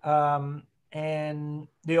 And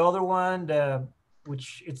the other one,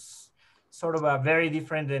 which it's sort of a very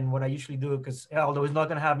different than what I usually do, because although it's not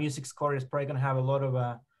going to have music score, it's probably going to have a lot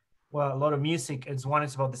of music. It's one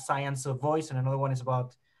is about the science of voice, and another one is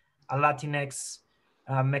about a Latinx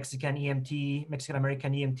Mexican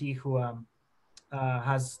American EMT who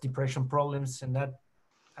has depression problems, and that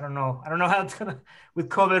I don't know how it's gonna with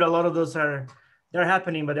COVID. A lot of those they're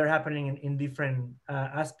happening, but they're happening in different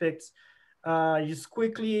aspects. Just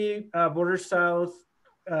quickly, Border South.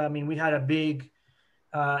 I mean, we had a big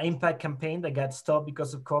impact campaign that got stopped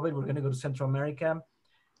because of COVID. We're going to go to Central America,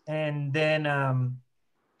 and then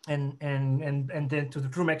and then to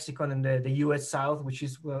through Mexico and the U.S. South, which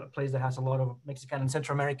is a place that has a lot of Mexican and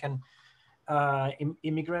Central American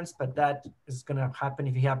immigrants. But that is going to happen.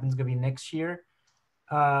 If it happens, it's going to be next year.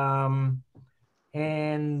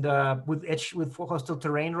 And with Hostile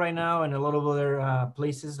Terrain right now, and a lot of other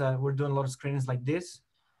places that we're doing a lot of screenings like this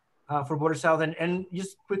for Border South. And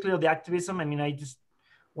just quickly on the activism, I mean, I just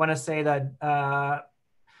want to say that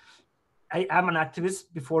I'm an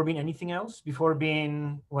activist before being anything else.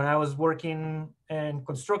 When I was working in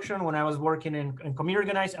construction, when I was working in community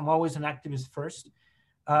organized, I'm always an activist first.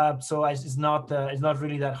 So it's not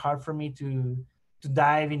really that hard for me to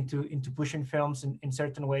dive into pushing films in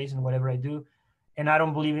certain ways in whatever I do. And I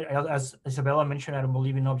don't believe, as Isabella mentioned, I don't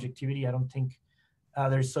believe in objectivity. I don't think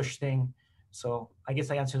there's such thing. So I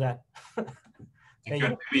guess I answered that.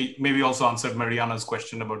 Maybe also answered Mariana's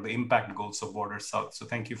question about the impact goals of Border South. So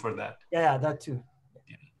thank you for that. Yeah, that too.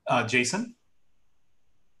 Jason?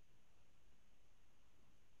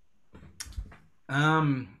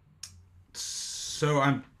 So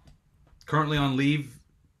I'm currently on leave,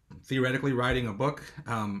 theoretically writing a book,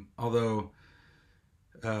 although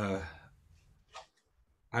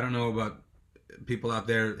I don't know about people out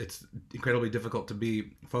there. It's incredibly difficult to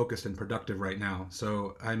be focused and productive right now.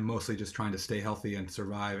 So I'm mostly just trying to stay healthy and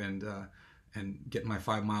survive and get my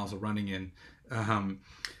 5 miles of running in.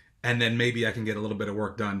 And then maybe I can get a little bit of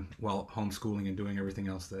work done while homeschooling and doing everything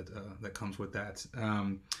else that comes with that.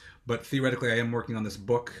 But theoretically, I am working on this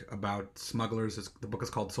book about smugglers. The book is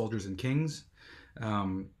called Soldiers and Kings.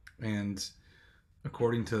 And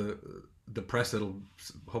according to the press, it'll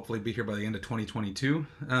hopefully be here by the end of 2022.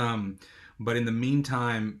 But in the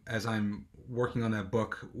meantime, as I'm working on that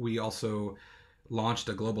book, we also launched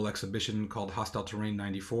a global exhibition called Hostile Terrain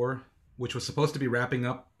 94, which was supposed to be wrapping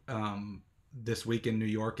up this week in New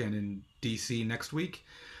York and in DC next week.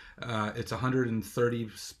 It's 130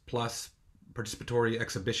 plus participatory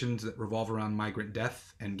exhibitions that revolve around migrant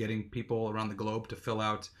death and getting people around the globe to fill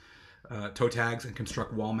out toe tags and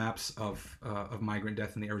construct wall maps of migrant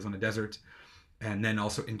death in the Arizona desert, and then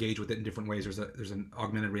also engage with it in different ways. There's an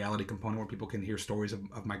augmented reality component where people can hear stories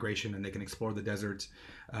of migration and they can explore the desert.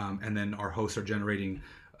 And then our hosts are generating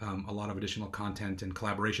a lot of additional content and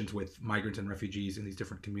collaborations with migrants and refugees in these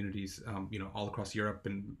different communities, all across Europe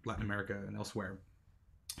and Latin America and elsewhere.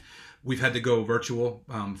 We've had to go virtual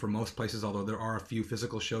for most places, although there are a few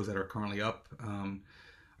physical shows that are currently up.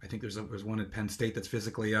 I think there's one in Penn State that's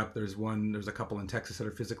physically up. There's a couple in Texas that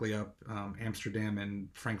are physically up, Amsterdam and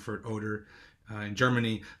Frankfurt Oder in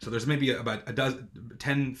Germany. So there's maybe about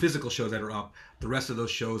 10 physical shows that are up. The rest of those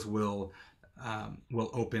shows will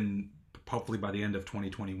open hopefully by the end of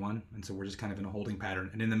 2021. And so we're just kind of in a holding pattern.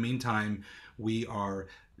 And in the meantime, we are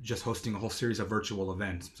just hosting a whole series of virtual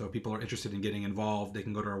events. So if people are interested in getting involved, they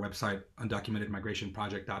can go to our website,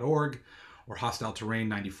 undocumentedmigrationproject.org, or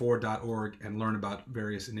hostileterrain94.org, and learn about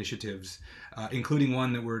various initiatives, including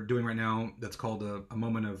one that we're doing right now that's called a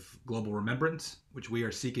Moment of Global Remembrance, which we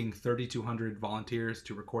are seeking 3,200 volunteers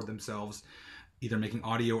to record themselves, either making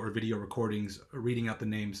audio or video recordings, reading out the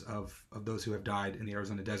names of those who have died in the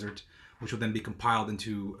Arizona desert, which will then be compiled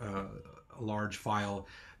into a large file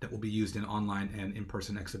that will be used in online and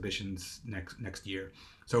in-person exhibitions next year.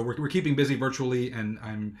 So we're keeping busy virtually, and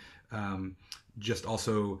I'm just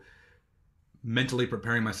also mentally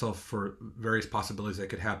preparing myself for various possibilities that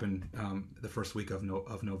could happen the first week of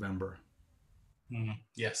November.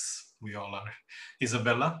 Yes, we all are.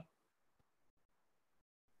 Isabella?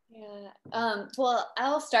 Yeah, well,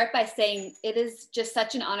 I'll start by saying it is just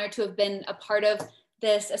such an honor to have been a part of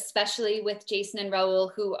this, especially with Jason and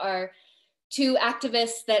Raul, who are two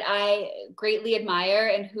activists that I greatly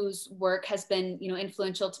admire and whose work has been,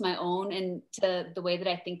 influential to my own and to the way that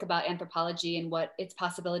I think about anthropology and what its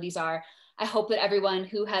possibilities are. I hope that everyone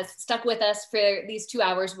who has stuck with us for these 2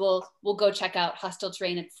 hours will go check out Hostile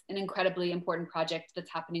Terrain. It's an incredibly important project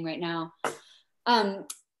that's happening right now.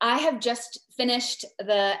 I have just finished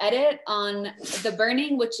the edit on The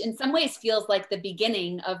Burning, which in some ways feels like the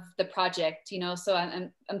beginning of the project, you know, so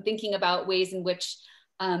I'm thinking about ways in which,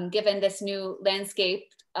 given this new landscape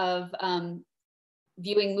of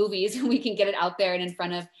viewing movies, we can get it out there and in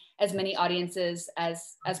front of as many audiences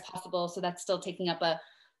as possible. So that's still taking up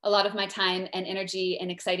a lot of my time and energy in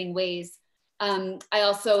exciting ways. I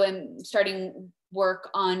also am starting work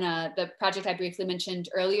on the project I briefly mentioned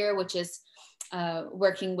earlier, which is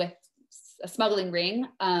working with a smuggling ring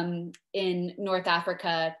in North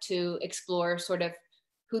Africa to explore sort of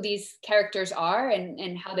who these characters are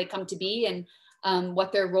and how they come to be and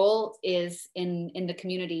what their role is in the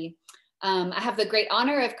community. I have the great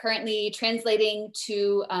honor of currently translating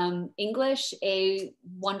to English a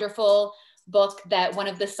wonderful book that one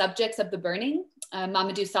of the subjects of The Burning,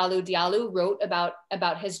 Mamadou Salou Diallo, wrote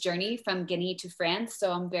about his journey from Guinea to France.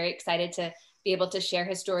 So I'm very excited to be able to share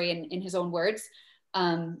his story in his own words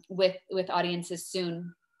with audiences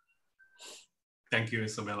soon. Thank you,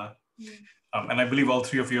 Isabella. And I believe all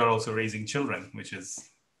three of you are also raising children, which is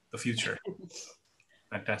the future.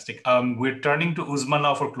 Fantastic. We're turning to Uzma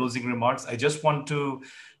now for closing remarks. I just want to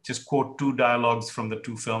quote two dialogues from the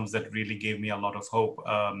two films that really gave me a lot of hope.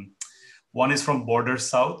 One is from Border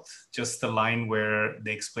South, just the line where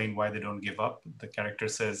they explain why they don't give up. The character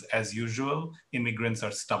says, as usual, immigrants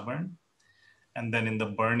are stubborn. And then in The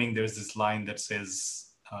Burning, there's this line that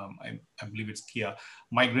says, I believe it's Kia,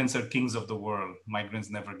 migrants are kings of the world. Migrants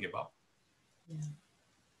never give up. Yeah.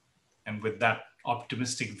 And with that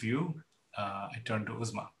optimistic view, I turn to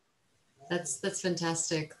Uzma. That's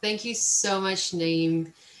fantastic. Thank you so much,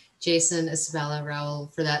 Naeem, Jason, Isabella,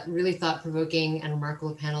 Raul, for that really thought-provoking and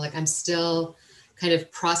remarkable panel. Like, I'm still kind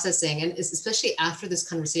of processing, and especially after this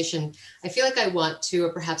conversation, I feel like I want to,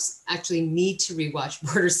 or perhaps actually need to rewatch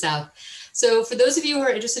Border South. So for those of you who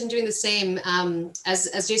are interested in doing the same,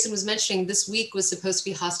 as Jason was mentioning, this week was supposed to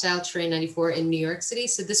be Hostile Terrain 94 in New York City.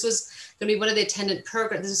 So this was going to be one of the attendant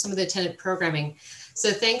programs. This is some of the attendant programming.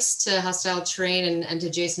 So thanks to Hostile Terrain and to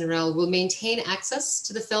Jason and Raul, we'll maintain access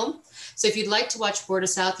to the film. So if you'd like to watch Border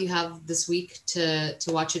South, you have this week to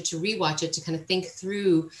watch it, to rewatch it, to kind of think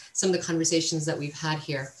through some of the conversations that we've had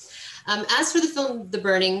here. As for the film, The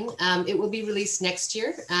Burning, it will be released next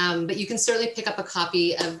year, but you can certainly pick up a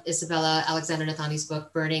copy of Isabella Alexander-Nathani's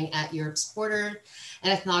book, Burning at Europe's Border,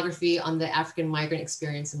 an ethnography on the African migrant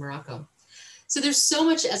experience in Morocco. So there's so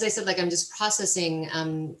much, as I said, like I'm just processing,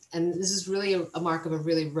 and this is really a mark of a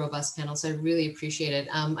really robust panel, so I really appreciate it.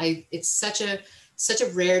 It's such a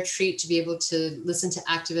rare treat to be able to listen to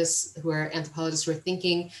activists who are anthropologists, who are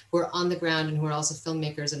thinking, who are on the ground, and who are also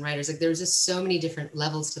filmmakers and writers. Like, there's just so many different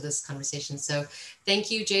levels to this conversation. So thank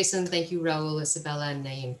you, Jason. Thank you, Raul, Isabella, and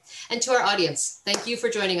Naeem. And to our audience, thank you for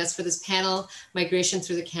joining us for this panel, Migration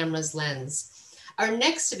Through the Camera's Lens. Our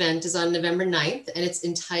next event is on November 9th, and it's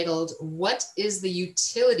entitled, What is the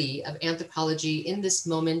Utility of Anthropology in this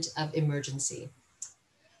Moment of Emergency?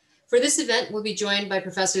 For this event, we'll be joined by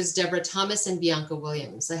Professors Deborah Thomas and Bianca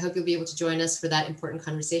Williams. I hope you'll be able to join us for that important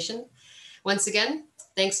conversation. Once again,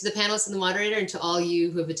 thanks to the panelists and the moderator, and to all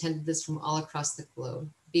you who have attended this from all across the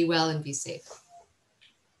globe. Be well and be safe.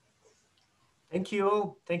 Thank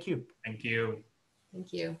you. Thank you. Thank you.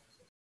 Thank you.